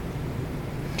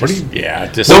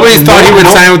 Yeah, just Nobody thought he would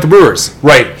no. sign with the Brewers.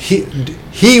 Right.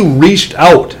 He reached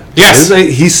out. Yes.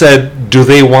 He said, "Do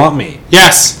they want me?"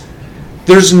 Yes.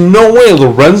 There's no way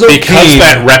Lorenzo because Cain.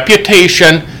 that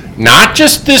reputation, not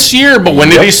just this year, but when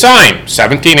did Yep. he sign?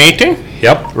 17, 18?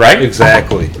 Yep. Right?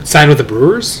 Exactly. Signed with the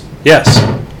Brewers? Yes.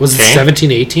 Was it Okay.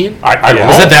 17, 18? I don't Yeah. know.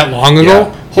 Was that that long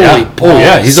ago? Yeah. Holy Oh balls.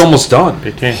 yeah, he's almost done.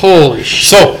 Holy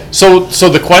shit. So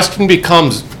the question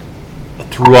becomes,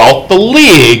 throughout the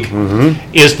league,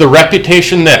 is the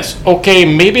reputation this? Okay,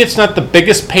 maybe it's not the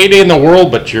biggest payday in the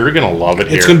world, but you're going to love it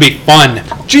here. It's going to be fun.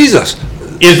 Jesus.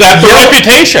 Is that the Yeah.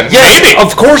 reputation? Yes, Maybe.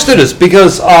 of course it is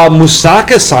because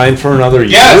Musaka signed for another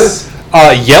year. Yes.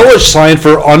 Yelich signed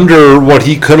for under what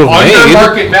he could have Under made.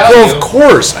 market So value. of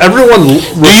course, everyone.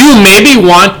 Do you maybe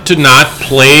want to not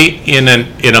play in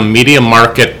a media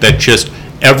market that just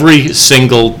every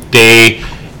single day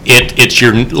it's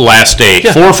your last day?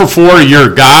 Yeah. 4 for 4, you're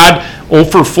God. 0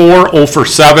 for 4, 0 for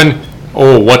 7.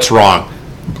 Oh, what's wrong?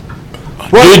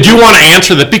 Right. Do you want to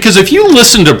answer that? Because if you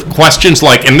listen to questions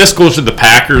like, and this goes to the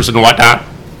Packers and whatnot,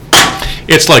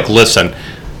 it's like, listen,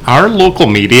 our local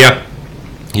media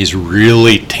is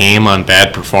really tame on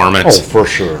bad performance Oh, for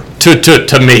sure.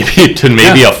 to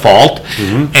maybe Yeah. a fault.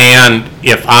 And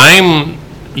if I'm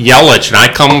Yelich and I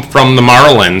come from the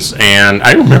Marlins, and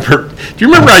I remember, do you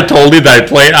remember I told you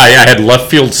that I had left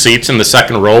field seats in the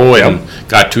second row and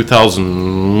got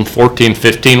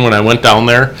 2014-15 when I went down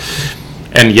there,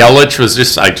 and Yelich was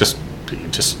just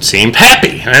seemed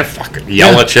happy. And fucking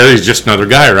Yelich, he's just another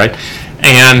guy, right?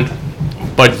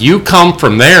 But you come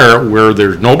from there where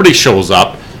nobody shows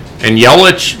up, and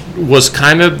Yelich was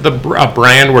kind of a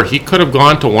brand where he could have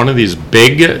gone to one of these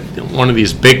big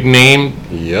name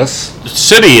Yes.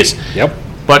 cities. Yep.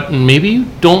 But maybe you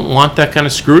don't want that kind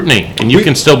of scrutiny, and you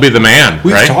can still be the man,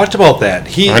 We've right? talked about that.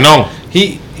 I know.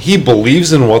 He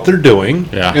believes in what they're doing,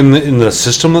 Yeah. in the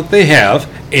system that they have,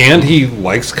 and he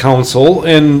likes Counsell,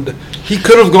 and he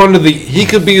could have gone he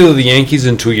could be to the Yankees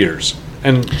in 2 years,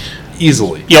 and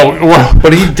easily.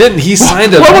 But he didn't. He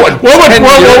signed a What would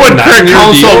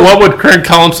 9-year deal. What would Craig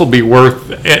Counsell be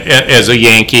worth as a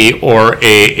Yankee or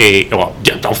oh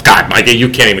God, Mike, you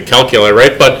can't even calculate,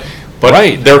 right? But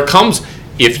Right. there comes,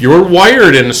 if you're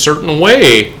wired in a certain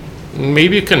way,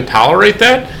 maybe you can tolerate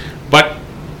that. But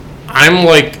I'm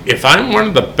like, if I'm one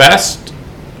of the best,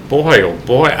 boy,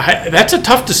 that's a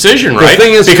tough decision, right?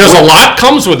 thing is, because a lot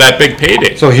comes with that big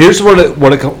payday. So here's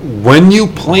when you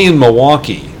play in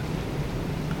Milwaukee,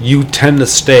 you tend to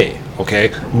stay.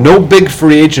 Okay, no big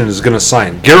free agent is going to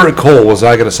sign. Garrett Cole was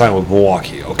not going to sign with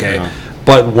Milwaukee. Okay,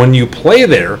 but when you play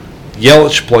there,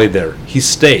 Yelich played there, he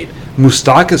stayed.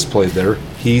 Moustakas played there,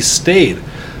 he stayed.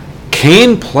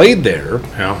 Kane played there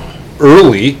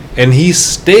early, and he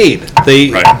stayed.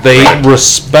 They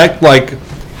respect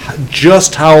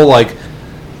just how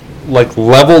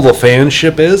level the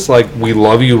fanship is. Like, we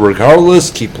love you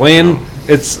regardless. Keep playing.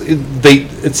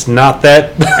 It's not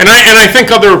that. and I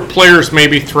think other players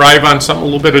maybe thrive on something a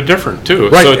little bit of different too.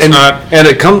 Right. So it's not. And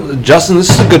it comes, Justin. This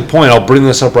is a good point. I'll bring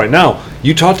this up right now.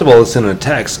 You talked about this in a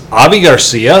text. Avi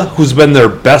Garcia, who's been their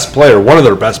best player, one of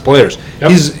their best players,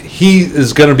 he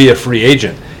is going to be a free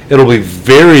agent. It'll be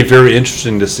very, very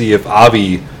interesting to see if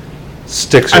Avi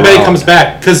sticks around. I bet he comes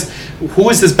back, because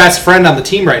who is his best friend on the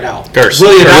team right now? Garcia.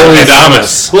 Willie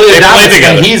Adames. Willie They play Adames,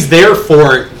 together. and he's there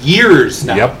for years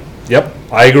now. Yep.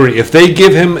 I agree. If they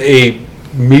give him a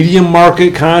medium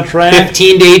market contract,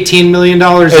 $15 to $18 million a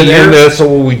and year. that's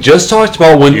what we just talked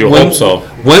about. Hope so.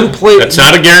 That's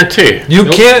not a guarantee.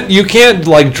 You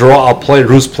can't draw a player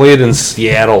who's played in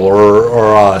Seattle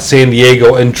or San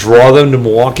Diego and draw them to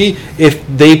Milwaukee. If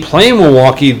they play in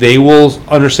Milwaukee, they will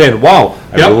understand. Wow,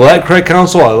 I really like Craig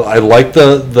Counsell. I like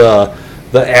the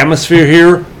atmosphere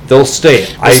here. They'll stay.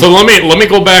 So let me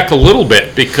go back a little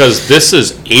bit, because this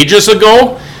is ages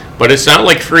ago, but it's not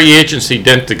like free agency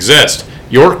didn't exist.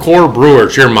 Your core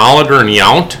Brewers, your Molitor and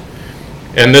Yount,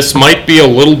 and this might be a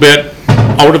little bit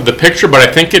out of the picture, but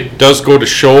I think it does go to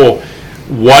show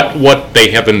what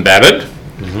they have embedded.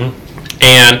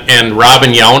 And Robin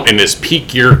Yount in his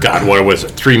peak year, God, what was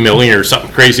it, $3 million or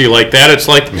something crazy like that? It's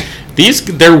like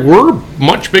there were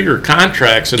much bigger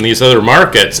contracts in these other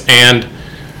markets, and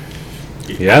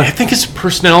I think it's the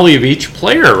personality of each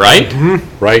player, right?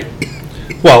 Right.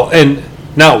 Well, and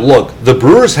now look, the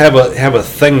Brewers have a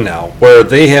thing now where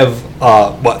they have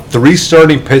 3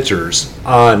 starting pitchers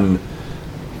on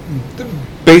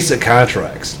basic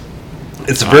contracts.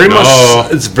 It's very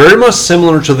much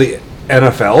similar to the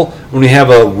NFL when you have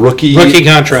a rookie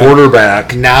contract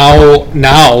quarterback.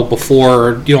 Now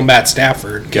before Matt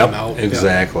Stafford came out.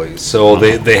 Exactly. So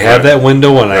they have that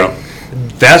window, and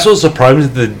that's what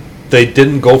surprised me, that they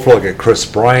didn't go for a Chris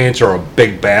Bryant or a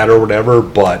big bat or whatever,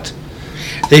 but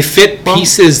they fit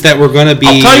pieces that were going to be.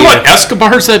 I'll tell you what,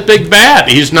 Escobar's that big bat.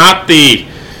 He's not the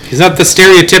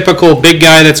stereotypical big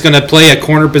guy that's going to play a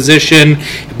corner position,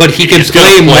 but he can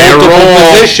play multiple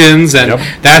positions, and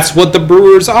that's what the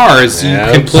Brewers are. You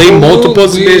can play multiple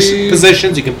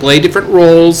positions, you can play different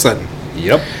roles, and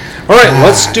All right,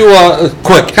 let's do a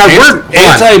quick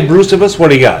anti-Brucevus. What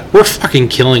do you got? We're fucking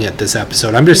killing it this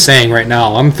episode. I'm just saying right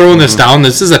now. I'm throwing this down.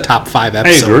 This is a top 5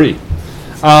 episode. I agree.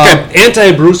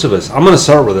 Anti-Brucevus. I'm going to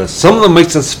start with this. Some of them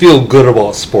makes us feel good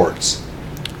about sports.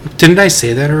 Didn't I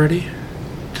say that already?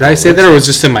 Did I say that, or was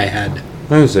it just in my head?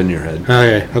 That was in your head.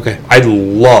 Okay. I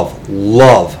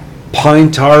love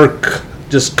pine tar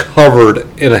just covered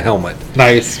in a helmet.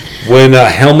 Nice. When a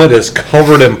helmet is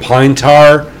covered in pine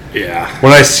tar,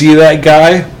 when I see that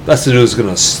guy, that's the dude who's going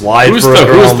to slide Who's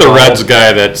the Reds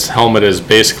guy that's helmet is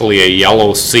basically a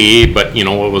yellow C, but it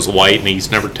was white and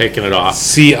he's never taken it off?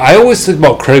 See, I always think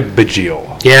about Craig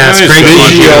Biggio. Yeah, Craig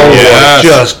Biggio was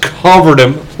just covered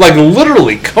in,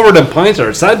 literally covered in pine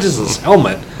tar. It's not just his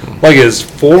helmet. His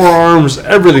forearms,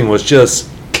 everything was just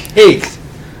caked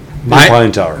in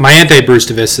pine tar. My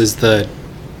anti-Brucevus is the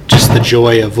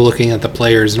joy of looking at the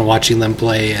players and watching them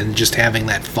play and just having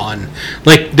that fun.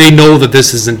 They know that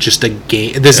this isn't just a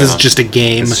game. This is just a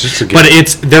game. It's just a game.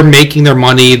 But they're making their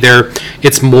money.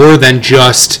 It's more than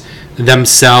just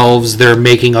themselves. They're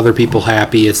making other people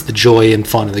happy. It's the joy and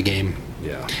fun of the game.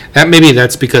 Yeah.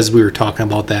 That's because we were talking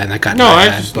about that and that got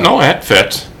that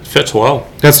fits. It fits well.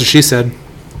 That's what she said.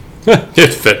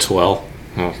 It fits well.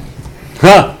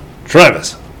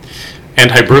 Travis.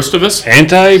 Anti-Brucevus?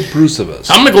 Anti-Brucevus.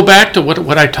 I'm going to go back to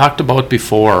what I talked about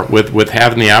before with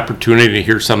having the opportunity to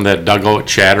hear some of that dugout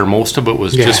chatter. Most of it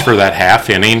was just for that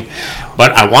half inning.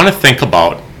 But I want to think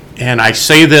about, and I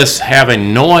say this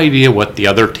having no idea what the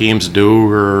other teams do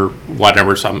or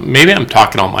whatever. So maybe I'm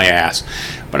talking on my ass.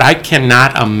 But I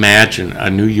cannot imagine a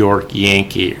New York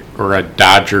Yankee or a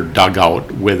Dodger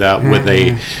dugout with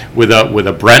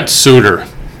a Brent Suter.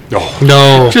 Oh,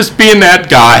 no. Just being that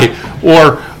guy.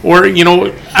 Or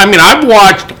I've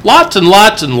watched lots and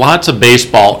lots and lots of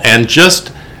baseball, and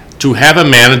just to have a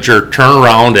manager turn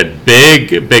around at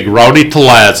big Rowdy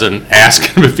Tellez and ask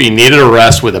him if he needed a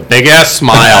rest with a big ass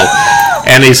smile,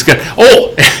 and he's got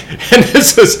and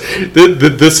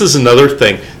this is another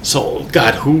thing. So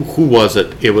God, who was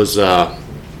it? It was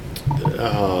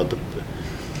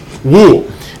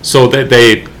Woo. So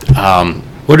they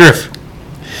Wonder if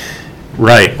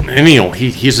right, and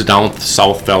he's a down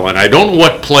south fella, and I don't know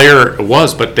what player it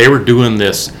was, but they were doing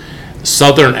this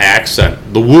southern accent,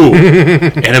 the Woo,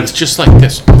 and it was just like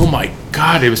this. Oh my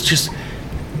God, it was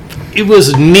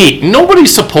neat.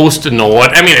 Nobody's supposed to know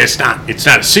it. I mean, it's not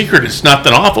a secret. It's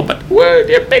nothing awful. But where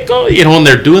did they go? And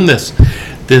they're doing this.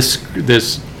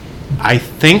 I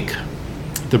think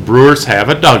the Brewers have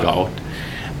a dugout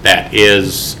that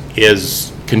is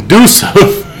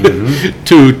conducive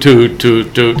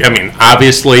to. I mean,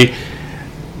 obviously,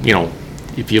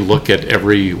 if you look at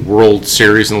every World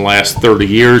Series in the last 30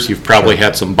 years, you've probably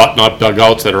had some button-up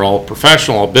dugouts that are all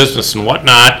professional, all business and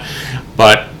whatnot.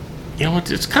 But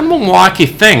it's kind of a Milwaukee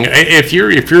thing. If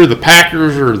you're the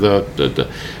Packers or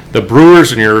the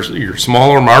Brewers in your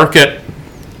smaller market,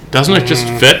 doesn't it just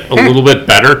fit a little bit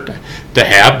better to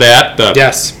have that?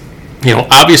 yes.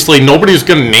 Obviously nobody's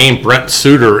going to name Brent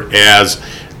Suter as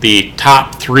the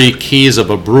top 3 keys of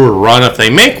a Brewer run if they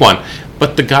make one.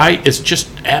 But the guy is just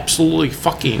absolutely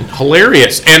fucking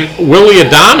hilarious. And Willie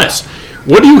Adames,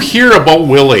 what do you hear about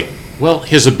Willie? Well,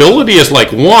 his ability is like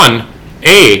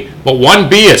 1A, but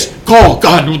 1B is, oh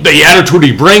God, the attitude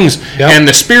he brings and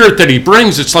the spirit that he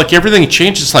brings. It's like everything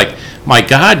changes. It's like, my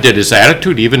God, did his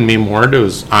attitude even mean more to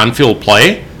his on-field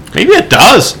play? Maybe it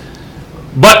does.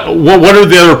 But what are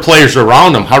the other players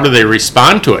around him? How do they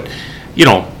respond to it?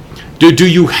 Do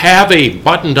you have a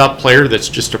buttoned-up player that's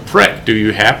just a prick? Do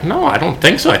you have? No, I don't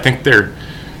think so. I think they're,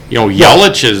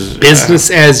 Yelich is business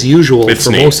as usual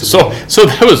for most of them. So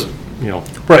that was,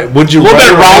 Right. Would you a little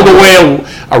bit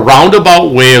a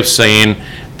roundabout way of saying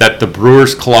that the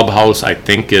Brewers clubhouse, I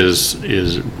think, is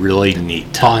really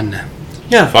neat. Fun.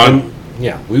 Yeah. Fun.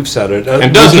 Yeah, we've said it.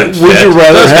 And doesn't it fit? Would you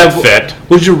rather Doesn't have? it fit?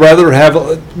 Would you rather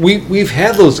have? We've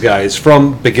had those guys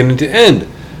from beginning to end.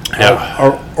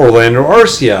 Yeah. Orlando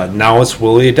Arcia. Now it's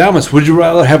Willie Adames. Would you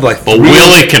rather have like? But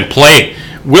Willie can play.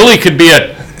 Willie could be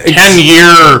a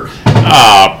 10-year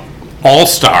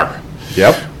all-star.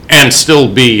 Yep. And still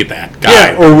be that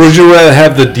guy. Yeah. Or would you rather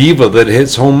have the diva that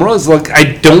hits home runs? Like, I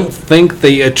don't think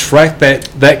they attract that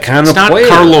kind It's of not player.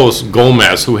 Carlos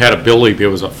Gomez who had a Billy who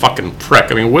was a fucking prick.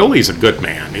 I mean, Willie's a good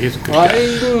man. He's a good guy.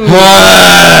 This is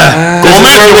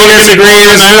where we disagree.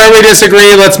 This is where we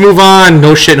disagree. Let's move on.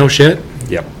 No shit.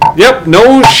 Yep.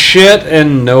 No shit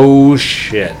and no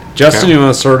shit. Justin, you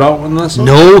want to start out with this one?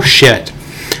 No shit.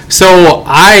 So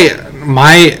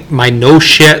my no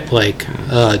shit, like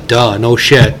no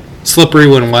shit, slippery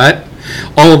when wet.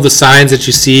 All of the signs that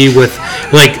you see with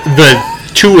like the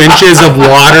 2 inches of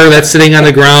water that's sitting on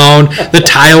the ground, the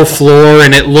tile floor,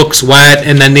 and it looks wet,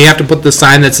 and then they have to put the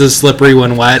sign that says slippery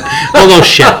when wet. All those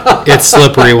shit. It's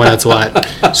slippery when it's wet.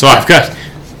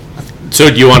 So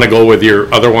do you want to go with your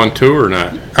other one too, or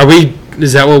not?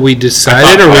 Is that what we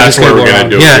decided, or are we that's just what going we're to gonna go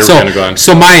do. on? Yeah. We're gonna go on.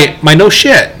 So my no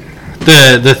shit.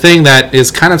 The thing that is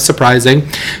kind of surprising.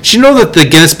 Did you know that the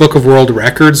Guinness Book of World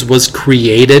Records was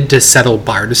created to settle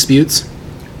bar disputes?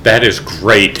 That is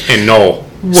great. And no.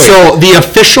 So the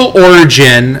official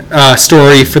origin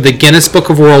story for the Guinness Book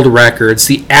of World Records,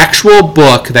 the actual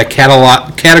book that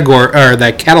catalogs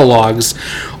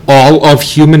all of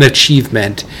human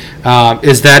achievement,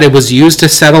 is that it was used to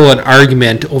settle an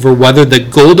argument over whether the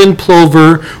golden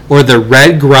plover or the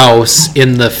red grouse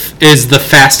is the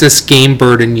fastest game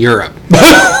bird in Europe.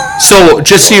 So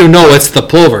just so you know, it's the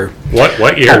plover.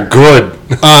 What year? Oh, good.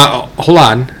 Hold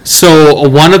on. So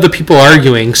one of the people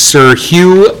arguing, Sir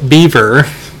Hugh Beaver.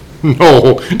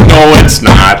 No, it's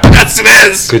not. Yes, it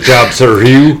is. Good job, Sir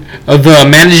Hugh. The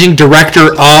managing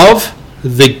director of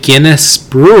the Guinness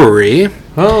Brewery,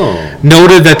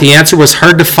 noted that the answer was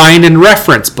hard to find in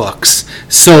reference books.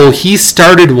 So he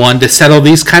started one to settle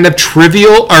these kind of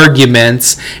trivial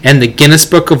arguments, and the Guinness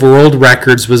Book of World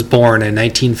Records was born in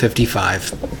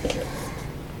 1955.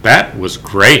 That was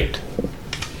great.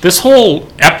 This whole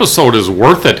episode is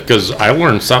worth it because I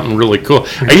learned something really cool.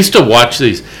 I used to watch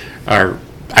these.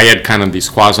 I had kind of these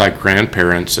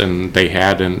quasi-grandparents, and they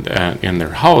had in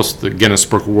their house the Guinness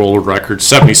Book of World Records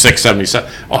 76,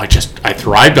 77. Oh, I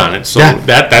thrived on it. So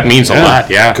that means a lot.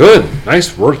 Yeah. Good.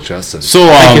 Nice work, Justin. So,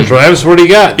 thank you, Travis. What do you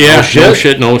got? Yeah.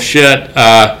 No shit.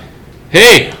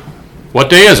 Hey, what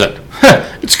day is it?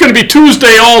 It's going to be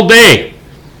Tuesday all day.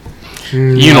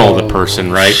 You know the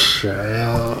person, right?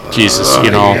 Jesus,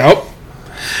 you know.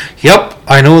 Yep.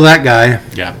 I know that guy.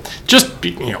 Yeah. Just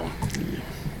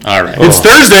All right. It's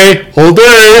Thursday. Whole day.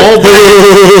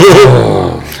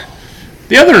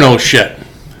 The other no shit.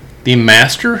 The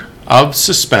master of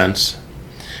suspense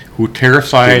who Stephen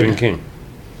terrified King.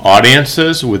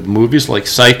 audiences with movies like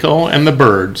Psycho and The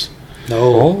Birds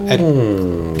No.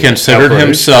 considered Alfred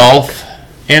himself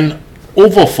an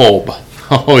ovophobe.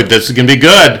 Oh, this is going to be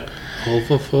good.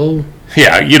 Overfull.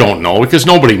 Yeah, you don't know because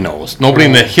nobody knows. Nobody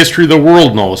in the history of the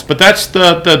world knows. But that's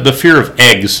the fear of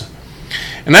eggs.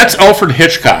 And that's Alfred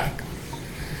Hitchcock.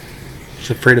 He's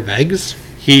afraid of eggs?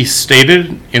 He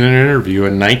stated in an interview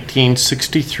in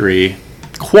 1963,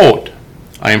 quote,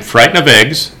 "I am frightened of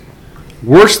eggs.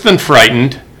 Worse than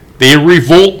frightened, they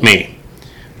revolt me.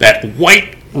 That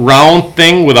white round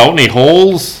thing without any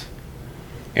holes,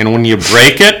 and when you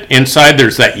break it, inside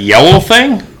there's that yellow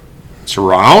thing. It's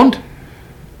round,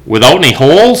 without any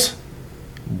holes.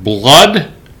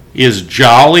 Blood is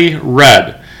jolly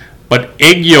red, but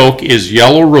egg yolk is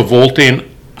yellow revolting.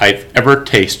 I've ever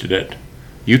tasted it.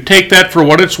 You take that for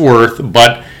what it's worth,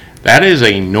 but that is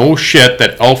a no shit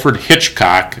that Alfred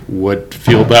Hitchcock would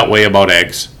feel that way about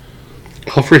eggs."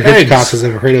 Alfred Hitchcock is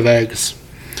afraid of eggs.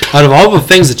 Out of all the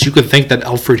things that you could think that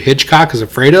Alfred Hitchcock is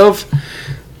afraid of,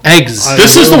 eggs.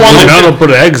 This is the one Now that to put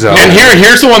eggs out. and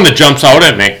here's the one that jumps out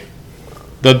at me.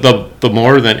 The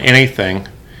more than anything,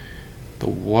 the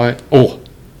what? Oh,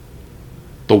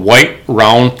 the white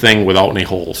round thing without any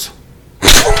holes.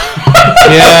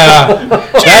 Yeah.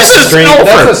 That's Jesus, Alfred.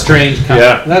 That's a strange comment.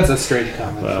 Yeah. That's a strange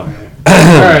comment. All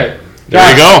right. There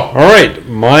you go. All right,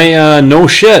 my no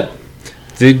shit.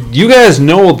 Did you guys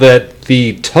know that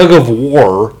the tug of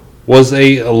war was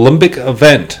a Olympic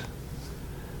event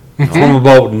from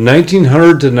about 1900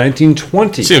 to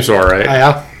 1920? Seems all right.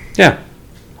 Yeah. Yeah.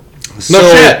 No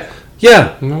shit.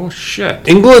 Yeah, No shit.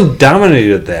 England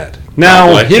dominated that. Now,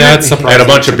 Probably. he That's didn't- surprising. Had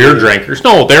a bunch of beer drinkers.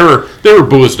 No, they were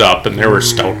boozed up and they were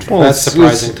stout. well, That's it's-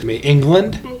 surprising to me.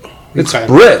 England? It's Okay.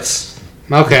 Brits.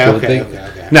 Okay, But okay, they- okay,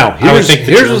 okay. Now, I would here's, think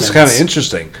the here's what's kind of Germans.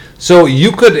 interesting. So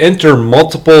you could enter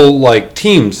multiple like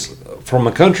teams from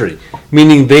a country,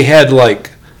 meaning they had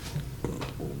like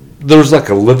there's like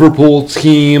a Liverpool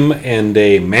team and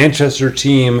a Manchester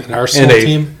team An Arsenal and a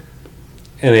team?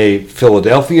 and a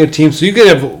Philadelphia team. So you could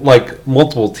have like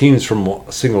multiple teams from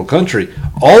a single country.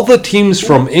 All the teams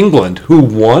from England who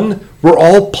won were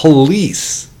all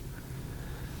police.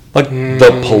 Like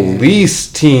the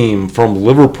police team from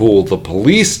Liverpool, the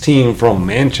police team from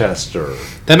Manchester.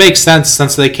 That makes sense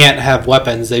since they can't have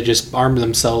weapons. They just arm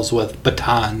themselves with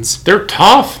batons. They're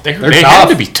tough. They They're had tough.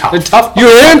 to be tough. They're tough. You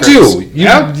ran to. motherfuckers. You,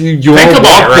 Yep. you Think wanna about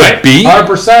walk it, the right? beat?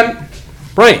 100%.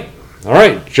 Right. All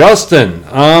right, Justin.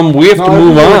 We have to No,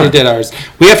 move we already on. did ours.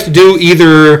 We have to do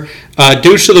either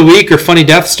douche of the week or funny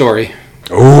death story.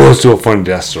 Oh, let's do a fun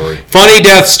death story. Funny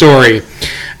death story.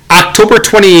 October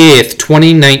 28th,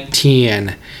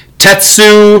 2019.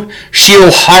 Tetsu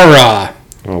Shiohara.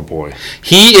 Oh boy.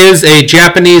 He is a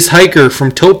Japanese hiker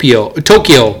from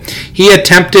Tokyo. He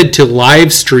attempted to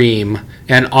live stream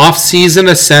an off-season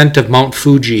ascent of Mount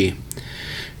Fuji.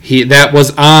 That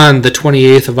was on the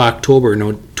 28th of October,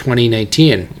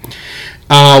 2019.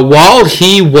 While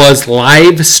he was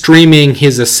live streaming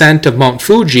his ascent of Mount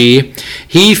Fuji,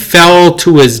 he fell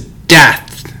to his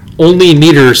death only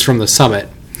meters from the summit.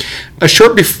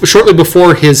 Shortly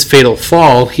before his fatal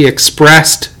fall, he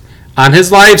expressed on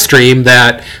his live stream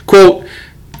that, quote,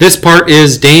 "This part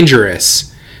is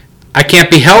dangerous. I can't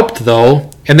be helped, though."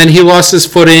 And then he lost his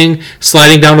footing,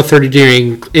 sliding down a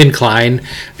 30-degree incline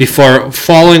before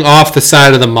falling off the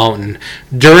side of the mountain.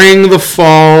 During the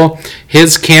fall,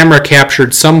 his camera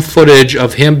captured some footage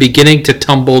of him beginning to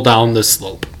tumble down the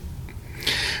slope.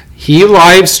 He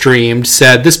live streamed,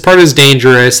 said, "This part is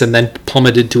dangerous," and then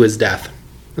plummeted to his death.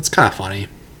 That's kind of funny.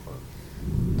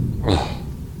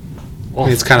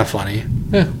 It's kind of funny.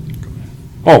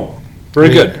 Oh, very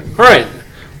good. All right.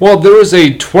 Well, there is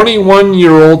a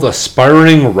 21-year-old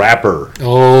aspiring rapper.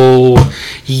 Oh,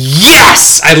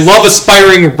 yes! I love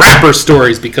aspiring rapper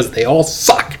stories because they all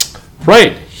suck.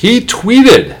 Right. He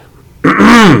tweeted,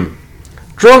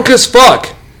 "Drunk as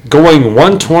fuck, going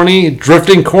 120,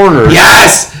 drifting corners.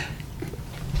 Yes!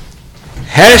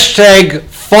 Hashtag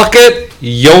fuck it,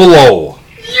 YOLO."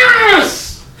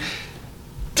 Yes!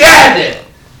 Dead!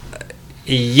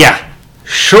 Yeah.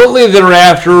 Shortly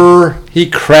thereafter, he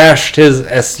crashed his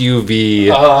SUV,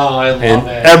 Oh, I love and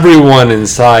it. everyone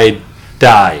inside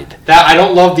died. That I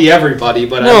don't love the everybody,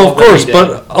 but I No, love of what course, he did.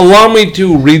 but allow me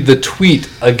to read the tweet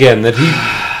again. That he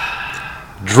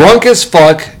drunk as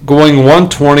fuck, going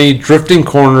 120, drifting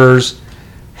corners.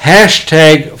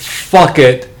 Hashtag fuck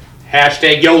it,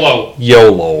 Hashtag YOLO.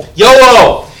 YOLO.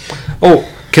 YOLO! Oh,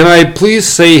 Can I please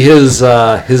say his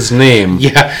name?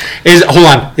 Yeah. Hold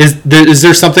on. Is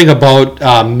there something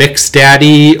about Mixed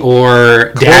Daddy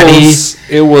or Daddy? Close.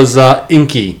 It was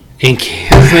Inky. Inky.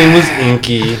 His name was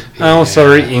Inky. Oh,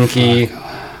 sorry, Inky.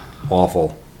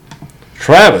 Awful.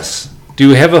 Travis, do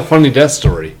you have a funny death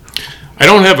story? I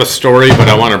don't have a story, but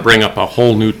I want to bring up a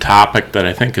whole new topic that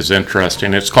I think is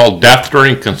interesting. It's called death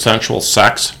during consensual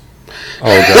sex.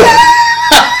 Oh, God.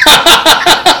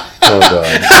 Oh,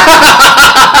 God.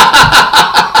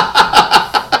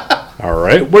 All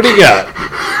right, what do you got?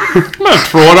 I'm going to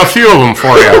throw out a few of them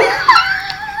for you.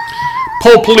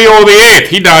 Pope Leo VIII,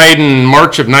 he died in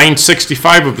March of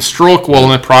 965 of a stroke while in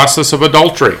the process of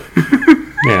adultery.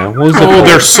 Yeah, what was it? Oh,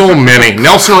 there's so many.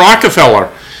 Nelson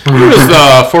Rockefeller. He was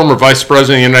the former vice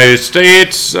president of the United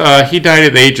States. He died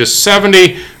at the age of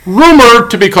 70,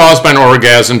 rumored to be caused by an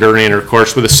orgasm during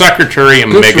intercourse with his secretary,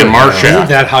 Good for Meghan him. Isn't Markle.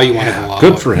 that how you want to go out?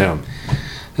 Good for him.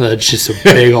 That's just a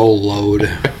big old load.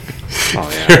 Oh,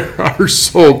 yeah. There are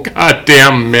so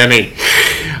goddamn many.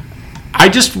 I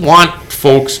just want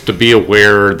folks to be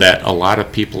aware that a lot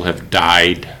of people have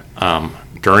died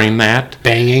during that.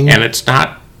 Banging. And it's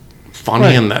not funny,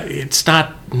 Right. and it's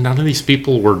not, none of these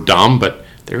people were dumb, but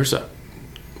there's a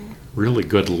really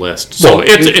good list. So Well,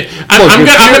 I'm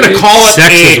going to call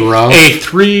Sex is rough. it a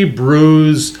Three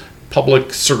Brews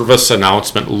public service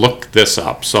announcement. Look this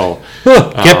up. So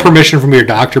Get permission from your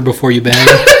doctor before you bang.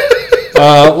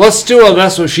 Let's do a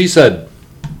That's What She Said.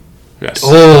 yes.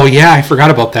 Oh, yeah, I forgot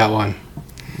about that one.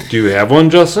 Do you have one,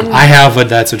 Justin? I have a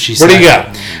That's What She Said. What do you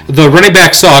got? The running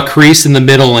back saw a crease in the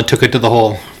middle and took it to the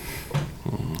hole.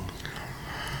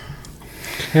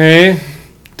 Okay.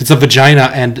 It's a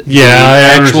vagina and Yeah, the I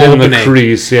actual understand the opening.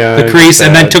 crease. Yeah, The crease,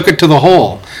 and then that. took it to the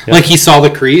hole. Like he saw the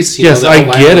crease. You Yes, know, I the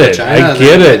line get of the it. vagina, I and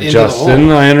get then it, into the Justin.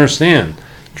 hole. I understand.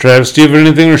 Travis, do you have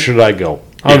anything, or should I go?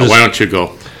 Yeah, why don't you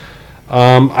go?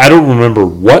 I don't remember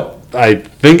what. I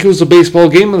think it was a baseball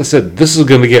game, and they said this is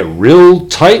going to get real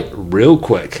tight, real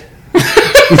quick.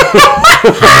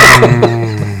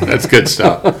 That's good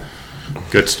stuff.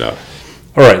 Good stuff.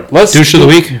 All right, let's Douche of the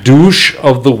week? Douche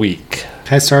of the week.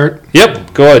 Can I start?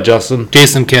 Yep, go ahead, Justin.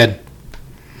 Jason Kidd.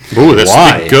 Ooh, this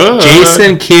Why? is good.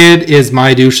 Jason Kidd is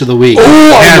my douche of the week. Oh,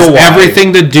 I It has know why.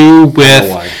 everything to do know with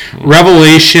why.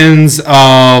 revelations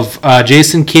of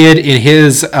Jason Kidd in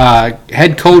his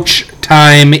head coach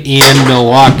time in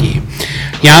Milwaukee.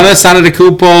 Giannis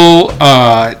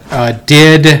Antetokounmpo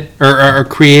did or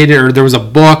created, or there was a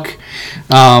book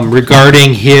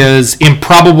regarding his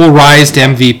improbable rise to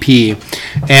MVP.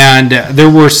 And there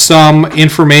were some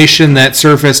information that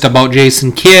surfaced about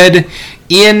Jason Kidd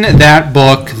in that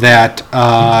book that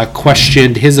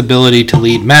questioned his ability to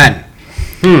lead men.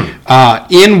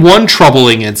 In one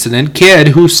troubling incident, Kidd,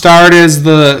 who starred as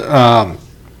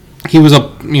he was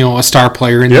a star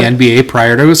player in Yep. the NBA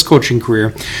prior to his coaching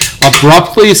career,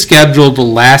 abruptly scheduled a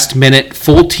last-minute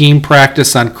full team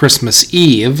practice on Christmas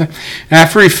Eve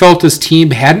after he felt his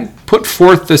team hadn't put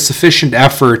forth the sufficient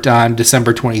effort on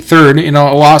December 23rd in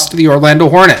a loss to the Orlando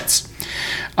Hornets.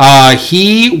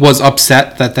 He was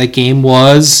upset that game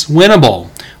was winnable,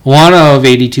 one of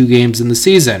 82 games in the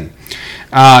season.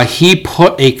 He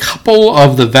put a couple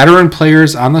of the veteran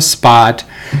players on the spot,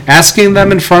 asking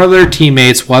them in front of their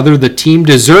teammates whether the team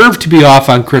deserved to be off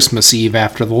on Christmas Eve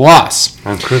after the loss.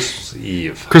 On Christmas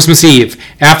Eve. Christmas Eve.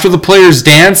 After the players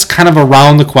danced kind of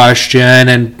around the question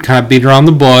and kind of beat around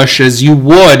the bush, as you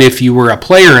would if you were a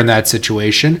player in that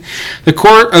situation, the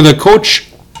coach,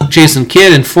 Jason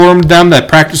Kidd, informed them that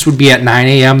practice would be at 9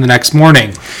 a.m. the next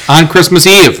morning on Christmas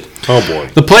Eve. Oh, boy.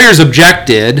 The players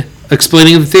objected,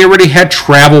 explaining that they already had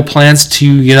travel plans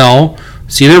to,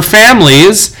 see their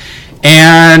families.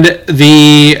 And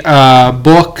the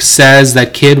book says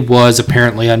that Kidd was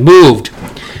apparently unmoved.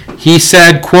 He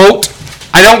said, quote,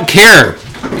 "I don't care.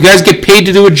 You guys get paid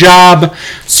to do a job,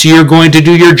 so you're going to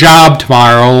do your job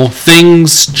tomorrow.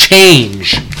 Things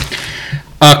change."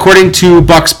 According to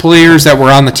Bucks players that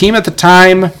were on the team at the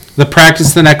time, the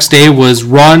practice the next day was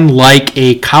run like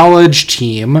a college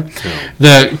team.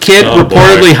 The Kidd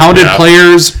reportedly hounded Yeah.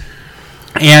 players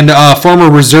and former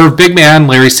reserve big man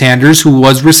Larry Sanders, who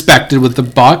was respected with the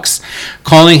Bucks,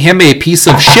 calling him a piece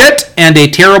of shit and a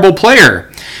terrible player.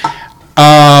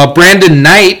 Brandon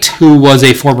Knight, who was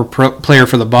a former player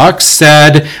for the Bucks,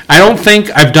 said, "I don't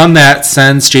think I've done that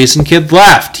since Jason Kidd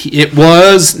left. It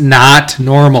was not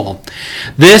normal.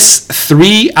 This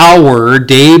 3-hour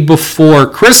day before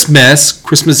Christmas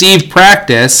Eve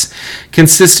practice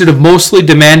consisted of mostly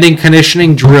demanding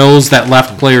conditioning drills that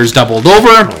left players doubled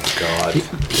over.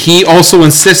 He also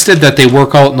insisted that they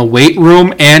work out in the weight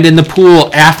room and in the pool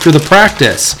after the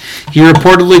practice. He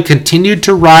reportedly continued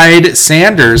to ride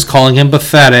Sanders, calling him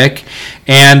pathetic,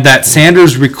 and that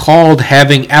Sanders recalled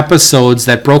having episodes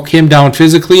that broke him down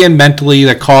physically and mentally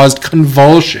that caused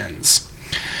convulsions.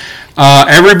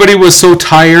 Everybody was so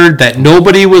tired that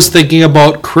nobody was thinking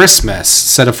about Christmas,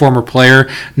 said a former player.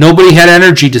 Nobody had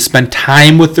energy to spend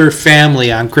time with their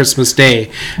family on Christmas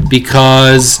Day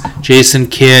because Jason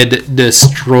Kidd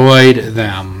destroyed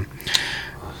them.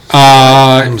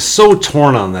 I'm so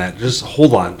torn on that. Just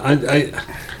hold on.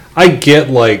 I get,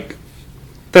 like,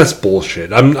 that's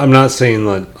bullshit. I'm not saying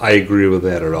that I agree with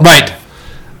that at all. Right.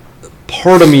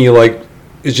 Part of me, like,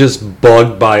 is just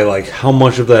bugged by, like, how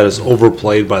much of that is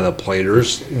overplayed by the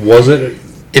players. Was it?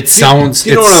 It sounds...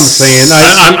 You know what I'm saying?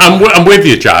 I'm with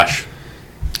you, Josh.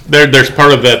 There's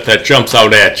part of that that jumps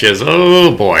out at you as,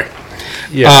 oh, boy.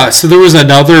 Yeah. So there was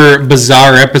another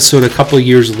bizarre episode a couple of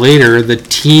years later. The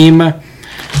team...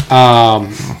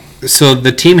 So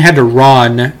the team had to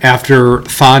run after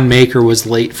Thon Maker was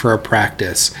late for a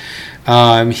practice.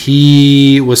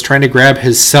 He was trying to grab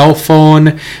his cell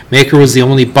phone. Maker was the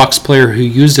only Bucks player who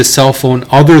used a cell phone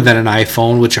other than an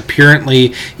iPhone, which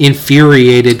apparently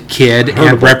infuriated Kidd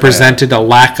and represented a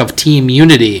lack of team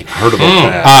unity. Heard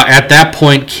about that. At that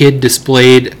point, Kidd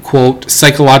displayed, quote,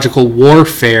 psychological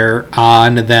warfare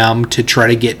on them to try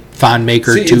to get Thon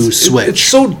Maker to switch. It's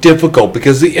so difficult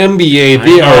because the NBA,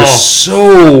 they are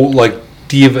so, like,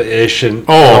 diva-ish and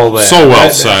all that. So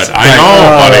well said. I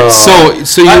know, buddy.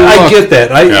 So you I get that.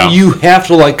 Yeah. You have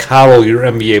to, like, coddle your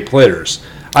NBA players.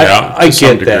 I to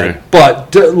some get that. degree.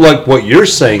 But, like, what you're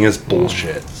saying is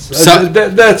bullshit. So-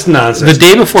 That's nonsense. The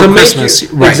day before Christmas,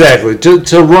 right. Exactly.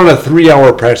 To run a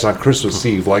 3-hour practice on Christmas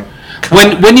Eve, like,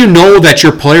 when you know that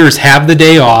your players have the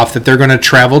day off, that they're going to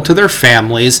travel to their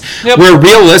families, where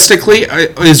realistically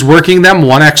is working them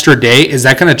one extra day, is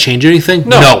that going to change anything?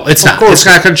 No, it's not. It's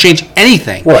not going to change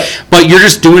anything. Right. But you're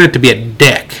just doing it to be a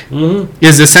dick,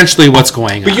 is essentially what's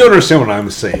going on. but you understand what I'm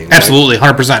saying. Like, Absolutely,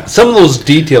 100%. some of those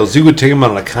details, you could take them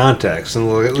out of context, and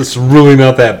like, it's really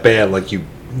not that bad, like, you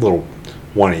little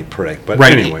one-eight prick. But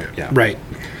Right. anyway, yeah. Right.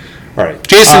 All right.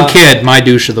 Jason Kidd, my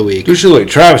douche of the week. Douche of the week.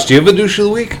 Travis, do you have a douche of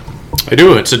the week? I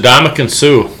do. It's a Dominican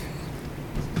Sue.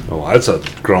 Oh, that's a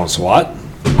ground swat.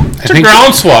 It's a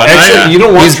ground swat. Actually, you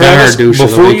know what, He's been our Travis? douche of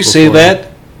the Before week you say before.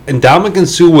 that, Ndamukong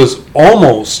Suh was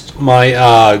almost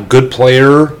my good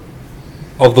player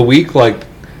of the week. Like,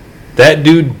 that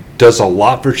dude does a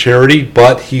lot for charity,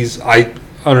 but I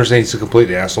understand he's a complete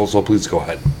asshole, so please go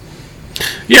ahead.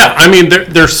 Yeah, I mean,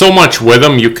 there's so much with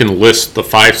him. You can list the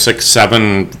 5, 6,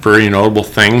 7 very notable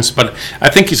things, but I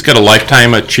think he's got a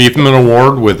Lifetime Achievement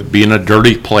Award with being a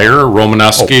dirty player,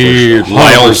 Romanowski, Oh, for sure.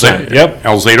 Lyle 100%. Yep.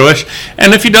 Alzado-ish.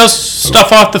 And if he does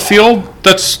stuff off the field,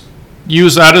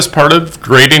 use that as part of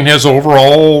grading his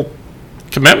overall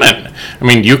commitment. I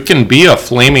mean, you can be a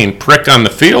flaming prick on the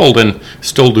field and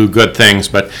still do good things,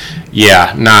 but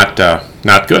yeah, not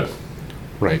good.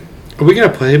 Right. Are we going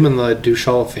to put him in the douche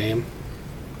Hall of Fame?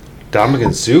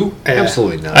 Ndamukong Suh? Yeah.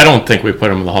 Absolutely not. I don't think we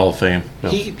put him in the Hall of Fame. No.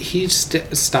 He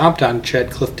stomped on Chet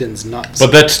Clifton's nuts.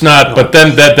 But that's not. But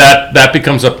then that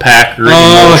becomes a Packer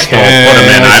emotional. Okay. Put him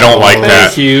in. I don't like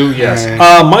that. Thank you. Yes.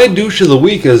 Alright. My douche of the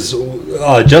week is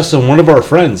Justin, one of our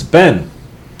friends, Ben.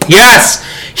 Yes,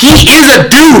 he is a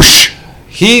douche.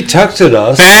 He texted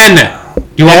us. Ben,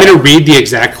 you want me to read the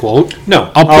exact quote? No,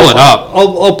 I'll pull it up.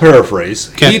 I'll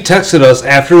paraphrase. Okay. He texted us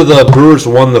after the Brewers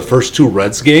won the first 2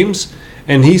 Reds games,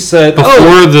 and he said,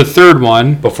 Before the third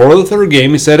one. before the third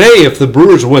game, he said, "Hey, if the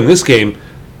Brewers win this game,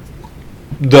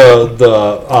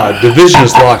 the division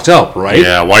is locked up, right?"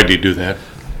 Yeah. Why do you do that?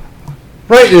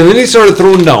 Right, and then he started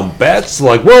throwing down bets,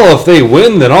 like, "Well, if they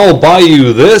win, then I'll buy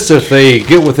you this. If they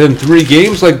get within 3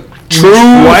 games, like, True.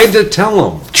 why'd you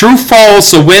tell him?" True,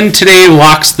 false. A win today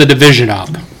locks the division up.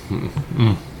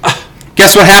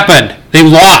 Guess what happened? They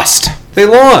lost. They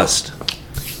lost.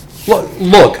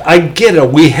 Look, I get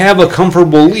it. We have a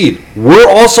comfortable lead. We're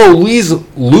also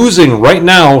losing right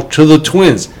now to the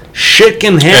Twins. Shit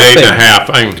can At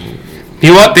happen. 8.5. You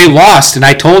know what? They lost, and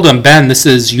I told him, Ben, this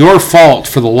is your fault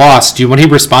for the loss. Do you know what he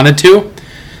responded to?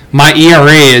 My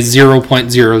ERA is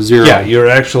 0.00. Yeah, your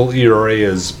actual ERA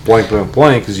is blank, blank,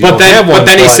 blank. Because you But don't then, have one. but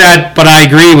then he said, but I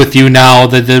agree with you now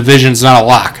that the division's not a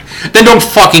lock. Then don't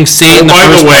fucking say it in the By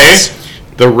first the way, place.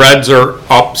 the Reds are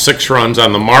up 6 runs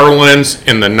on the Marlins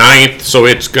in the 9th, so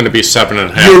it's going to be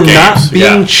 7.5 You're games. not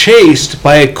being chased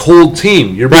by a cold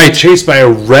team. You're being Right. chased by a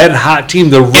red hot team.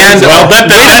 The Reds And, Well,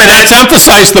 let's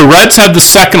emphasize the Reds have the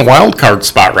second wild card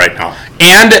spot right now.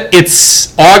 And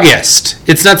it's August.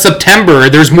 It's not September.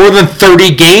 There's more than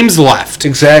 30 games left.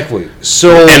 Exactly.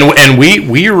 So And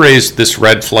we raised this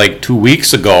red flag 2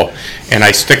 weeks ago, and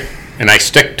I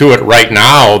stick to it right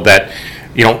now that,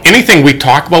 you know, anything we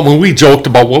talk about when we joked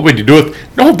about what would you do with,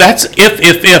 no, that's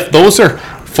if those are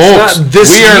folks. Not this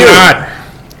we are year. not.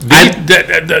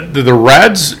 The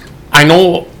Reds. I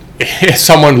know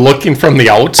someone looking from the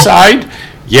outside.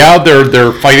 Yeah,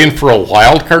 they're fighting for a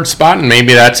wild card spot, and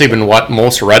maybe that's even what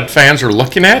most Red fans are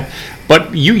looking at.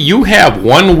 But you have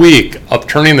 1 week of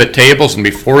turning the tables, and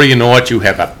before you know it, you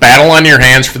have a battle on your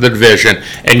hands for the division,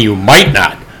 and you might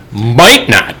not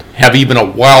have even a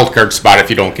wild card spot if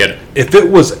you don't get it. if it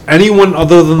was anyone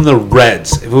other than the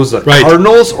Reds, if it was the Right.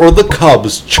 Cardinals or the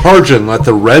Cubs charging like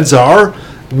the Reds are,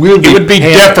 we would It would be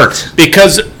panicked. different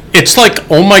because it's like,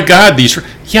 oh my God,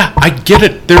 yeah, I get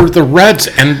it. They're the Reds,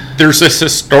 and there's this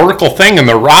historical thing, and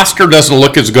the roster doesn't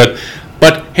look as good.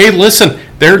 But hey, listen,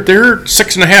 they're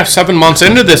 6.5, 7 months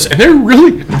into this, and they're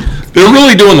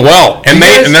really doing well, and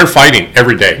they're fighting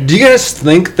every day. Do you guys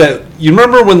think that you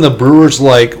remember when the Brewers,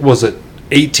 like, was it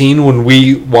 18 when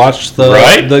we watched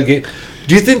the game?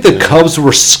 Do you think the Cubs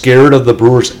were scared of the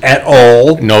Brewers at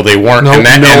all? No, they weren't, No, and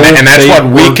that's they what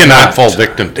we were cannot not. fall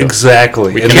victim to.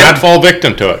 Exactly. We And cannot fall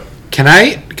victim to it. Can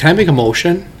I make a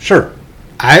motion? Sure.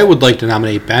 I would like to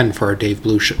nominate Ben for our Dave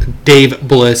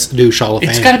Bliss Douche Hall of Fame.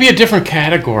 It's got to be a different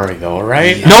category, though,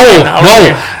 right? No.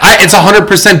 It's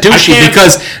 100% douchey can't-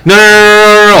 because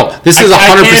no. This is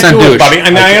 100% do it, douche. buddy,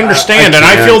 and I understand, and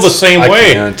I feel the same I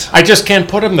way. can't. I just can't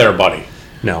put him there, buddy.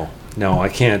 No, I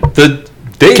can't. The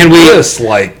Dave Can we- Bliss,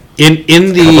 like, In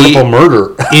purple the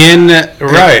murder.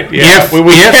 Right? Yeah,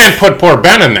 we can't put poor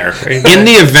Ben in there. in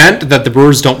the event that the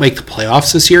Brewers don't make the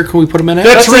playoffs this year, can we put them in it?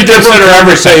 Let's That's a different reconsider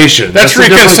conversation. everything. Let's That's a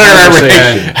different reconsider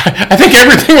everything. conversation. I think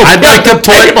everything will I'd be like on to the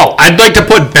table. I'd like to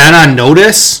put Ben on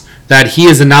notice that he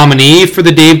is a nominee for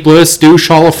the Dave Bliss Douche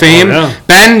Hall of Fame. yeah.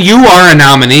 Ben, you are a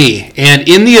nominee, and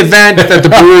in the event that the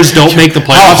Brewers don't make the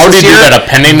playoffs How do this you do year, that? A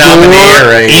pending nominee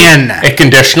or in. a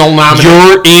conditional nominee?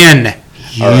 You're in.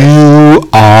 You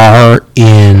are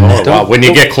in. Oh, wow. When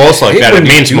you get close like Hate that, when it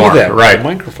you means do more, that with right? the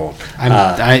microphone. It's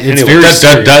anyway, very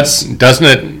Doesn't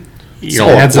it? You know,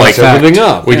 adds an like effect. everything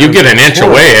up. when Yeah, you get an inch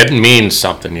horrible. away, it means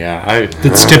something. Yeah,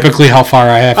 That's typically how far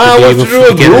I have to be Let's before do a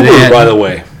to get it Gruber, in. by the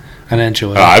way. An inch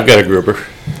away. I've got a Gruber.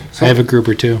 I have a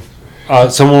grouper too.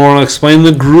 Someone want to explain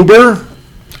the Gruber?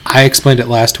 I explained it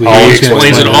last week. He I was gonna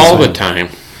explains it explain all this the time.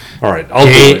 All right, I'll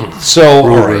Hey, do it. So, all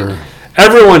Brewer. right.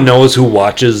 Everyone knows who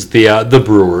watches the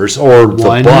Brewers or the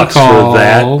One Bucks call, for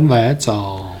that. that's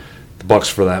all. The Bucks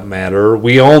for that matter.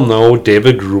 We all know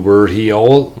David Gruber. He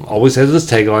always has this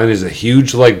tagline. He's a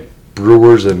huge like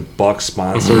Brewers and Bucks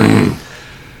sponsor.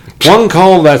 One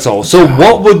call, that's all. So,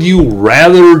 what would you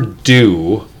rather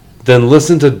do than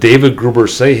listen to David Gruber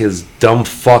say his dumb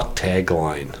fuck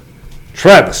tagline?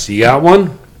 Travis, you got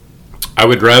one? I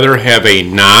would rather have a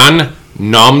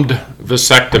non-numbed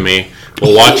vasectomy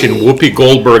while watching Whoopi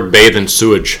Goldberg bathe in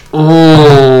sewage.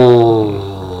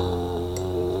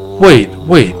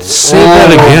 Wait, say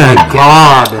that again.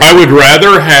 God. I would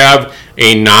rather have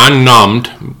a non-numbed,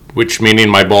 which meaning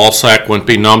my ball sack wouldn't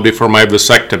be numb before my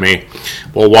vasectomy,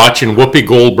 while watching Whoopi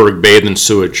Goldberg bathe in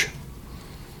sewage.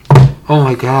 Oh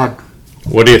my God.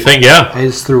 What do you think? Yeah, I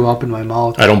just threw up in my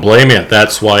mouth. I don't blame you.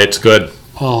 That's why it's good.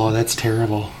 Oh, that's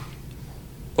terrible.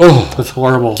 Oh, That's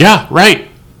horrible. Yeah, right.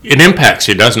 It impacts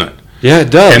you, doesn't it? yeah, it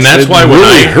does. And that's It why when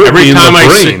really hurt every me in time the I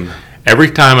brain. see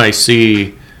every time I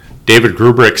see David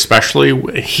Gruber,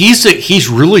 especially, he's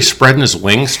really spreading his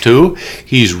wings too.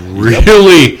 He's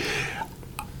really.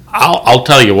 I'll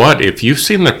tell you what. If you've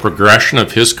seen the progression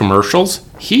of his commercials,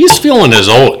 he's feeling his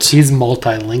oats. He's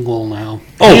multilingual now.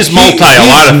 He's a lot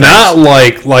of things. not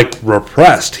like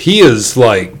repressed. He is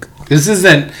like This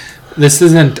isn't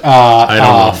don't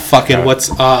know. fucking what's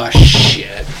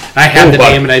shit. I had the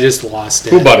buddy? name and I just lost it.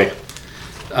 Who, buddy?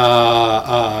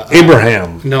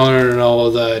 Abraham. No.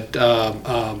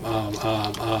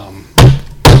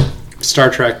 The Star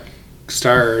Trek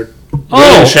star.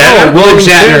 William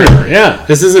Shatner. Yeah,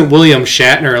 This isn't William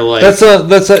Shatner. Like that's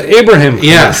a Abraham.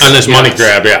 Yes. On this money Yes.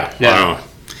 grab, yeah. Yeah. Wow.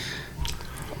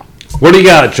 What do you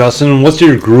got, Justin? What's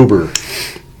your Gruber?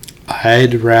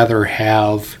 I'd rather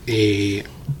have a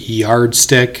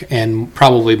yardstick and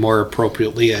probably more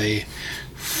appropriately a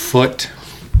foot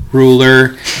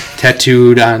ruler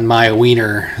tattooed on my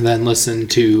wiener than listen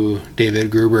to David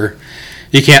Gruber.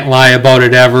 You can't lie about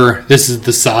it ever. This is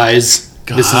the size.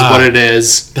 This is what it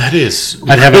is. That is.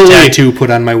 I'd have a tattoo put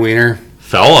on my wiener.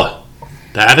 Fella,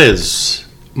 that is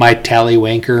My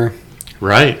tallywinker,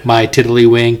 right. my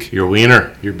tiddlywink. Your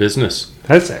wiener, your business.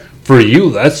 That's for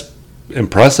you. That's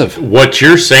impressive. What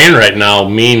you're saying right now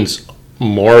means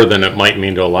more than it might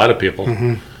mean to a lot of people.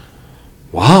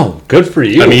 Wow, good for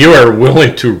you. I mean, you are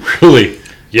willing to really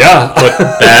yeah. put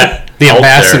that The out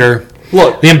ambassador. there.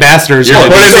 Look, The ambassador's You're gonna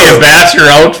be- putting the ambassador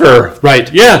out for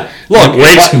right. yeah. Look,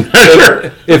 weights and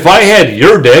measure. if I had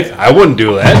your dick, I wouldn't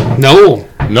do that. No.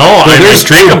 No, I mean, there's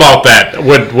think two. about that.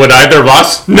 Would either of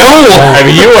us? No. I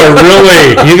mean, you are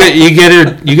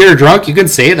really. You get her drunk. You can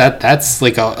say that. That's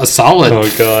like a solid Oh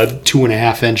God.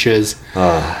 2.5 inches.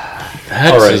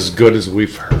 That's All right. as good as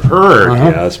we've heard.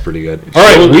 Yeah, that's pretty good. All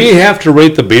right, we have to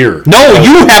rate the beer. No,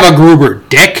 you have a Gruber,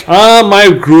 dick. My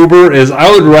Gruber is I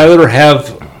would rather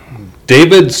have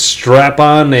David strap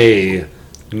on a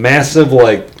massive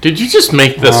like Did you just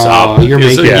make this Oh, up? you're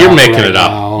Is making it- it you're up making right it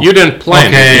up. now. You didn't plan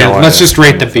Okay, it. let's just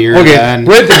rate the beer. okay, Then.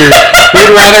 rate the beer.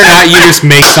 We'd rather not you just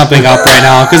make something up right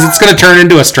now because it's going to turn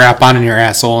into a strap on in your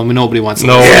asshole and nobody wants to.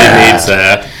 Nobody Yeah. needs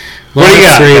that. What do you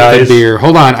Let's got, rate guys? the beer.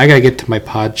 Hold on, I got to get to my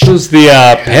pod. This is the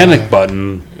panic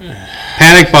button.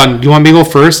 Panic button. Do you want me to go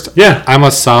first? Yeah. I'm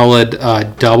a solid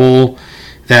double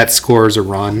that scores a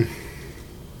run.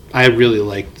 I really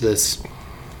liked this.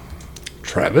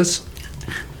 Travis.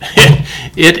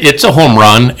 It's a home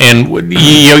run, and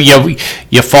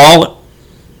you fall.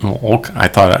 Oh, okay, I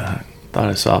thought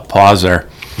I saw a pause there.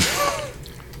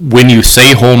 When you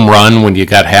say home run, when you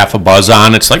got half a buzz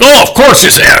on, it's like, oh, of course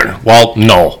it's there. Well,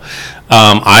 no.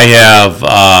 I have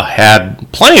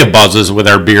had plenty of buzzes with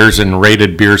our beers and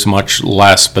rated beers much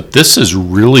less, but this is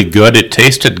really good. It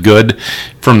tasted good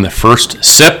from the first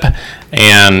sip,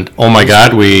 and oh my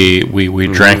God, we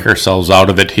drank ourselves out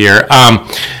of it here.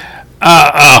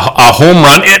 A home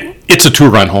run. It's a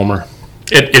 2-run homer.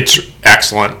 It's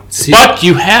excellent, but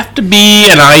you have to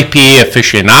be an IPA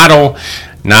aficionado.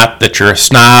 Not that you're a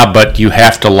snob, but you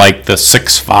have to like the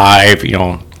 6.5. You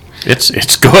know, it's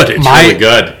good. It's really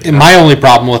good. My only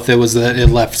problem with it was that it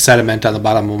left sediment on the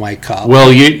bottom of my cup. Well,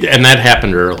 and that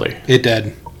happened early. It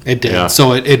did. It did. Yeah.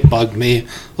 So it bugged me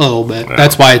a little bit.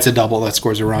 That's why it's a double that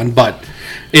scores a run. But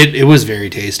it was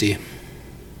very tasty.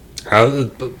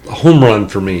 Home run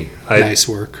for me. Nice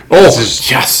work. Oh, This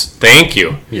is- yes. Thank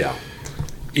you. Yeah.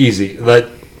 Easy. That.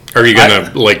 Are you gonna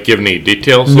give any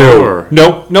details? No. Or?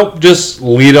 Nope. Just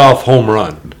lead off home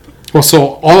run. Well,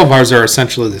 so all of ours are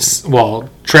essentially this. Well,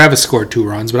 Travis scored 2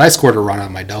 runs, but I scored a run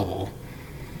on my double.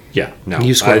 Yeah. No.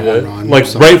 You scored a home run, Like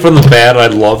so- right from the bat, I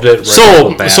loved it. Right So,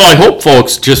 from the bat. so I hope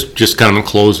folks just kind of in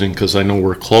closing, because I know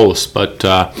we're close, but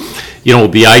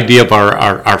the idea of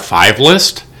our 5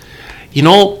 list.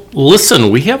 Listen,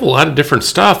 we have a lot of different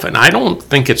stuff, and I don't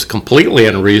think it's completely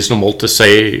unreasonable to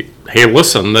say, hey,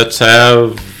 listen, let's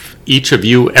have each of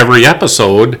you every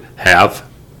episode have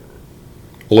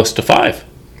a list of 5.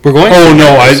 We're going. Oh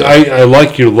no, I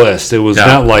like your list. It was Yeah.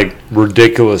 not like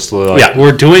ridiculously. Like, Yeah.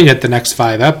 We're doing it the next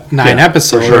 9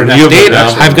 episodes. for sure. Or next You have the date.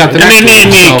 next I've got the And next then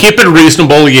one. you so- keep it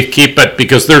reasonable. You keep it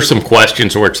because there's some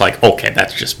questions where it's like, okay,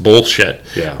 that's just bullshit.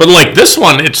 Yeah. But like this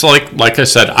one, it's like I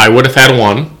said, I would have had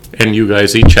one, and you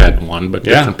guys each had one, but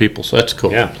Yeah. different people. So that's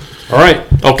cool. Yeah. All right.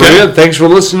 Okay. Very good. Thanks for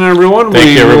listening, everyone.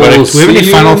 Thank you, everybody. will Do we have any see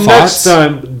you final next thoughts?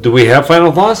 time. Do we have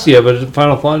final thoughts? Do you have a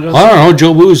final thought, Justin? I don't know.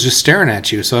 Joe Boo is just staring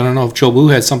at you, so I don't know if Joe Boo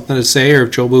had something to say or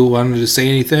if Joe Boo wanted to say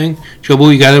anything. Joe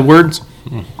Boo, you got any words?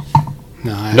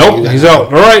 No. Nope. He's out.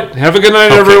 All right. Have a good night,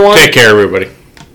 Okay. everyone. Take care, everybody.